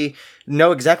supposed to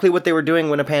know exactly what they were doing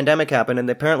when a pandemic happened, and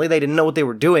apparently they didn't know what they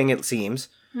were doing, it seems.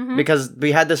 Mm-hmm. Because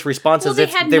we had this response as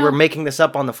if they were making this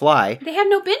up on the fly. They had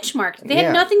no benchmark. They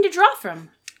had nothing to draw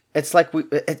from. It's like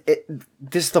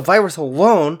the virus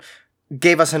alone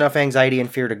gave us enough anxiety and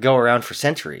fear to go around for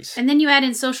centuries. And then you add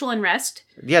in social unrest.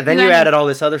 Yeah, then you added all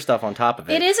this other stuff on top of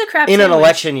it. It is a crap in an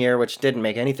election year, which didn't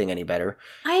make anything any better.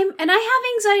 I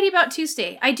have anxiety about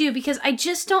Tuesday. I do, because I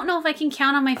just don't know if I can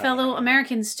count on my fellow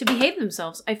Americans to behave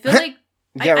themselves. I feel like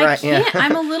I can't. Yeah.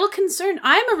 I'm a little concerned.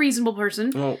 I'm a reasonable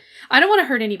person. Well, I don't want to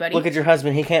hurt anybody. Look at your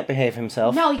husband. He can't behave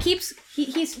himself. No, he's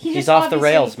off the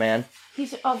rails, man.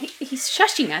 He's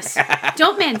shushing us.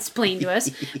 Don't mansplain to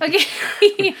us.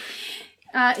 Okay.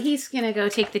 He's gonna go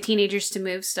take the teenagers to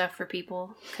move stuff for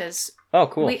people because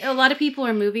cool. A lot of people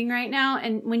are moving right now,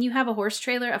 and when you have a horse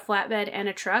trailer, a flatbed, and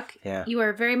a truck, you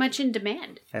are very much in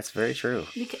demand. That's very true.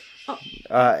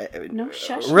 No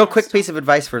shush. Real quick piece of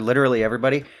advice for literally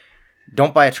everybody: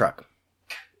 don't buy a truck.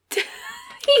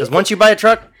 Because once you buy a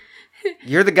truck,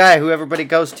 you're the guy who everybody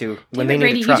goes to when they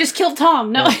need a truck. You just killed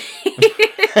Tom. No.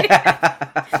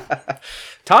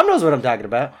 Tom knows what I'm talking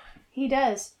about. He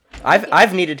does.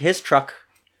 I've needed his truck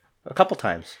a couple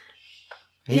times.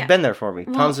 He's been there for me.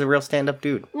 Well, Tom's a real stand-up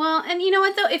dude. Well, and you know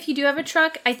what, though? If you do have a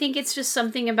truck, I think it's just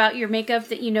something about your makeup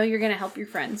that you know you're going to help your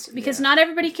friends. Because not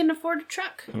everybody can afford a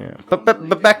truck. Yeah.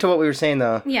 But back to what we were saying,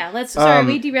 though. Yeah, sorry,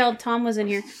 we derailed. Tom was in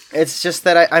here. It's just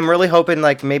that I'm really hoping,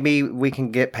 like, maybe we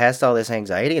can get past all this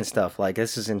anxiety and stuff. Like,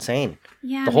 this is insane.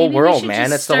 Yeah, the whole world,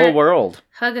 man. It's the whole world.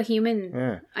 Hug a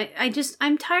human. Yeah.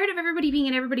 I'm tired of everybody being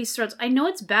in everybody's throats. I know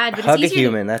it's bad, but hug it's easier a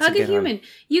human. That's hug a good a human. One.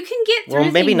 You can get through.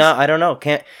 Well, maybe things. Not. I don't know.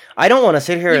 I don't want to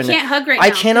sit here. You can't hug right now.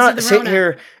 I cannot sit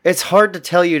here. It's hard to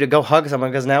tell you to go hug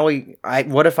someone because now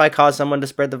what if I cause someone to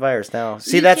spread the virus now?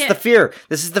 See, that's the fear.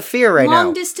 This is the fear right now.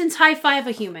 Long distance high five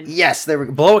a human. Yes, there we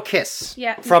go. Blow a kiss.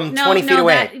 Yeah. From 20 feet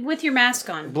away. With your mask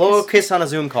on. Blow a kiss on a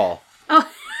Zoom call. Oh.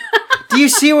 Do you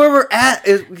see where we're at?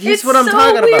 Here's what I'm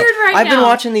talking about. Right I've been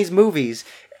watching these movies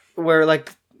where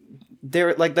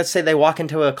they're like, let's say they walk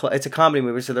into it's a comedy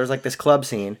movie, so there's like this club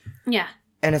scene. Yeah.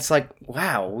 And it's like,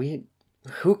 wow,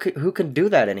 who can do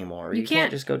that anymore? You can't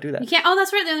just go do that. You can't. Oh,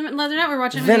 that's right. The other night we were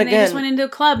watching a movie and they just went into a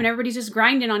club and everybody's just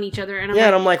grinding on each other. And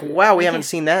I'm like, wow, we haven't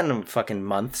seen that in fucking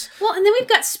months. Well, and then we've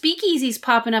got speakeasies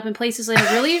popping up in places like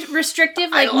really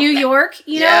restrictive, like New York,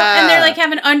 you know, and they're like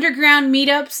having underground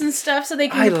meetups and stuff so they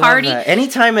can party. Love that.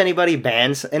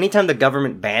 Anytime the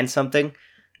government bans something,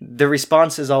 the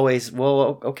response is always,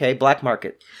 well, okay, black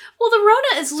market. Well, the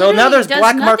Rona is literally does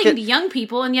nothing to young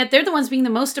people, and yet they're the ones being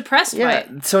the most oppressed by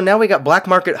it. So now we got black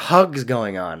market hugs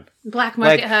going on. Black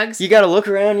market hugs. You got to look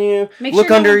around you,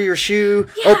 look under your shoe,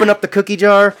 open up the cookie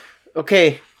jar.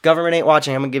 Okay, government ain't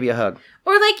watching. I'm going to give you a hug.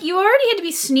 Or, like, you already had to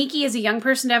be sneaky as a young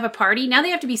person to have a party. Now they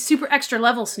have to be super extra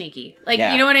level sneaky. Like,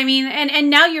 you know what I mean? And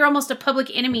now you're almost a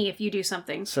public enemy if you do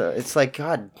something. So it's like,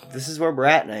 God, this is where we're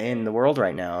at in the world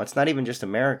right now. It's not even just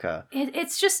America.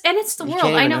 It's just, and it's the world.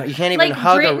 I know. You can't even like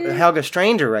hug a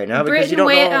stranger right now because you don't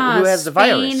know who has the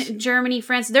virus. Spain, Germany,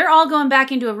 France, they're all going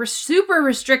back into a super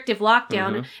restrictive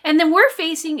lockdown. And then we're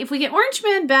facing, if we get Orange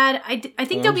Man bad, I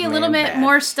think there'll be a little bit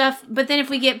more stuff. But then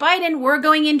if we get Biden, we're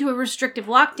going into a restrictive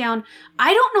lockdown.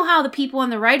 I don't know how the people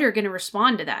on the right are going to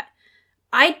respond to that.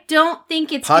 I don't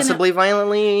think it's possibly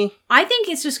violently. I think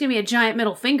it's just going to be a giant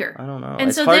middle finger. I don't know.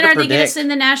 And so then are they going to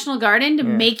send the National Guard in to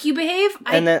make you behave?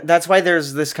 And that's why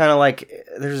there's this kind of like,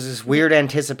 there's this weird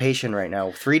anticipation right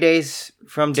now. 3 days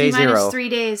from day zero. 3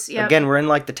 days, yeah. Again, we're in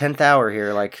like the 10th hour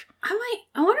here. Like, I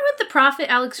wonder what the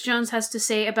prophet Alex Jones has to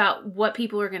say about what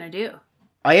people are going to do.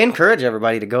 I encourage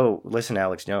everybody to go listen to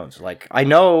Alex Jones. Like, I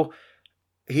know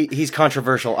he's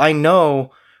controversial. I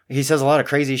know he says a lot of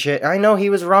crazy shit. I know he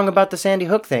was wrong about the Sandy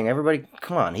Hook thing. Everybody,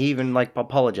 come on. He even, like,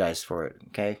 apologized for it,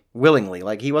 okay? Willingly.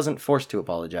 Like, he wasn't forced to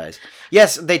apologize.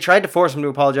 Yes, they tried to force him to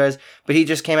apologize, but he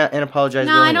just came out and apologized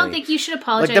willingly. I don't think you should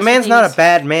apologize. Like, the man's not a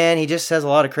bad man. He just says a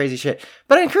lot of crazy shit.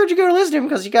 But I encourage you to go to listen to him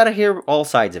because you got to hear all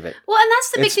sides of it. Well, and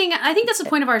that's the big thing. I think that's the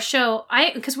point of our show.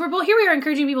 Because we're both, here we are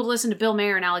encouraging people to listen to Bill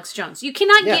Maher and Alex Jones. You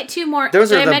cannot get two more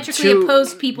diametrically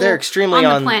opposed people on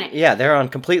the planet. Yeah, they're on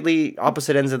completely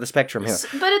opposite ends of the spectrum here.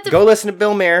 But go listen to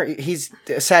Bill Maher. He's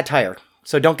satire.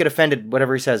 So don't get offended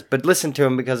whatever he says. But listen to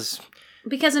him because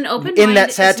an open mind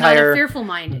is not a fearful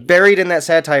mind. Buried in that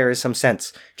satire is some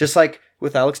sense. Just like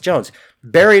with Alex Jones.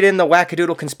 Buried in the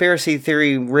wackadoodle conspiracy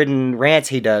theory-ridden rants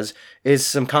he does is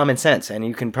some common sense. And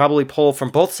you can probably pull from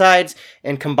both sides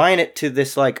and combine it to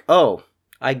this like, oh,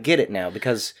 I get it now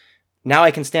because now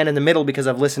I can stand in the middle because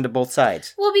I've listened to both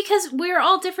sides. Well, because we're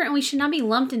all different and we should not be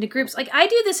lumped into groups. Like, I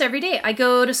do this every day. I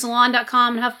go to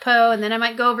salon.com and HuffPo, and then I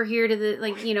might go over here to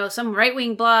the, some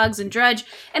right-wing blogs and Drudge.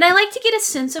 And I like to get a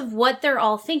sense of what they're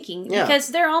all thinking because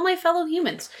they're all my fellow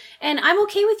humans. And I'm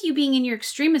okay with you being in your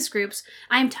extremist groups.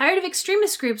 I am tired of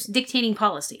extremist groups dictating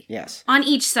policy. Yes. On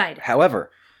each side.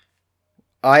 However,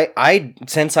 I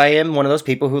since I am one of those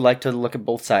people who like to look at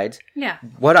both sides. Yeah.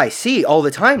 What I see all the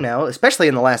time now, especially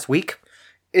in the last week,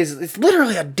 is it's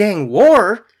literally a dang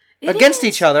war against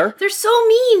each other. They're so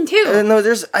mean too. No,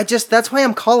 that's why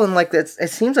I'm calling like that.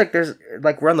 It seems like there's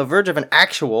like we're on the verge of an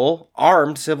actual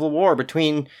armed civil war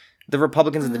between the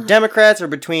Republicans and the Democrats, or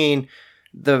between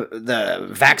the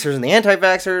vaxxers and the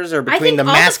anti-vaxxers, or between the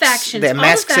masks. The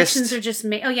factions are just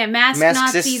mask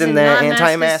Nazis and the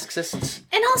anti-masksists.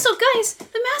 And also, guys,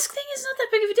 the mask thing is not that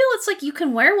big of a deal. It's like you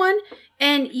can wear one,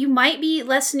 and you might be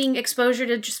lessening exposure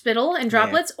to spittle and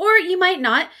droplets, or you might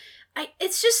not.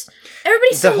 It's just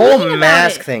everybody's so the whole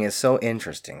mask thing is so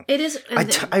interesting. It is. I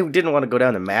didn't want to go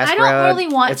down the mask route. I don't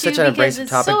really want to. It's such an abrasive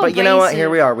topic, but you know what? Here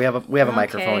we are. We have a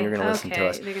microphone. You're going to listen to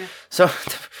us. So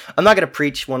I'm not going to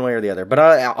preach one way or the other, but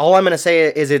all I'm going to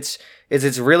say is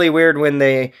it's really weird when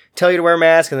they tell you to wear a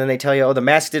mask and then they tell you, oh, the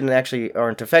masks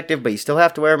aren't effective, but you still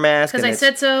have to wear a mask. Because I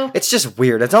said so. It's just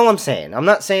weird. That's all I'm saying. I'm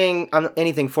not saying I'm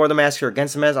anything for the mask or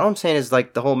against the mask. All I'm saying is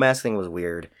like the whole mask thing was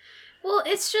weird. Well,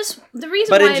 it's just the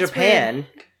reason why. But in Japan,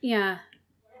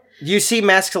 you see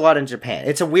masks a lot in Japan.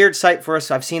 It's a weird sight for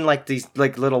us. I've seen like these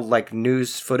like little like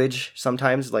news footage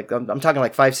sometimes. Like I'm talking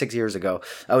like 5-6 years ago.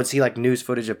 I would see like news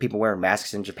footage of people wearing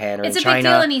masks in Japan or in China. It's a big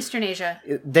deal in Eastern Asia.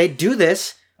 They do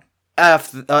this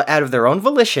out of their own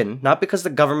volition, not because the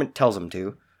government tells them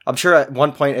to. I'm sure at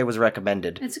one point it was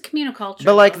recommended. It's a communal culture.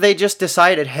 But like they just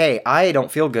decided, hey, I don't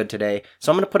feel good today,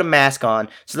 so I'm going to put a mask on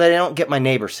so that I don't get my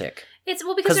neighbor sick. It's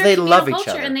because they love each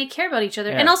other and they care about each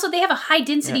other, and also they have a high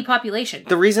density population.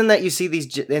 The reason that you see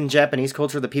these in Japanese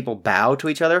culture, the people bow to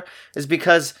each other, is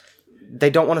because they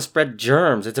don't want to spread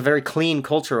germs. It's a very clean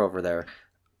culture over there.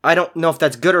 I don't know if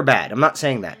that's good or bad. I'm not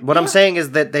saying that. What I'm saying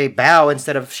is that they bow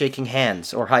instead of shaking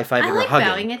hands or high fiving or hugging. I like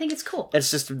bowing. I think it's cool. It's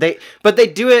just but they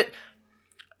do it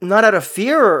not out of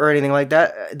fear or anything like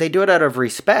that. They do it out of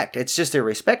respect. It's just a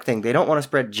respect thing. They don't want to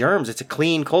spread germs. It's a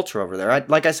clean culture over there.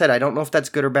 Like I said, I don't know if that's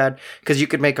good or bad, because you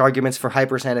could make arguments for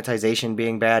hyper-sanitization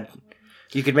being bad.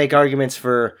 You could make arguments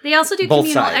for They also do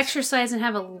communal exercise and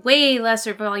have a way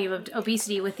lesser volume of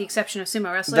obesity, with the exception of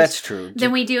sumo wrestlers. That's true.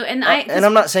 Than we do. And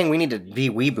I'm not saying we need to be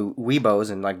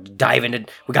weebos and like dive into,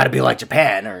 we got to be like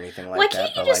Japan or anything like that. Why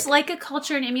can't you just like a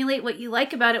culture and emulate what you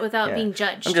like about it without being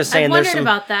judged? I'm just saying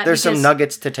there's some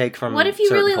nuggets to take from what if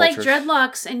you really cultures. like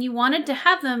dreadlocks and you wanted to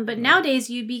have them, but nowadays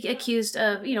you'd be accused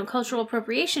of, cultural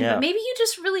appropriation, but maybe you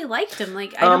just really liked them.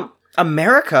 Like,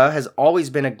 America has always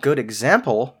been a good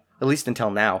example, at least until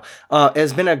now,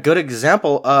 has been a good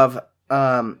example of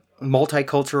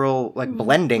multicultural like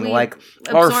blending, We like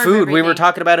our absorb food. We were everything.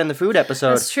 talking about in the food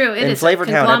episode. That's true. It in is Flavor a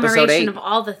Town, episode conglomeration 8. of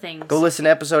all the things. Go listen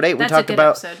to episode 8. That's we a talked good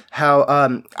about episode.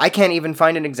 how I can't even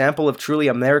find an example of truly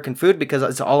American food because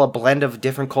it's all a blend of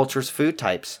different cultures' food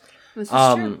types. This is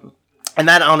true. And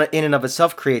that in and of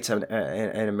itself creates an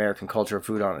American culture of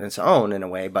food on its own in a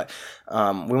way. But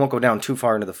we won't go down too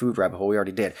far into the food rabbit hole. We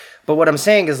already did. But what I'm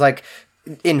saying is like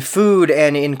in food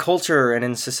and in culture and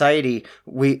in society,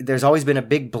 there's always been a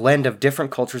big blend of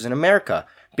different cultures in America.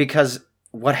 Because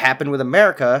what happened with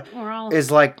America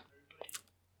is like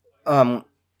when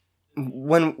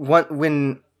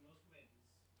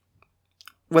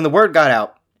the word got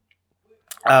out,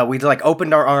 we like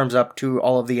opened our arms up to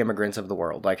all of the immigrants of the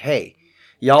world. Like, hey,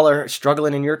 y'all are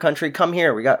struggling in your country. Come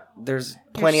here. There's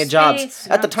plenty of jobs.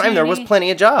 At the time, there was plenty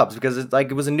of jobs because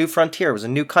it was a new frontier. It was a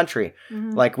new country.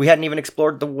 Mm-hmm. Like we hadn't even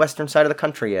explored the western side of the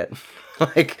country yet.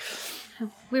 Like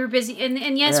we were busy,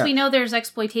 and yes, we know there's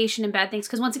exploitation and bad things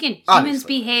because once again, humans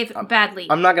behave badly.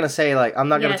 I'm not gonna say like we're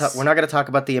not gonna talk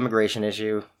about the immigration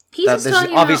issue. He's just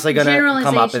talking obviously about going to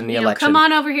come up in the election. Come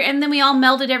on over here, and then we all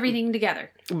melded everything together.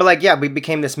 But like, yeah, we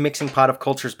became this mixing pot of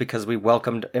cultures because we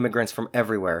welcomed immigrants from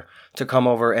everywhere to come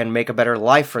over and make a better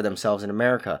life for themselves in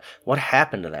America. What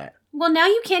happened to that? Well, now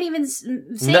you can't even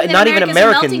say that not even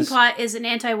Americans. Melting pot is an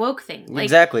anti-woke thing. Like,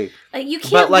 exactly. You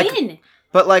can't win.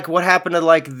 But like, what happened to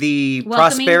like the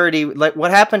prosperity? Like,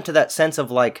 what happened to that sense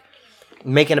of like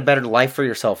making a better life for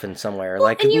yourself in somewhere? Well,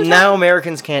 like now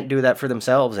Americans can't do that for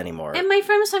themselves anymore. And my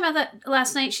friend was talking about that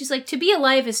last night. She's like, to be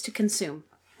alive is to consume.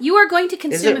 You are going to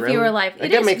consume if you're alive.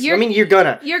 You're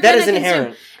gonna. That is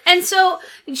inherent. And so,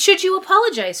 should you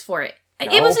apologize for it?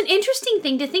 No. It was an interesting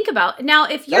thing to think about. Now,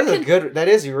 if you're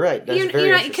you're right. That's very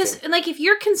interesting. Because like if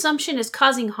your consumption is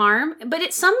causing harm, but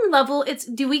at some level,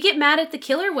 do we get mad at the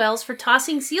killer whales for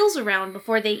tossing seals around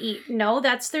before they eat? No,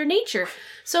 that's their nature.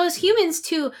 So as humans,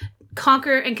 to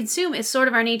conquer and consume is sort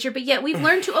of our nature, but yet we've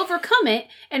learned to overcome it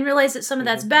and realize that some of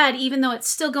that's bad, even though it's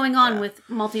still going on with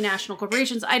multinational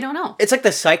corporations. I don't know. It's like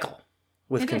the cycle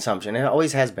with consumption. It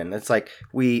always has been. It's like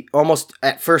we almost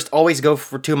at first always go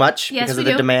for too much because of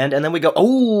the demand, and then we go,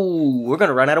 oh, we're going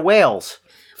to run out of whales.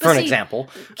 For an example.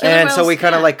 And so we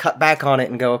kind of like cut back on it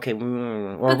and go, okay,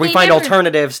 or we find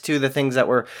alternatives to the things that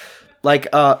were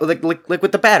like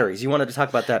with the batteries. You wanted to talk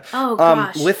about that. Oh,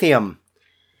 gosh. Lithium.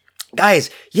 Guys,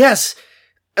 yes,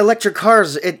 electric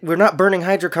cars, we're not burning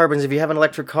hydrocarbons if you have an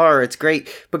electric car. It's great.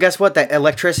 But guess what? That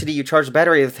electricity you charge the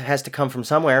battery with has to come from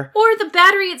somewhere. Or the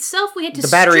battery itself. We had to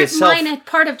strip mine a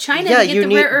part of China to get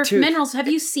the rare earth minerals. Have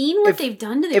you seen what they've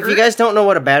done to the earth? If you guys don't know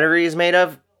what a battery is made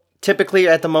of, typically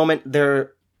at the moment, the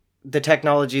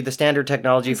standard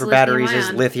technology for batteries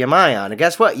is lithium ion. And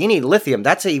guess what? You need lithium.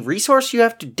 That's a resource you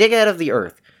have to dig out of the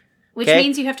earth. Which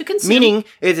means you have to consume. Meaning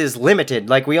it is limited.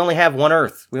 Like we only have one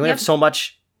Earth. We only have so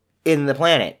much in the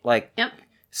planet. Like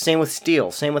same with steel,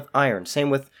 same with iron, same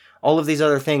with all of these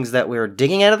other things that we're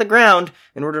digging out of the ground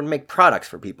in order to make products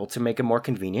for people to make a more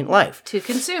convenient life. To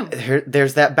consume.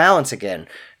 There's that balance again.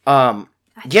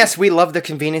 Yes, we love the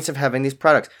convenience of having these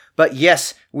products. But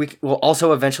yes, we will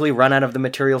also eventually run out of the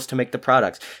materials to make the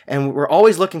products. And we're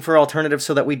always looking for alternatives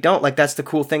so that we don't. Like, that's the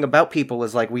cool thing about people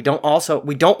is, like, we don't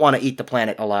want to eat the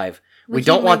planet alive. We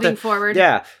don't want to. Forward.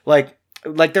 Yeah.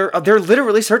 Like they're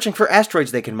literally searching for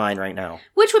asteroids they can mine right now.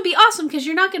 Which would be awesome because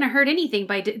you're not going to hurt anything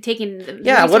by taking the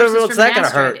what's that going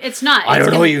to hurt? It's not. I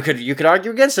don't know. You could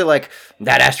argue against it. Like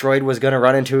that asteroid was going to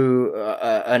run into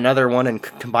another one and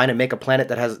combine and make a planet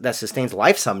that sustains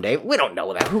life someday. We don't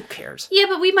know that. Who cares? Yeah,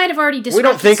 but we might have already discussed we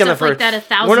don't think stuff like that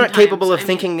 1,000 times. We're not capable of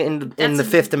thinking in the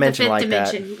fifth dimension like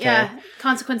that. Yeah,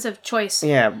 consequence of choice.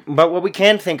 Yeah, but what we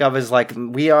can think of is like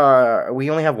we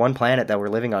only have one planet that we're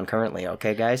living on currently.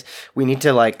 Okay, guys, we need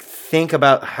to like think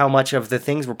about how much of the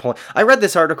things we're pulling. I read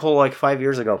this article like 5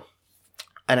 years ago,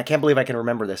 and I can't believe I can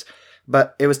remember this,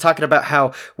 but it was talking about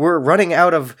how we're running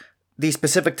out of the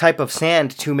specific type of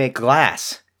sand to make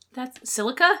glass. That's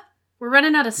silica? We're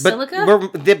running out of silica?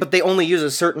 But they only use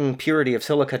a certain purity of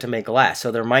silica to make glass,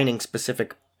 so they're mining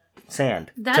specific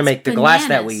sand to make the glass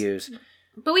that we use.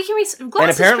 But we can glass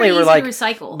and apparently is pretty easy to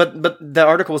recycle. But the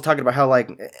article was talking about how like,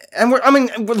 and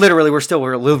we're still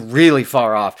really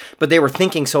far off. But they were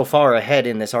thinking so far ahead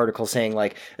in this article, saying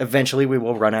like, eventually we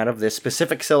will run out of this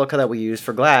specific silica that we use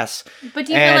for glass. But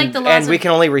do you feel like the laws we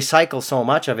can only recycle so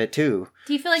much of it too.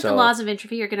 Do you feel like the laws of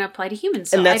entropy are going to apply to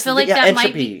humans? So I feel like that entropy,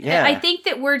 might be. Yeah. I think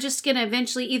that we're just going to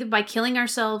eventually, either by killing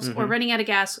ourselves or running out of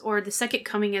gas, or the second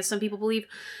coming, as some people believe.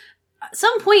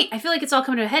 some point, I feel like it's all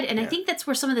coming to a head, and I think that's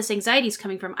where some of this anxiety is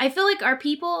coming from. I feel like our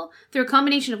people, through a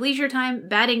combination of leisure time,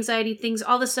 bad anxiety, things,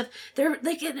 all this stuff, they're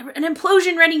like an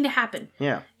implosion ready to happen.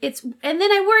 Yeah. And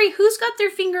then I worry, who's got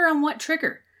their finger on what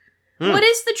trigger? What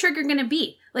is the trigger going to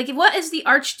be? Like, what is the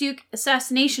Archduke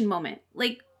assassination moment?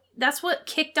 Like, that's what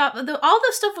kicked off. All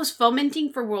the stuff was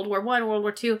fomenting for World War I, World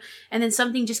War II, and then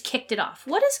something just kicked it off.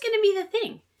 What is going to be the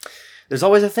thing? There's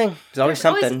always a thing. There's always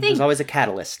something. There's always a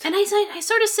catalyst. And I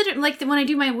sort of sit like when I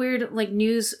do my weird like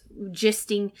news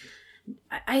gisting,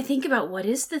 I think about what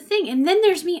is the thing. And then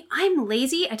there's me. I'm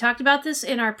lazy. I talked about this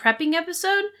in our prepping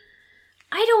episode.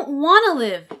 I don't want to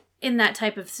live in that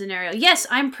type of scenario. Yes,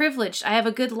 I'm privileged. I have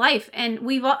a good life. And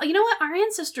we've all, you know what? Our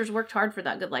ancestors worked hard for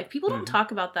that good life. People don't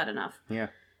talk about that enough. Yeah.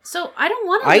 So I don't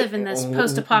want to live in this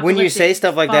post-apocalyptic. When you say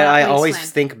stuff like that, I always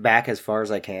wasteland. think back as far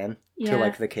as I can to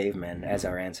like the cavemen as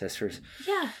our ancestors.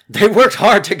 Yeah. They worked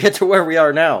hard to get to where we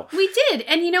are now. We did.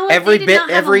 And you know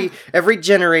what? Every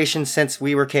generation since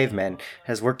we were cavemen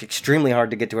has worked extremely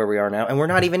hard to get to where we are now, and we're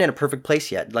not even in a perfect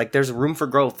place yet. Like there's room for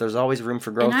growth. There's always room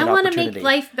for growth and I want to make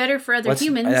life better for other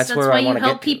humans. That's why you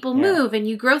help people move and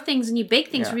you grow things and you bake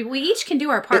things. Yeah. We each can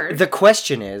do our part. The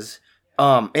question is,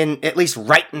 in at least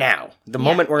right now, the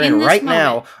moment we're in right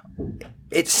now,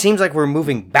 it seems like we're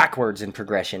moving backwards in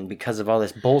progression because of all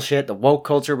this bullshit, the woke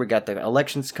culture. We got the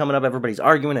elections coming up. Everybody's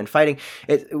arguing and fighting.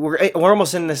 We're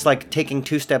almost in this like taking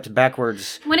 2 steps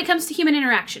backwards when it comes to human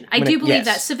interaction. I do believe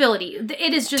that civility.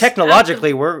 It is just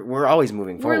technologically we're always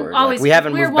moving forward. We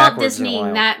haven't moved backwards in a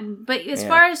while. That, but as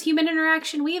far as human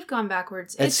interaction, we have gone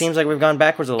backwards. It seems like we've gone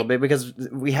backwards a little bit because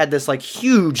we had this like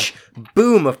huge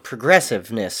boom of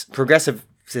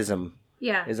progressivism.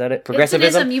 Yeah. Is that it? Progressivism?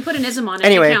 It's an ism. You put an ism on it.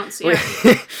 Anyway, it counts. Yeah.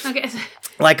 Okay.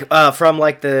 Like, from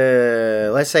like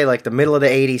let's say like the middle of the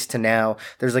 80s to now,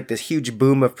 there's like this huge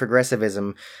boom of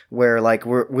progressivism where like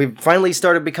we've finally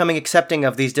started becoming accepting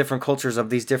of these different cultures, of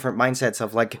these different mindsets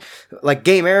of like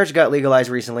gay marriage got legalized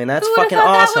recently, and that's fucking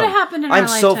awesome. I'm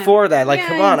so for that. Like,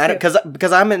 come on.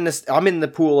 Because I'm in the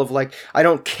pool of like, I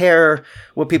don't care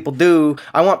what people do.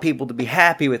 I want people to be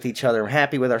happy with each other,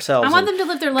 happy with ourselves. I want them to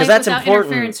live their life without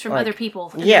interference from other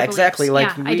people. Yeah, exactly.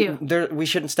 Like, I do. We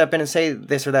shouldn't step in and say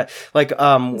this or that. Like,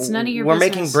 it's none of your we're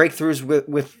business. making breakthroughs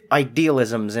with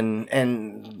idealisms,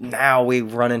 and now we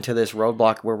run into this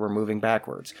roadblock where we're moving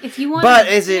backwards. If you want, but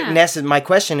is it necessary? My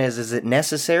question is it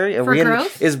necessary? For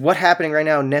growth? Is what happening right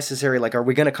now necessary? Like, are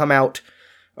we going to come out?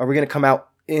 Are we going to come out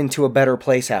into a better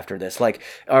place after this? Like,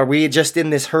 are we just in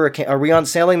this hurricane? Are we on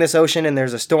sailing this ocean and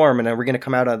there's a storm, and are we going to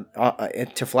come out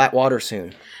to flat water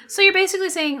soon? So you're basically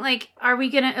saying, like, are we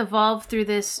going to evolve through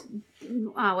this?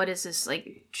 What is this,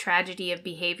 like, tragedy of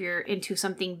behavior into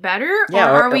something better?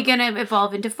 Yeah, or are we going to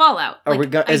evolve into fallout?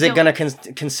 Is it going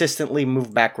to consistently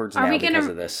move backwards now because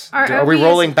of this? Are we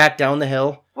rolling back down the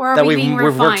hill that we've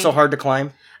worked so hard to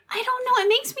climb? I don't know. It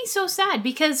makes me so sad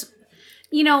because,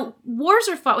 you know, wars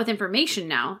are fought with information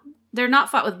now. They're not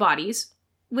fought with bodies.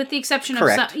 With the exception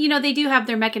of some, you know, they do have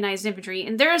their mechanized infantry,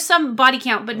 and there is some body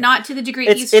count, but not to the degree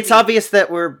it used to be. It's obvious that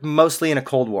we're mostly in a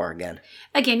Cold War again.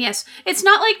 Again, yes. It's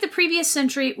not like the previous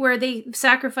century where they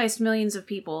sacrificed millions of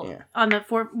people on the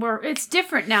war. It's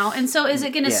different now, and so is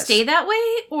it going to stay that way,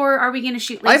 or are we going to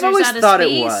shoot lasers out of space? I've always thought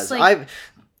it was. Like,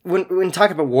 when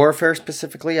talking about warfare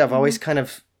specifically, I've always kind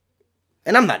of,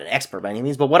 and I'm not an expert by any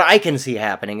means, but what I can see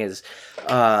happening is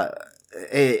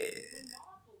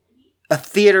a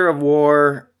theater of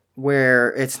war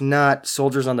where it's not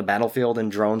soldiers on the battlefield and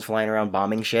drones flying around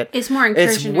bombing shit. It's more incursionary.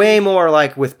 It's way more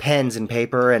like with pens and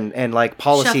paper and like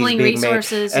policies shuffling being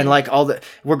resources made. And like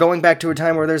we're going back to a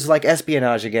time where there's like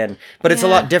espionage again. But it's a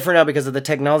lot different now because of the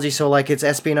technology. So like it's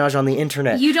espionage on the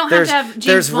internet. You don't have to have James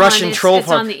There's Bond. Russian troll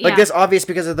farms. Yeah. Like this obvious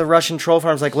because of the Russian troll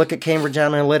farms. Like look at Cambridge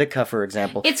Analytica, for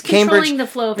example. It's controlling the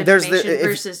flow of information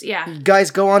versus,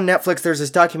 Guys, go on Netflix. There's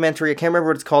this documentary. I can't remember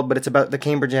what it's called, but it's about the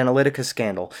Cambridge Analytica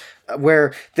scandal.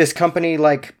 Where this company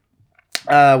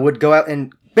would go out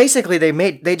and basically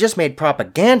they just made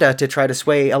propaganda to try to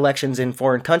sway elections in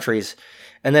foreign countries,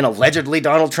 and then allegedly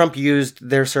Donald Trump used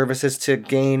their services to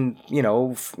gain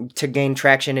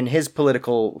traction in his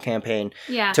political campaign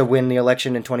to win the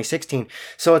election in 2016.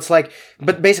 So it's like,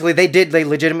 but basically they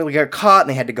legitimately got caught and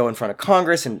they had to go in front of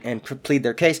Congress and plead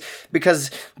their case because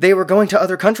they were going to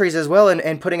other countries as well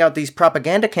and putting out these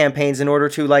propaganda campaigns in order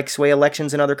to like sway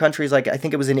elections in other countries. Like I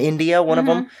think it was in India. One of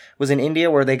them was in India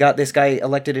where they got this guy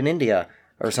elected in India.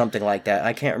 Or something like that.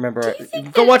 I can't remember.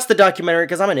 Go watch the documentary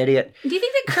because I'm an idiot. Do you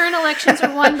think that current elections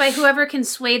are won by whoever can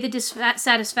sway the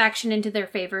dissatisfaction into their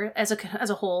favor as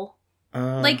a whole?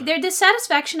 Like, their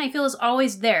dissatisfaction, I feel, is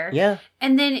always there. Yeah.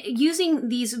 And then using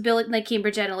these ability, like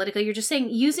Cambridge Analytica, you're just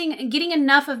saying getting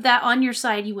enough of that on your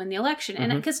side, you win the election.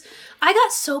 And because I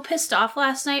got so pissed off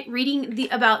last night reading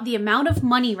about the amount of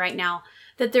money right now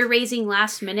that they're raising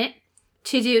last minute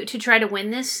to try to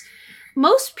win this.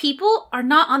 Most people are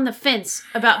not on the fence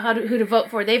about who to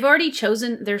vote for. They've already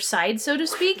chosen their side, so to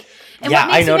speak. And yeah,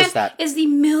 what makes I noticed that. Is the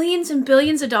millions and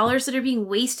billions of dollars that are being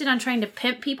wasted on trying to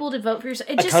pimp people to vote for yourself.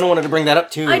 I kind of wanted to bring that up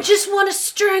too. I just want to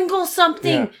strangle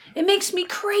something. Yeah. It makes me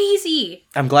crazy.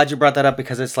 I'm glad you brought that up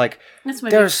because it's like,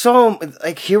 there's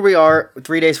here we are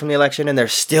 3 days from the election and they're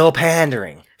still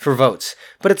pandering for votes.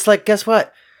 But it's like, guess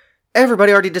what?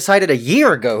 Everybody already decided a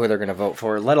year ago who they're going to vote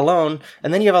for, let alone,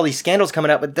 and then you have all these scandals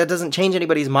coming out, but that doesn't change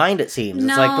anybody's mind, it seems.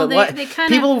 No, it's like, but what?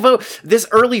 People who vote, this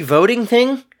early voting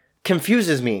thing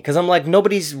confuses me, because I'm like,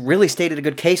 nobody's really stated a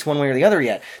good case one way or the other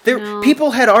yet.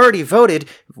 People had already voted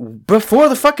before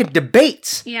the fucking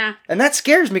debates. Yeah. And that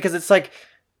scares me, because it's like,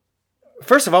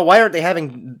 first of all, why aren't they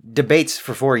having debates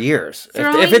for 4 years?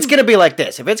 If it's going to be like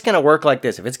this, if it's going to work like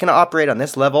this, if it's going to operate on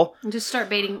this level... Just start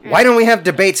baiting... Why don't we have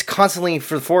debates constantly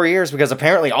for 4 years? Because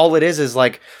apparently all it is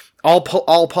like...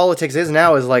 All politics is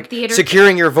now is like theater.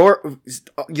 Securing your vote.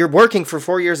 You're working for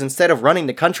 4 years instead of running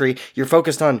the country. You're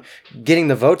focused on getting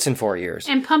the votes in 4 years.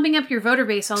 And pumping up your voter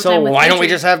base all the time. So why don't we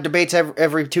just have debates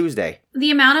every Tuesday? The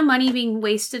amount of money being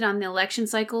wasted on the election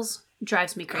cycles...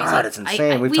 drives me crazy. God, it's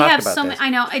insane. We've talked about this.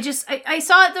 I know. I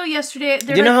saw it though yesterday.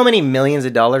 Do you know how many millions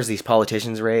of dollars these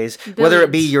politicians raise? Billions. Whether it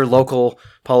be your local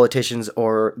politicians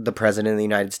or the president of the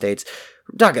United States,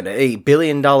 we're talking $1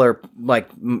 billion market.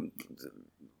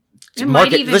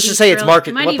 Let's just say it's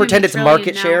market. Let's pretend it's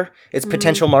market share. It's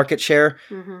potential market share.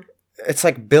 Mm-hmm. It's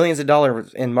like billions of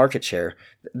dollars in market share.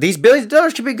 These billions of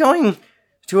dollars should be going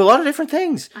to a lot of different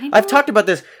things. I've talked about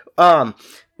this.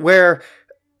 Where.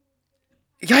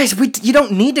 Guys, you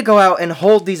don't need to go out and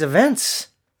hold these events.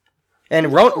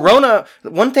 And Rona,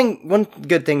 one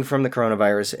good thing from the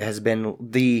coronavirus has been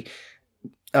the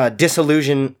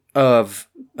disillusion of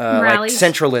like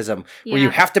centralism, where you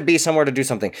have to be somewhere to do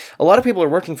something. A lot of people are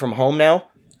working from home now,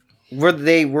 where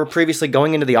they were previously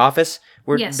going into the office,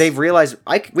 where they've realized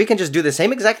we can just do the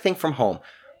same exact thing from home.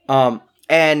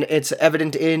 And it's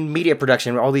evident in media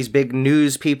production. All these big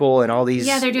news people and all these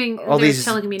they're doing all these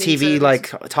TV like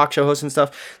talk show hosts and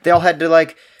stuff. They all had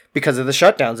to because of the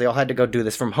shutdowns, they all had to go do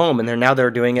this from home, and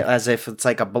they're doing it as if it's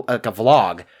like a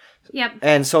vlog. Yep.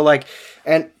 And so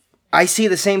and I see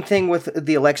the same thing with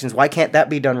the elections. Why can't that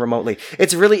be done remotely?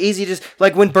 It's really easy, just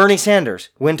like when Bernie Sanders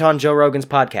went on Joe Rogan's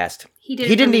podcast. He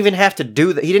didn't even have to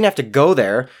do that. He didn't have to go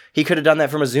there. He could have done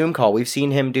that from a Zoom call. We've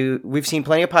seen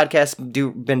plenty of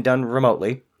podcasts been done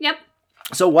remotely. Yep.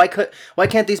 So why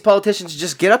can't these politicians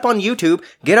just get up on YouTube,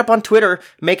 get up on Twitter,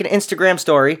 make an Instagram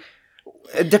story?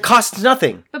 It costs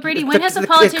nothing. But Brady, when has a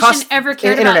politician ever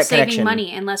cared about saving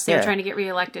money unless they were trying to get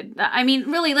reelected? I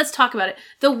mean, really, let's talk about it.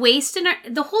 The waste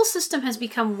the whole system has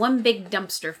become one big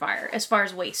dumpster fire as far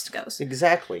as waste goes.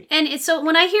 Exactly. And so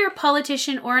when I hear a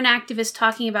politician or an activist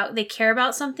talking about they care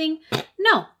about something,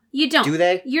 no. You don't. Do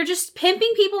they? You're just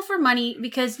pimping people for money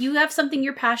because you have something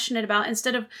you're passionate about,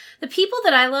 instead of the people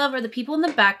that I love are the people in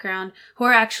the background who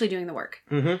are actually doing the work.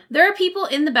 Mm-hmm. There are people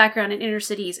in the background in inner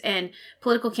cities and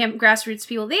political grassroots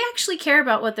people. They actually care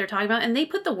about what they're talking about, and they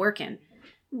put the work in.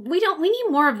 We need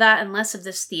more of that and less of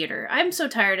this theater. I'm so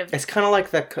tired of... It's kind of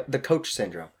like the coach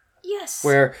syndrome. Yes.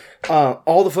 Where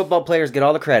all the football players get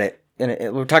all the credit.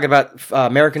 And we're talking about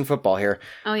American football here.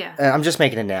 Oh, yeah. I'm just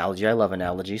making an analogy. I love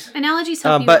analogies. Analogies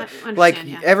help you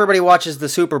understand, everybody watches the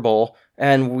Super Bowl,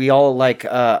 and we all,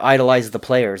 idolize the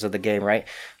players of the game, right?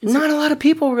 Not a lot of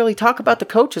people really talk about the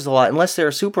coaches a lot, unless they're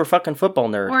a super fucking football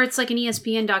nerd. Or it's like an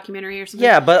ESPN documentary or something.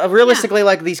 Yeah, but realistically,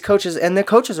 these coaches, and the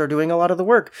coaches are doing a lot of the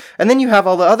work. And then you have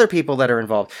all the other people that are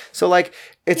involved. So,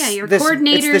 your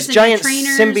coordinators, it's this giant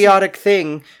symbiotic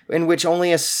thing in which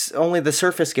only the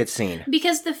surface gets seen.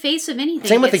 Because the face of anything.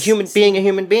 Same with a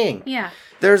human being. Yeah.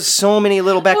 There's so many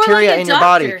little bacteria in your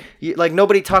body.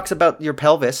 Nobody talks about your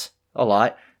pelvis a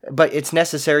lot, but it's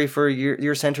necessary for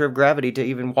your center of gravity to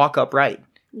even walk upright.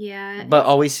 Yeah.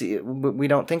 But we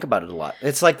don't think about it a lot.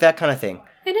 It's like that kind of thing.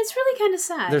 And it's really kind of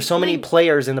sad. There's so many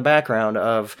players in the background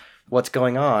of what's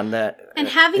going on and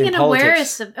having an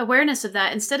awareness of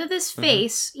that instead of this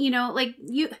face,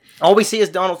 all we see is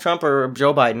Donald Trump or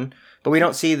Joe Biden, but we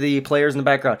don't see the players in the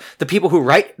background, the people who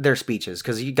write their speeches,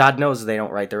 because God knows they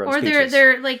don't write their own speeches. Or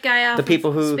they're like guy off the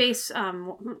people who Space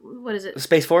what is it,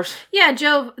 Space Force? Yeah,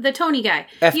 Joe, the Tony guy.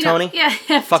 Tony.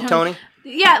 Fuck Tony.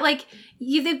 Yeah,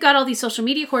 they've got all these social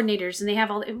media coordinators, and they have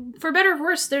for better or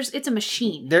worse, it's a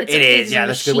machine. It is. Yeah,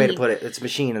 that's a good way to put it. It's a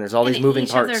machine, and there's all these moving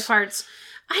parts. Of their parts.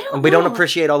 And we don't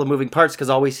appreciate all the moving parts because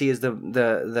all we see is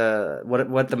the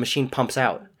what the machine pumps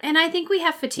out. And I think we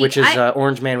have fatigue. Which is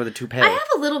Orange Man with a toupee. I have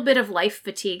a little bit of life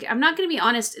fatigue. I'm not going to be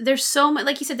honest. There's so much,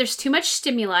 like you said, there's too much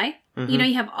stimuli. Mm-hmm. You know,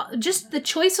 you have just the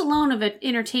choice alone of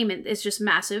entertainment is just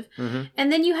massive. Mm-hmm.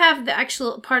 And then you have the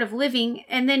actual part of living.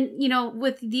 And then, you know,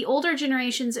 with the older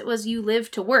generations, it was you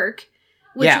live to work,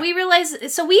 which we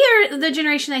realize. So we are the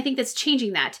generation, I think, that's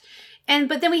changing that.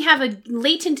 But then we have a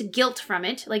latent guilt from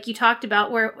it, like you talked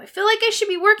about, where I feel like I should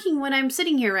be working when I'm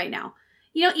sitting here right now.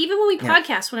 You know, even when we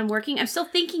podcast, when I'm working, I'm still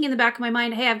thinking in the back of my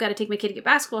mind, hey, I've got to take my kid to get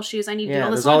basketball shoes. I need to do all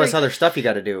this. There's all this other stuff you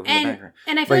got to do. And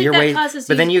I feel like that causes.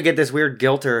 But then you get this weird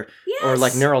guilt or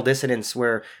like neural dissonance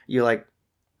where you're like,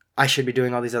 I should be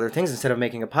doing all these other things instead of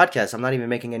making a podcast. I'm not even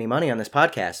making any money on this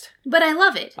podcast. But I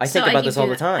love it. I think about this all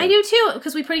the time. I do too,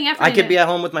 because we're putting effort into it. I could be at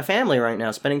home with my family right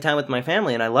now, spending time with my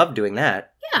family, and I love doing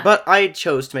that. Yeah. But I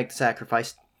chose to make the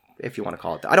sacrifice, if you want to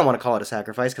call it that. I don't want to call it a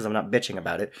sacrifice because I'm not bitching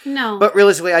about it. No. But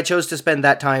realistically, I chose to spend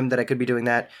that time that I could be doing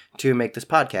that to make this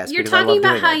podcast. You're talking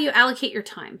about how you allocate your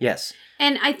time. Yes.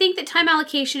 And I think that time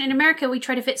allocation in America, we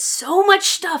try to fit so much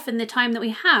stuff in the time that we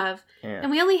have. Yeah.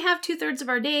 And we only have 2/3 of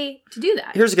our day to do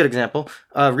that. Here's a good example.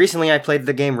 Recently, I played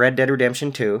the game Red Dead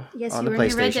Redemption 2 on the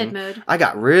PlayStation. In Red Dead mode. I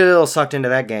got real sucked into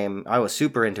that game. I was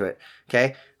super into it.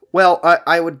 Okay. Well,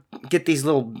 I would get these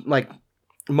little like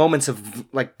moments of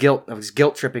like guilt. I was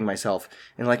guilt tripping myself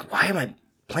and like, why am I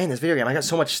playing this video game? I got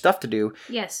so much stuff to do.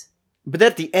 Yes. But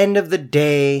at the end of the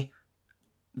day,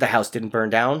 the house didn't burn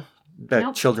down.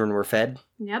 The children were fed.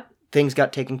 Yep. Things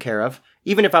got taken care of.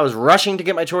 Even if I was rushing to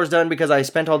get my chores done because I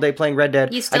spent all day playing Red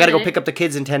Dead, I got to go pick up the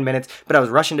kids in 10 minutes, but I was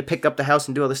rushing to pick up the house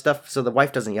and do all this stuff so the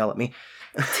wife doesn't yell at me.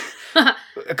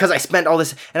 Because I spent all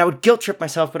this, and I would guilt trip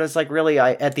myself, but it's like really,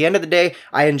 at the end of the day,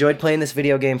 I enjoyed playing this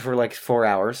video game for like 4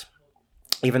 hours.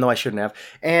 Even though I shouldn't have.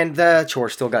 And the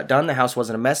chores still got done. The house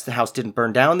wasn't a mess. The house didn't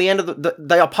burn down. The end of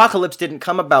the apocalypse didn't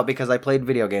come about because I played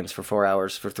video games for 4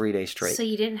 hours for 3 days straight. So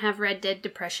you didn't have Red Dead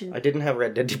depression? I didn't have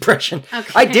Red Dead depression.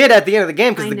 Okay. I did at the end of the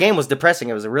game because the game was depressing.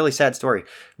 It was a really sad story.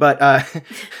 But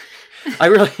I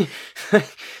really...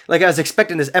 like I was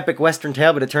expecting this epic Western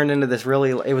tale, but it turned into this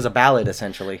really... It was a ballad,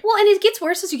 essentially. Well, and it gets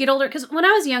worse as you get older. Because when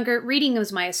I was younger, reading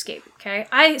was my escape, okay?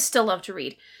 I still love to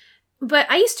read. But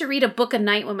I used to read a book a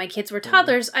night when my kids were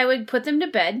toddlers. I would put them to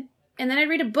bed, and then I'd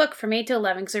read a book from 8 to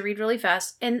 11 because I read really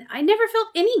fast, and I never felt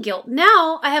any guilt.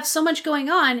 Now I have so much going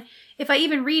on. If I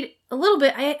even read a little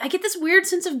bit, I get this weird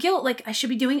sense of guilt, like I should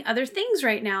be doing other things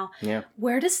right now. Yeah.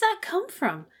 Where does that come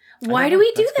from? Why do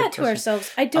we do that to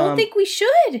ourselves? I don't think we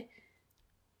should.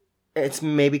 It's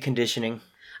maybe conditioning.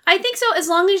 I think so, as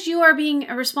long as you are being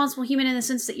a responsible human in the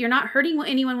sense that you're not hurting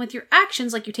anyone with your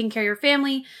actions, like you're taking care of your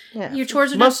family, your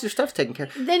chores are most of your stuff's taken care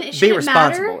of. Then it shouldn't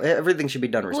responsible. Matter. Everything should be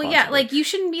done responsibly. Well, yeah, like you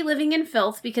shouldn't be living in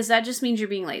filth because that just means you're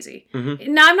being lazy.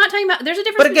 Mm-hmm. Now, I'm not talking about. There's a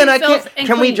difference. But again, between filth and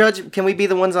can clean. we judge? Can we be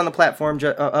the ones on the platform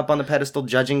up on the pedestal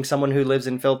judging someone who lives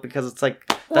in filth because it's like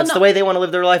that's the way they want to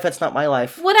live their life? That's not my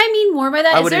life. What I mean more by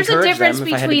that is there's a difference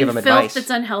between filth that's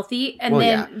unhealthy and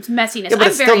messiness. Yeah, but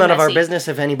it's still none of our business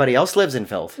if anybody else lives in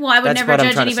filth. Well, I would never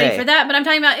judge anybody for that, but I'm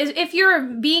talking about if you're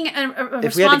being a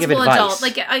responsible adult,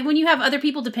 like when you have other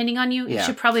people depending on you, you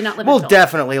should probably not live in filth. Well,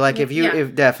 definitely. Like if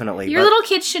definitely. Your little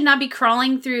kids should not be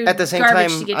crawling through at the same time,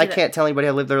 I can't tell anybody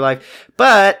how to live their life.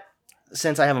 But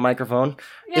since I have a microphone,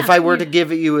 if I were to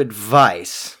give you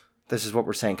advice, this is what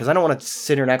we're saying, because I don't want to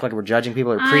sit here and act like we're judging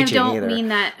people or preaching either. I don't mean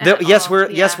that at all.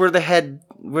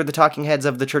 We're the talking heads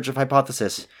of the Church of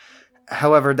Hypothesis.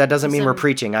 However, that doesn't mean we're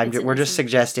preaching. We're just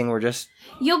suggesting.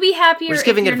 You'll be happier if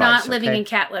you're not living in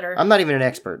cat litter. I'm not even an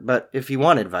expert, but if you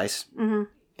want advice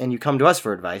and you come to us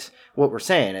for advice, what we're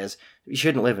saying is you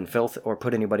shouldn't live in filth or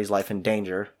put anybody's life in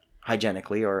danger,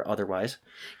 hygienically or otherwise.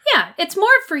 Yeah, it's more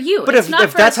for you. But if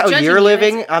that's how you're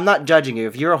living, I'm not judging you.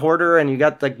 If you're a hoarder and you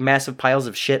got like massive piles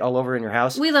of shit all over in your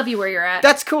house, we love you where you're at.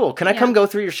 That's cool. Can I come go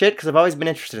through your shit? Because I've always been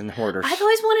interested in the hoarders. I've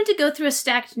always wanted to go through a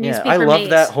stacked newspaper maze. I love maze.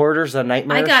 that Hoarders, a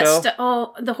Nightmare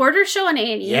show. The Hoarders show on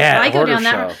A&E. Yeah, I go down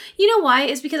that show. road. You know why?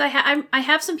 It's because I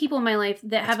have some people in my life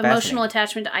that have emotional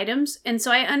attachment to items, and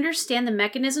so I understand the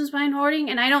mechanisms behind hoarding,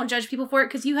 and I don't judge people for it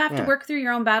because you have to work through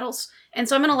your own battles, and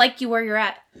so I'm going to like you where you're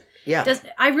at. Yeah.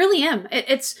 I really am.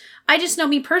 I just know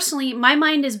me personally, my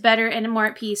mind is better and more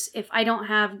at peace if I don't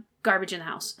have garbage in the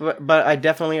house. But I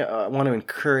definitely want to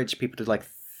encourage people to like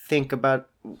think about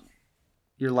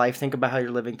your life, think about how you're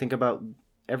living, think about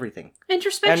everything.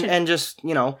 Introspection. And just,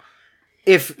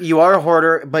 if you are a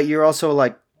hoarder, but you're also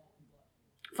like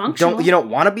functional. You don't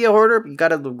want to be a hoarder, but you got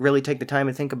to really take the time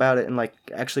and think about it and like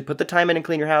actually put the time in and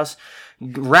clean your house.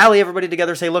 Rally everybody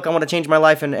together, say, look, I want to change my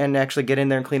life and actually get in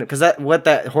there and clean it. Because what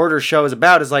that hoarder show is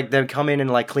about is like they come in and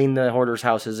like clean the hoarders'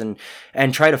 houses and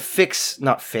try to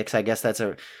not fix, I guess that's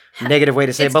a negative way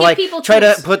to say it, but like try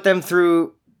to put them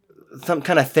through some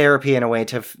kind of therapy in a way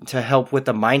to help with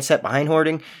the mindset behind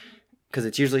hoarding. Because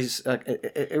it's usually,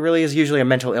 it really is usually a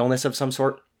mental illness of some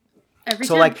sort. Every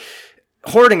so time. like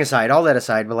hoarding aside, all that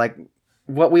aside, but like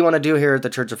what we want to do here at the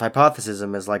Church of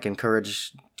Hypothesism is like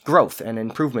encourage growth and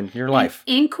improvement in your life.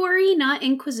 Inquiry, not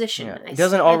inquisition. Yeah.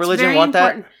 Doesn't all religion want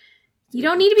important. that? You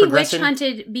don't need to be witch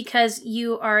hunted because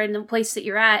you are in the place that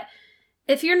you're at.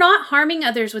 If you're not harming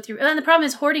others with and the problem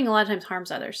is hoarding a lot of times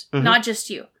harms others, not just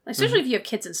you, especially if you have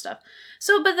kids and stuff.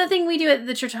 So, but the thing we do at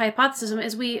the Church of Hypothesism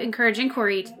is we encourage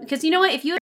inquiry because you know what? If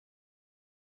you have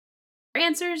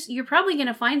answers, you're probably going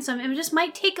to find some. It just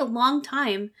might take a long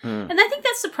time. And I think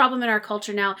that's the problem in our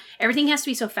culture now. Everything has to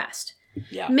be so fast.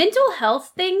 Yeah. Mental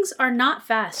health things are not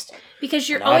fast because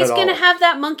you're Not always at going to all. have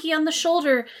that monkey on the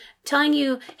shoulder telling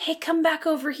you, hey, come back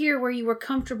over here where you were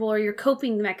comfortable or your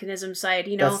coping mechanism side,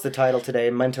 you know. That's the title today,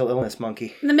 Mental Illness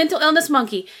Monkey. The mental illness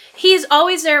monkey. He is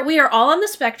always there. We are all on the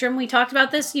spectrum. We talked about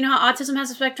this. You know how autism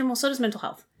has a spectrum? Well, so does mental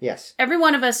health. Yes. Every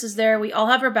one of us is there. We all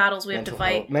have our battles we have to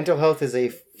fight. Mental health is a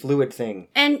fluid thing.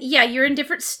 And yeah, you're in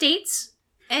different states.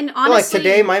 And Well, like honestly,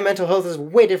 today, my mental health is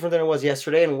way different than it was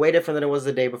yesterday and way different than it was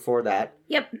the day before that.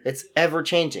 Yep. It's ever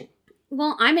changing.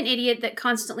 Well, I'm an idiot that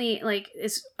constantly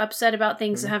is upset about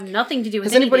things that have nothing to do with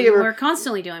Has anybody anything. ever- We're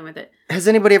constantly dealing with it. Has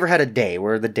anybody ever had a day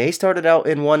where the day started out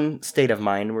in one state of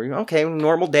mind where you're, okay,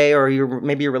 normal day, or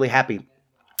maybe you're really happy,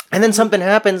 and then something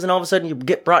happens and all of a sudden you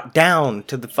get brought down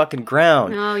to the fucking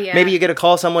ground. Oh, yeah. Maybe you get a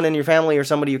call, someone in your family or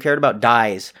somebody you cared about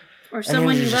dies. Or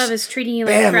someone you're you just- love is treating you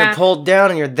like Bam, crap. you're pulled down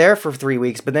and you're there for 3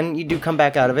 weeks, but then you do come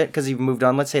back out of it because you've moved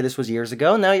on. Let's say this was years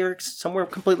ago, and now you're somewhere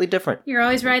completely different. You're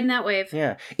always riding that wave.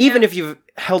 Yeah. Even if you've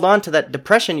held on to that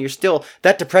depression,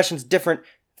 that depression's different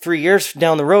 3 years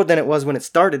down the road than it was when it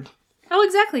started. Oh,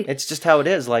 exactly. It's just how it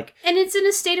is. Like, And it's in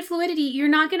a state of fluidity. You're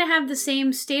not going to have the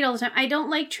same state all the time. I don't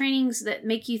like trainings that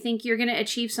make you think you're going to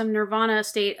achieve some nirvana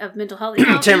state of mental health.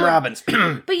 Tim Robbins.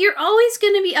 But you're always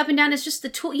going to be up and down. It's just the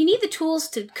tool. You need the tools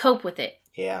to cope with it.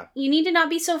 Yeah, You need to not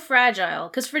be so fragile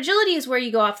because fragility is where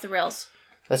you go off the rails.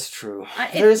 that's true.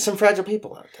 If- There is some fragile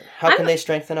people out there. How can I'm- they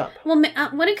strengthen up? Well,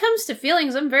 when it comes to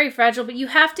feelings, I'm very fragile, but you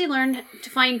have to learn to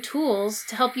find tools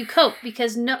to help you cope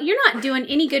because you're not doing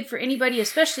any good for anybody,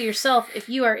 especially yourself, if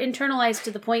you are internalized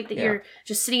to the point that you're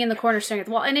just sitting in the corner staring at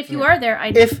the wall. And if you are there,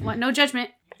 I want no judgment.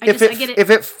 I get it. If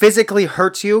it physically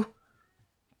hurts you,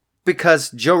 because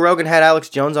Joe Rogan had Alex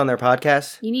Jones on their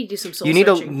podcast, You need to do some soul you need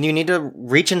searching. to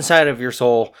reach inside of your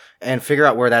soul and figure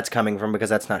out where that's coming from because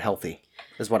that's not healthy.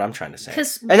 Is what I'm trying to say.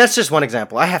 'Cause- And that's just one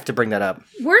example. I have to bring that up.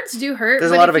 Words do hurt,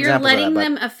 There's a but lot of if you're examples of letting that,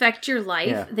 them affect your life,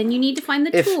 Yeah. then you need to find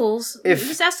the tools.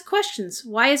 Just ask the questions.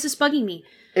 Why is this bugging me?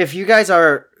 If you guys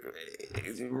are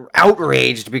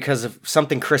outraged because of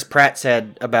something Chris Pratt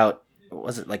said about,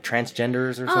 was it like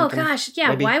transgenders or something? Oh gosh, yeah.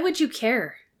 Maybe? Why would you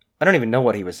care? I don't even know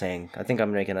what he was saying. I think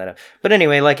I'm making that up. But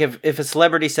anyway, like if a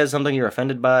celebrity says something you're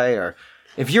offended by, or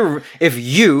if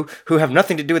you who have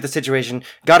nothing to do with the situation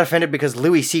got offended because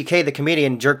Louis C.K. the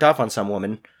comedian jerked off on some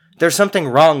woman, there's something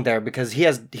wrong there because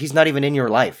he's not even in your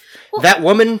life. That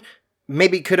woman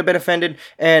maybe could have been offended,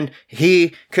 and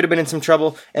he could have been in some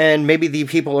trouble, and maybe the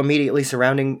people immediately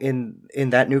surrounding in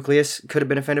that nucleus could have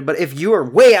been offended. But if you are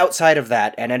way outside of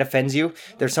that and it offends you,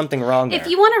 there's something wrong there. If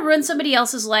you want to ruin somebody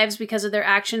else's lives because of their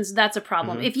actions, that's a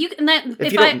problem. Mm-hmm.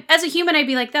 If as a human, I'd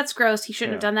be like, that's gross. He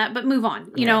shouldn't have done that, but move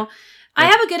on. You know, I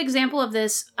have a good example of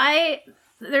this.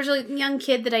 There's a young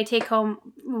kid that I take home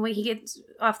when he gets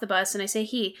off the bus, and I say,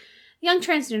 young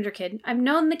transgender kid. I've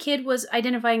known the kid was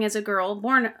identifying as a girl,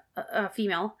 born a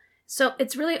female. So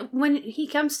it's really, when he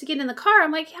comes to get in the car,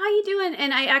 I'm like, how you doing?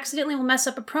 And I accidentally will mess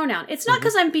up a pronoun. It's not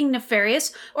because I'm being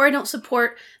nefarious or I don't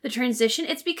support the transition.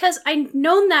 It's because I've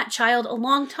known that child a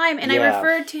long time and I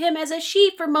referred to him as a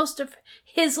she for most of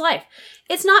his life.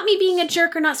 It's not me being a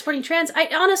jerk or not supporting trans.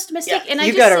 Honest mistake. Yeah, And I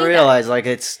you just gotta say realize, like,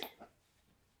 it's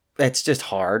just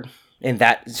hard in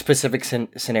that specific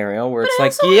scenario where it's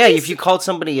like, also yeah, is- if you called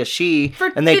somebody a she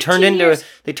For and they 15 years.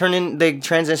 they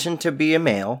transition to be a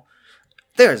male,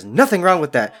 there's nothing wrong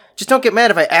with that. Just don't get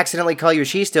mad if I accidentally call you a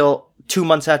she still 2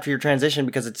 months after your transition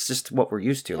because it's just what we're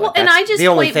used to. Well, like, and I just the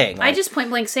only thing. I just point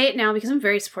blank say it now because I'm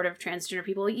very supportive of transgender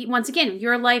people. Once again,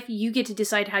 your life, you get to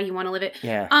decide how you want to live it.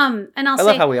 Yeah. And I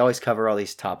love how we always cover all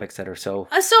these topics that are so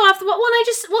off the wall.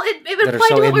 It applied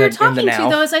to what we were talking to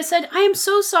though. As I said, I am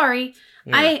so sorry.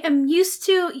 Yeah. I am used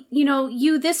to,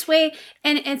 you this way,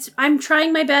 and I'm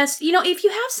trying my best. If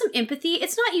you have some empathy,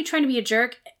 it's not you trying to be a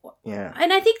jerk. Yeah.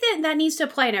 And I think that needs to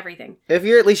apply in everything. If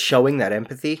you're at least showing that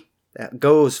empathy, that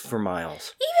goes for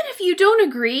miles. Even if you don't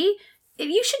agree,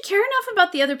 you should care enough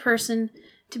about the other person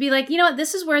to be like,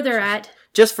 this is where they're at.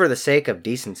 Just for the sake of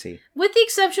decency. With the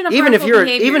exception of even if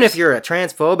you're a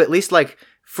transphobe, at least like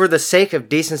for the sake of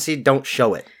decency, don't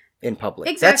show it in public.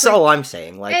 Exactly. That's all I'm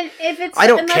saying. Like, and if it's, I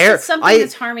don't care. It's something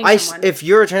that's harming someone. If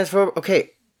you're a transphobe,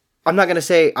 okay, I'm not going to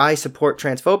say I support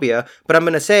transphobia, but I'm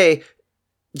going to say,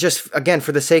 just again,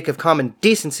 for the sake of common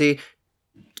decency,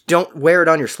 don't wear it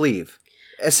on your sleeve.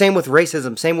 Same with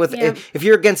racism. Same with if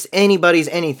you're against anybody's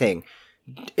anything.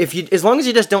 As long as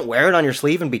you just don't wear it on your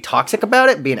sleeve and be toxic about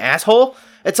it, be an asshole.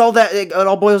 It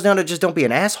all boils down to just don't be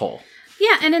an asshole.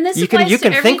 Yeah, and in this you can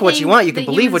think what you want, you can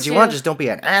believe what you want, just don't be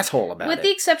an asshole about it. With the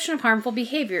exception of harmful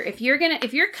behavior. If you're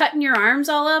cutting your arms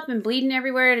all up and bleeding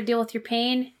everywhere to deal with your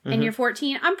pain and you're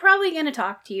 14, I'm probably going to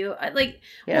talk to you.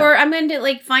 Or I'm going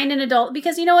to find an adult,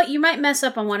 because you know what, you might mess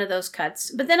up on one of those cuts.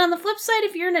 But then on the flip side,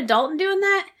 if you're an adult and doing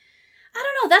that, I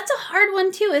don't know, that's a hard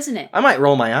one too, isn't it? I might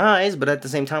roll my eyes, but at the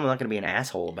same time, I'm not going to be an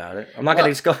asshole about it. I'm not going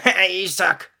to just go, hey, you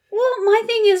suck. Well, my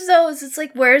thing is, though, it's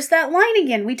like, where's that line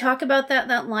again? We talk about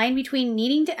that line between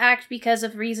needing to act because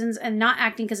of reasons and not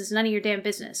acting because it's none of your damn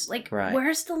business.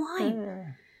 Where's the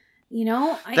line?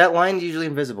 That line's usually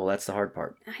invisible. That's the hard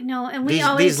part. I know, and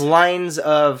these lines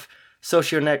of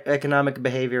socioeconomic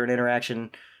behavior and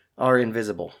interaction are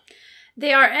invisible.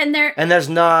 They are, and there's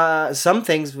not some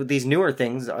things with these newer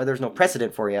things. There's no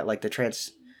precedent for yet, like the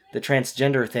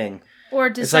transgender thing. Or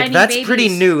deciding that's babies. Pretty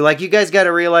new. Like, you guys got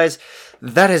to realize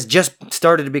that has just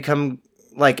started to become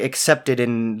accepted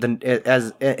in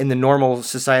the normal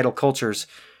societal cultures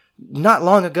not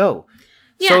long ago.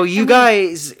 Yeah, so you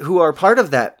guys who are part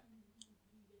of that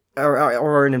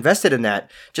or invested in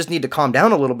that just need to calm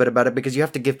down a little bit about it, because you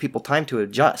have to give people time to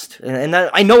adjust. And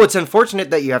that, I know it's unfortunate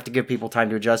that you have to give people time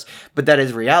to adjust, but that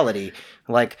is reality.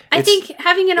 I think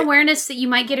having an awareness that you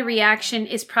might get a reaction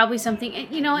is probably something,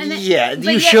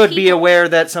 you should be aware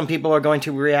that some people are going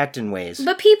to react in ways.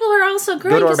 But people are also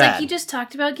growing, just like you just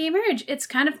talked about gay marriage. It's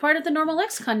kind of part of the normal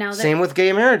lexicon now. Same with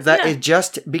gay marriage. It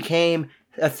just became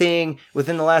a thing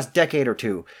within the last decade or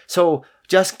two. So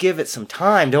just give it some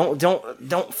time.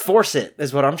 Don't force it,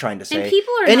 is what I'm trying to say. And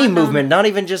people are any movement, not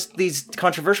even just these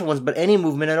controversial ones, but any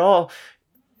movement at all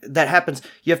that happens,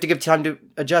 you have to give time to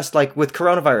adjust. Like with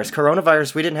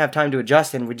coronavirus, we didn't have time to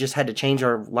adjust, and we just had to change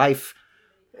our life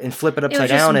and flip it upside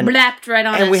down. And blapped right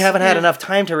on us. We haven't had enough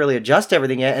time to really adjust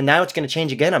everything yet, and now it's going to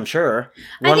change again, I'm sure.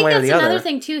 One way or the other. I think that's another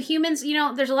thing too. Humans,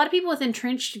 there's a lot of people with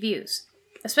entrenched views.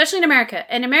 Especially in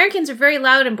America. And Americans are very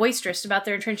loud and boisterous about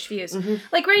their entrenched views. Mm-hmm.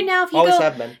 Like right now, if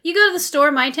you go to the store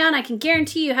in my town, I can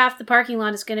guarantee you half the parking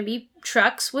lot is going to be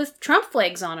trucks with Trump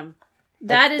flags on them.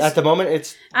 At the moment,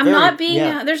 it's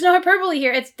there's no hyperbole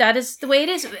here. That is the way it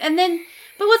is. And then,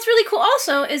 but what's really cool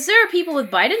also is there are people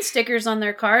with Biden stickers on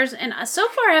their cars, and so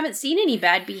far I haven't seen any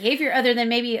bad behavior other than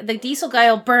maybe the diesel guy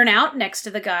will burn out next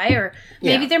to the guy, or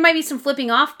maybe there might be some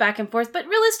flipping off back and forth, but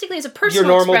realistically it's a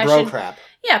personal expression. Your normal bro crap.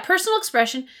 Yeah, personal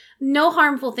expression, no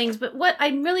harmful things, but what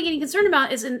I'm really getting concerned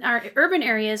about is in our urban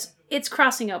areas, it's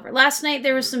crossing over. Last night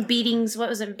there was some beatings, what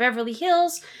was it, in Beverly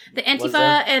Hills? The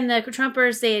Antifa and the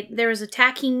Trumpers, there was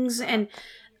attackings, and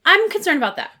I'm concerned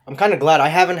about that. I'm kind of glad. I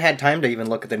haven't had time to even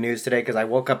look at the news today because I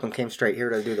woke up and came straight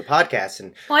here to do the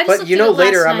podcast. But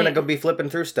later I'm going to go be flipping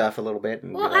through stuff a little bit.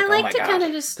 And I like to kind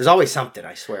of just... There's always something,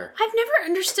 I swear. I've never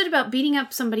understood about beating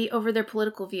up somebody over their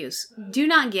political views. Do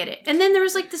not get it. And then there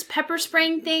was this pepper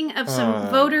spraying thing of some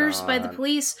voters by the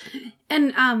police.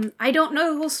 And I don't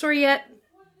know the whole story yet.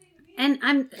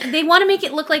 And they want to make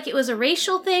it look like it was a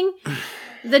racial thing.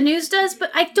 The news does, but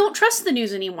I don't trust the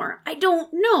news anymore. I don't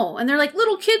know. And they're like,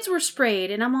 little kids were sprayed,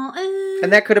 and I'm all,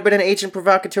 And that could have been an agent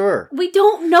provocateur. We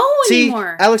don't know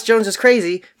anymore. See, Alex Jones is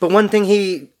crazy, but one thing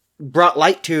he brought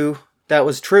light to that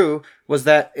was true was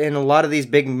that in a lot of these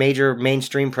big, major,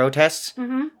 mainstream protests,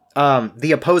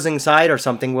 the opposing side or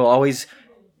something will always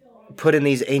put in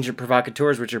these agent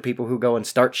provocateurs, which are people who go and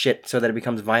start shit so that it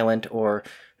becomes violent, or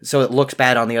so it looks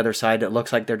bad on the other side. It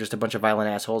looks like they're just a bunch of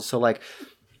violent assholes. So,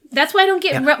 that's why I don't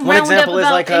get wound up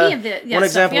about any of it. One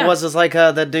example was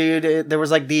the dude, there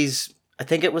was these, I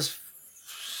think it was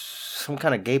some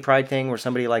kind of gay pride thing where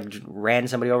somebody like ran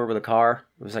somebody over with a car.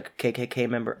 It was like a KKK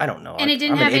member. I don't know. And it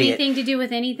didn't have anything to do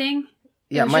with anything?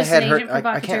 Yeah, my head hurt.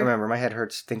 I can't remember. My head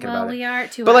hurts thinking about it. Well, we are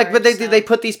at 2 hours. But they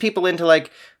put these people into like,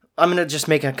 I'm going to just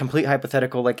make a complete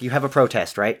hypothetical. Like you have a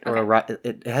protest, right? Okay. Or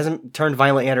it hasn't turned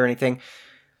violent yet or anything.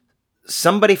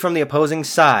 Somebody from the opposing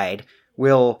side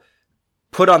will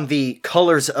put on the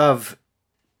colors of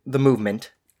the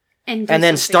movement and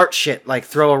then start shit, like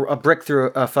throw a brick through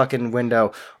a fucking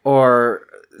window or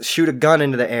shoot a gun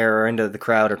into the air or into the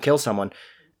crowd or kill someone.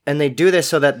 And they do this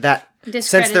so that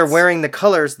since they're wearing the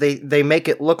colors, they make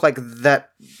it look like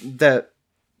that the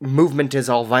movement is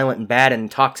all violent and bad and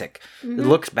toxic. Mm-hmm. It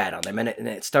looks bad on them, and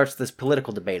it starts this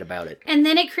political debate about it. And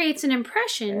then it creates an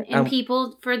impression in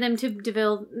people for them to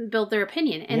build their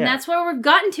opinion. And that's where we've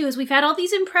gotten to, is we've had all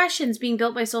these impressions being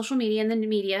built by social media and the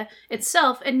media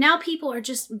itself, and now people are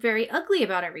just very ugly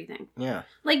about everything. Yeah.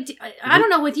 Like, I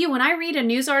don't know with you, when I read a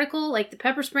news article like the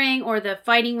pepper spraying or the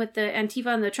fighting with the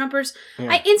Antifa and the Trumpers,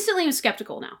 I instantly am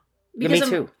skeptical now. Because me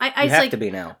too. You have to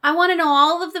be now. I want to know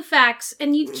all of the facts,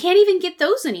 and you can't even get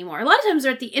those anymore. A lot of times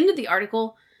they're at the end of the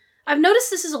article. I've noticed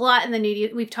this is a lot in the media.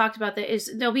 We've talked about that. Is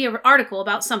there'll be an article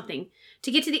about something. To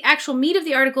get to the actual meat of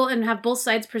the article and have both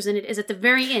sides presented is at the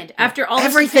very end. After all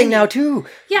everything now too.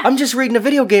 Yeah. I'm just reading a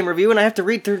video game review and I have to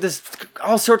read through this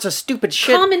all sorts of stupid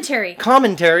shit.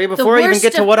 Commentary before I even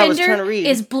get to what I was trying to read.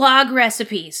 Is blog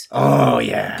recipes. Oh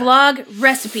yeah. Blog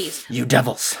recipes. You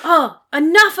devils. Oh,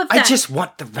 enough of that. I just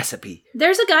want the recipe.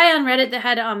 There's a guy on Reddit that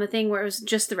had a thing where it was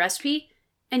just the recipe.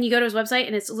 And you go to his website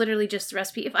and it's literally just the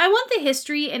recipe. If I want the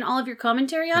history and all of your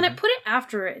commentary on it, put it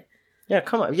after it. Yeah,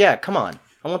 come on.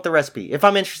 I want the recipe. If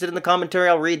I'm interested in the commentary,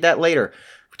 I'll read that later.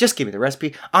 Just give me the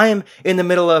recipe. I am in the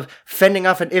middle of fending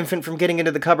off an infant from getting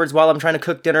into the cupboards while I'm trying to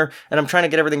cook dinner, and I'm trying to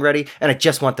get everything ready, and I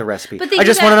just want the recipe. I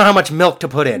just want to know how much milk to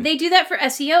put in. They do that for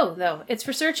SEO, though. It's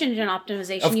for search engine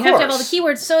optimization. You have to have all the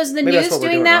keywords. So is the news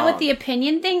doing that with the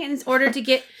opinion thing in order to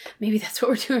get... Maybe that's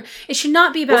what we're doing. It should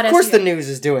not be about SEO. Of course the news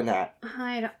is doing that.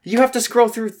 You have to scroll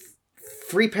through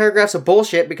 3 paragraphs of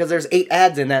bullshit because there's 8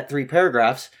 ads in that 3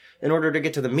 paragraphs. In order to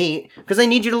get to the meat, because they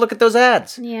need you to look at those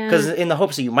ads. Yeah. Because in the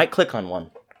hopes that you might click on one.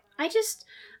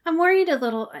 I'm worried a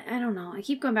little. I don't know. I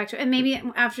keep going back to it. And maybe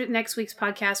after next week's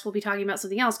podcast, we'll be talking about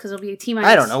something else, because it'll be a T-minus.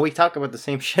 I don't know. We talk about the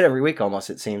same shit every week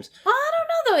almost, it seems. Well, I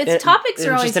don't know, though. Topics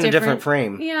are always different. Just in a different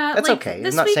frame. Yeah. That's okay.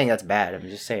 I'm not saying that's bad. I'm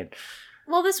just saying.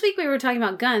 Well, this week we were talking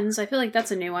about guns. I feel like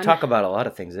that's a new one. Talk about a lot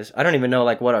of things. I don't even know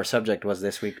what our subject was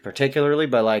this week particularly,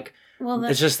 but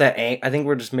it's just that I think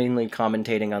we're just mainly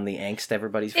commentating on the angst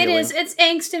everybody's feeling. It is. It's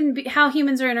angst and how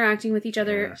humans are interacting with each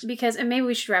other. Yes. And maybe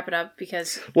we should wrap it up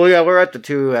because. Well, yeah, we're at the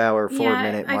 2-hour,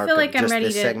 4-minute mark. I feel like I'm ready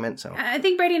this segment. So I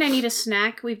think Brady and I need a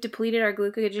snack. We've depleted our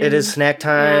glucogen. It is snack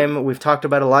time. Yeah. We've talked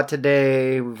about a lot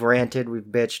today. We've ranted. We've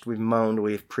bitched. We've moaned.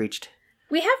 We've preached.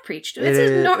 We have preached. It's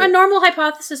a normal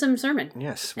hypothesism sermon.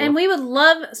 Yes. Well, and we would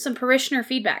love some parishioner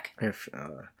feedback.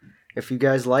 If you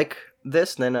guys like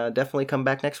this, then definitely come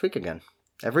back next week again.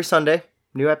 Every Sunday,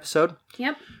 new episode.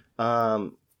 Yep.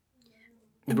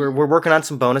 We're working on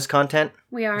some bonus content.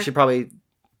 We are. We should probably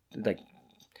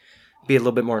be a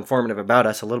little bit more informative about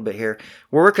us a little bit here.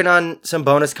 We're working on some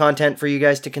bonus content for you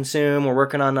guys to consume. We're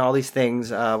working on all these things.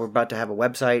 We're about to have a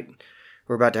website.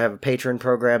 We're about to have a Patreon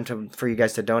program for you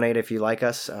guys to donate if you like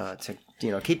us to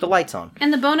keep the lights on.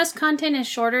 And the bonus content is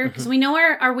shorter because we know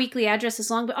our weekly address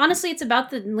is long, but honestly, it's about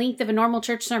the length of a normal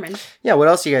church sermon. Yeah, what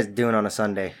else are you guys doing on a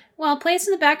Sunday? Well, play us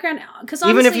in the background because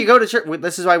even if you go to church,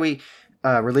 this is why we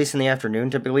release in the afternoon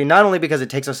typically. Not only because it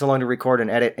takes us so long to record and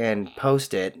edit and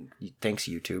post it. Thanks,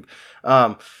 YouTube.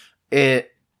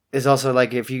 It is also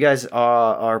if you guys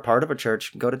are part of a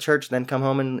church, go to church, then come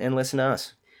home and listen to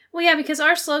us. Well, yeah, because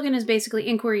our slogan is basically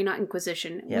inquiry, not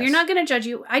inquisition. Yes. We're not going to judge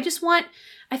you. I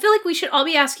feel like we should all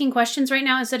be asking questions right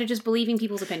now instead of just believing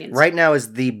people's opinions. Right now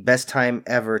is the best time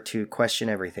ever to question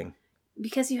everything.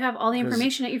 Because you have all the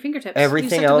information at your fingertips. Everything you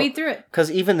just have to weed through it. Because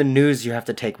even the news you have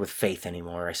to take with faith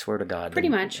anymore, I swear to God. Pretty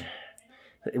much.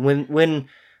 When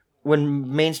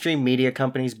mainstream media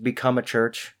companies become a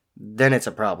church, then it's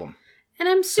a problem. And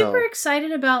I'm super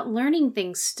excited about learning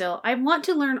things still. I want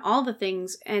to learn all the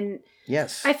things, and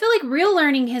yes, I feel like real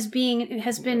learning has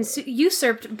been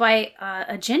usurped by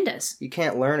agendas. You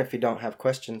can't learn if you don't have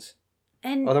questions.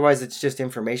 And otherwise, it's just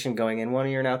information going in one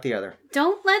ear and out the other.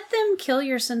 Don't let them kill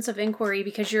your sense of inquiry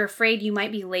because you're afraid you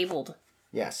might be labeled.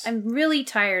 Yes. I'm really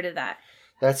tired of that.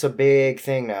 That's a big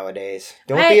thing nowadays.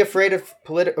 Don't be afraid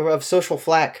of social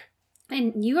flack.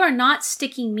 And you are not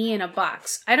sticking me in a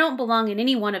box. I don't belong in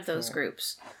any one of those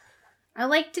groups. I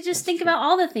like to just think about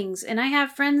all the things. And I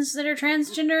have friends that are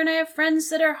transgender and I have friends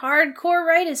that are hardcore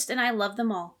rightist and I love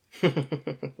them all.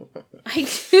 I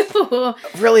do.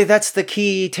 Really, that's the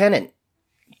key tenet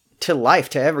to life,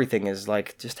 to everything, is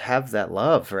like just have that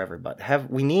love for everybody.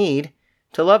 We need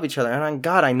to love each other. And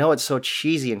God, I know it's so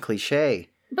cheesy and cliche.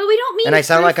 But we don't mean. And I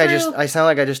sound like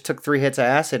I just took 3 hits of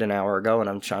acid an hour ago, and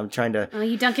I'm trying to. Oh,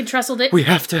 you Duncan Trusselled it. We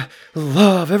have to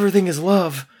love. Everything is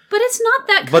love. But it's not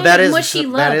that kind of mushy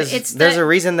love. There's a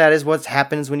reason that is what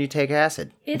happens when you take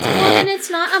acid. And it's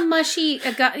not a mushy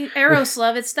Eros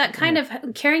love. It's that kind of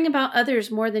caring about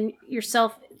others more than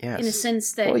yourself. Yes. In a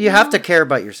sense that... Well, you have to care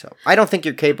about yourself. I don't think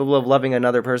you're capable of loving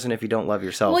another person if you don't love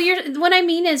yourself. Well, what I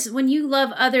mean is when you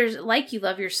love others like you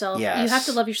love yourself, yes. You have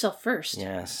to love yourself first.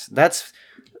 Yes. That's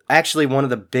actually one of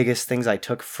the biggest things I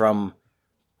took from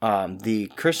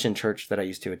the Christian church that I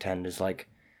used to attend is like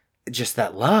just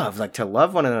that love, like to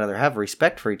love one another, have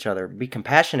respect for each other, be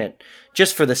compassionate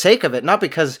just for the sake of it, not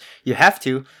because you have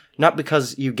to, not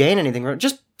because you gain anything from it,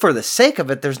 just for the sake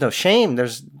of it. There's no shame.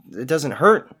 It doesn't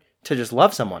hurt to just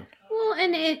love someone. Well,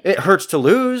 and it hurts to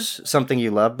lose something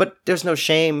you love, but there's no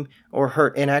shame or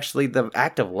hurt in actually the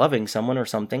act of loving someone or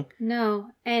something. No,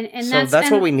 and so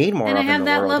that's what we need more of in the world. And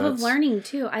I have that love of learning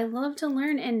too. I love to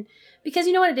learn, and because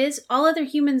you know what it is, all other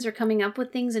humans are coming up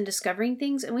with things and discovering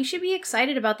things, and we should be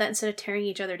excited about that instead of tearing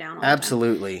each other down all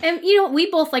Absolutely. the time. And you know, we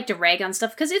both like to rag on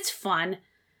stuff because it's fun.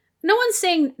 No one's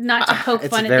saying not to poke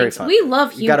fun at things. Fun. We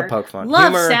love humor. You gotta poke fun.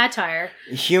 Love satire.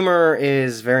 Humor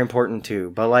is very important too,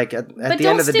 but like at the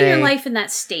end of the day, don't spend your life in that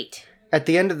state. At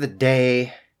the end of the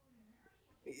day,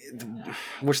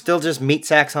 we're still just meat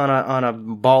sacks on a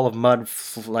ball of mud,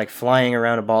 like flying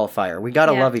around a ball of fire. We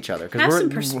gotta love each other because have some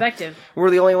perspective.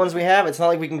 We're the only ones we have. It's not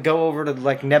like we can go over to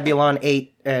like Nebulon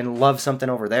 8 and love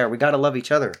something over there. We gotta love each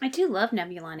other. I do love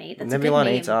Nebulon 8. That's Nebulon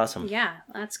a good 8's awesome. Yeah,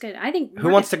 that's good. I think. Who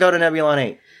wants to go to Nebulon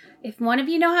 8? If one of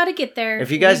you know how to get there,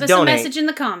 if you guys leave us donate, a message in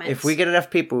the comments. If we get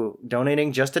enough people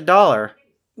donating just $1,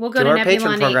 we'll go to our Nebulon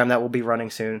Patreon 8. program that will be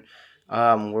running soon. We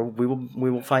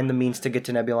will find the means to get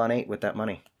to Nebulon 8 with that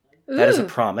money. Ooh. That is a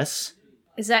promise.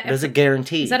 That is a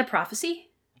guarantee. Is that a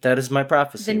prophecy? That is my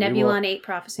prophecy. The Nebulon 8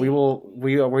 prophecy.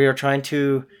 We are trying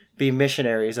to be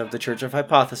missionaries of the Church of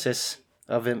Hypothesis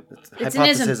It's an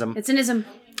ism. It's an ism.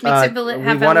 Makes it have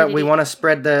validity. We want to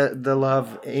spread the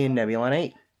love in Nebulon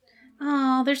 8.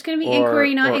 Oh, there's going to be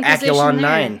inquiry, not inquisition.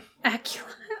 Aculon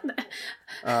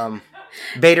there. 9.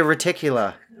 Beta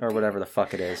Reticula, or whatever the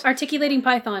fuck it is. Articulating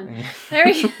Python. There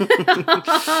you go.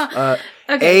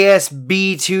 Okay.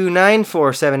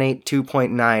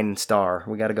 ASB29478 star.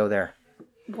 We got to go there.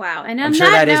 Wow. And I'm sure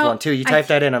that is one, too. You type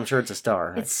that in, I'm sure it's a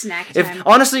star. It's snack time.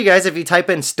 Honestly, guys, if you type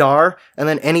in star and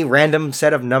then any random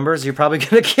set of numbers, you're probably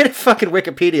going to get a fucking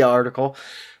Wikipedia article.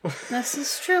 This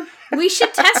is true. We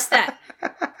should test that.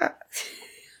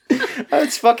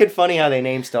 It's fucking funny how they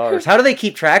name stars. How do they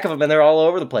keep track of them and they're all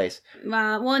over the place?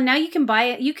 Well, now you can buy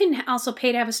it. You can also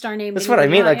pay to have a star name. That's what I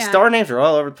mean. Star names are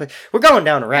all over the place. We're going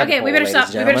down a rabbit hole. Okay, we better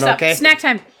stop. Okay? Snack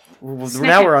time.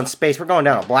 We're on space. We're going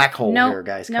down a black hole here,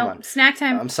 guys. Come on. Snack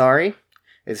time. I'm sorry.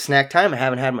 It's snack time. I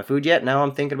haven't had my food yet. Now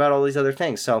I'm thinking about all these other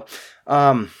things. So,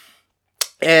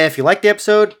 if you liked the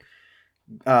episode,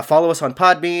 follow us on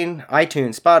Podbean,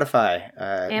 iTunes, Spotify,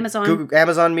 Amazon, Google,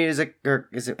 Amazon Music, or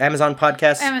is it Amazon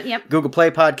Podcasts? Yep. Google Play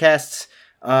Podcasts.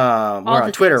 We're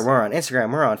on Twitter. Things. We're on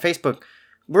Instagram. We're on Facebook.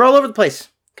 We're all over the place.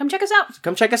 Come check us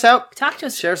out. Talk to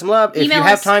us. Share some love. If you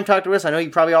have time, talk to us. I know you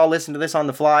probably all listen to this on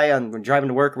the fly, when driving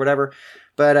to work or whatever.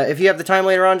 But if you have the time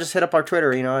later on, just hit up our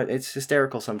Twitter. You know, it's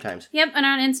hysterical sometimes. Yep, and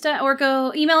on Insta, or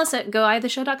go email us at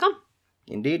goitheshow.com.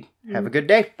 Indeed. Have a good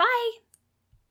day. Bye.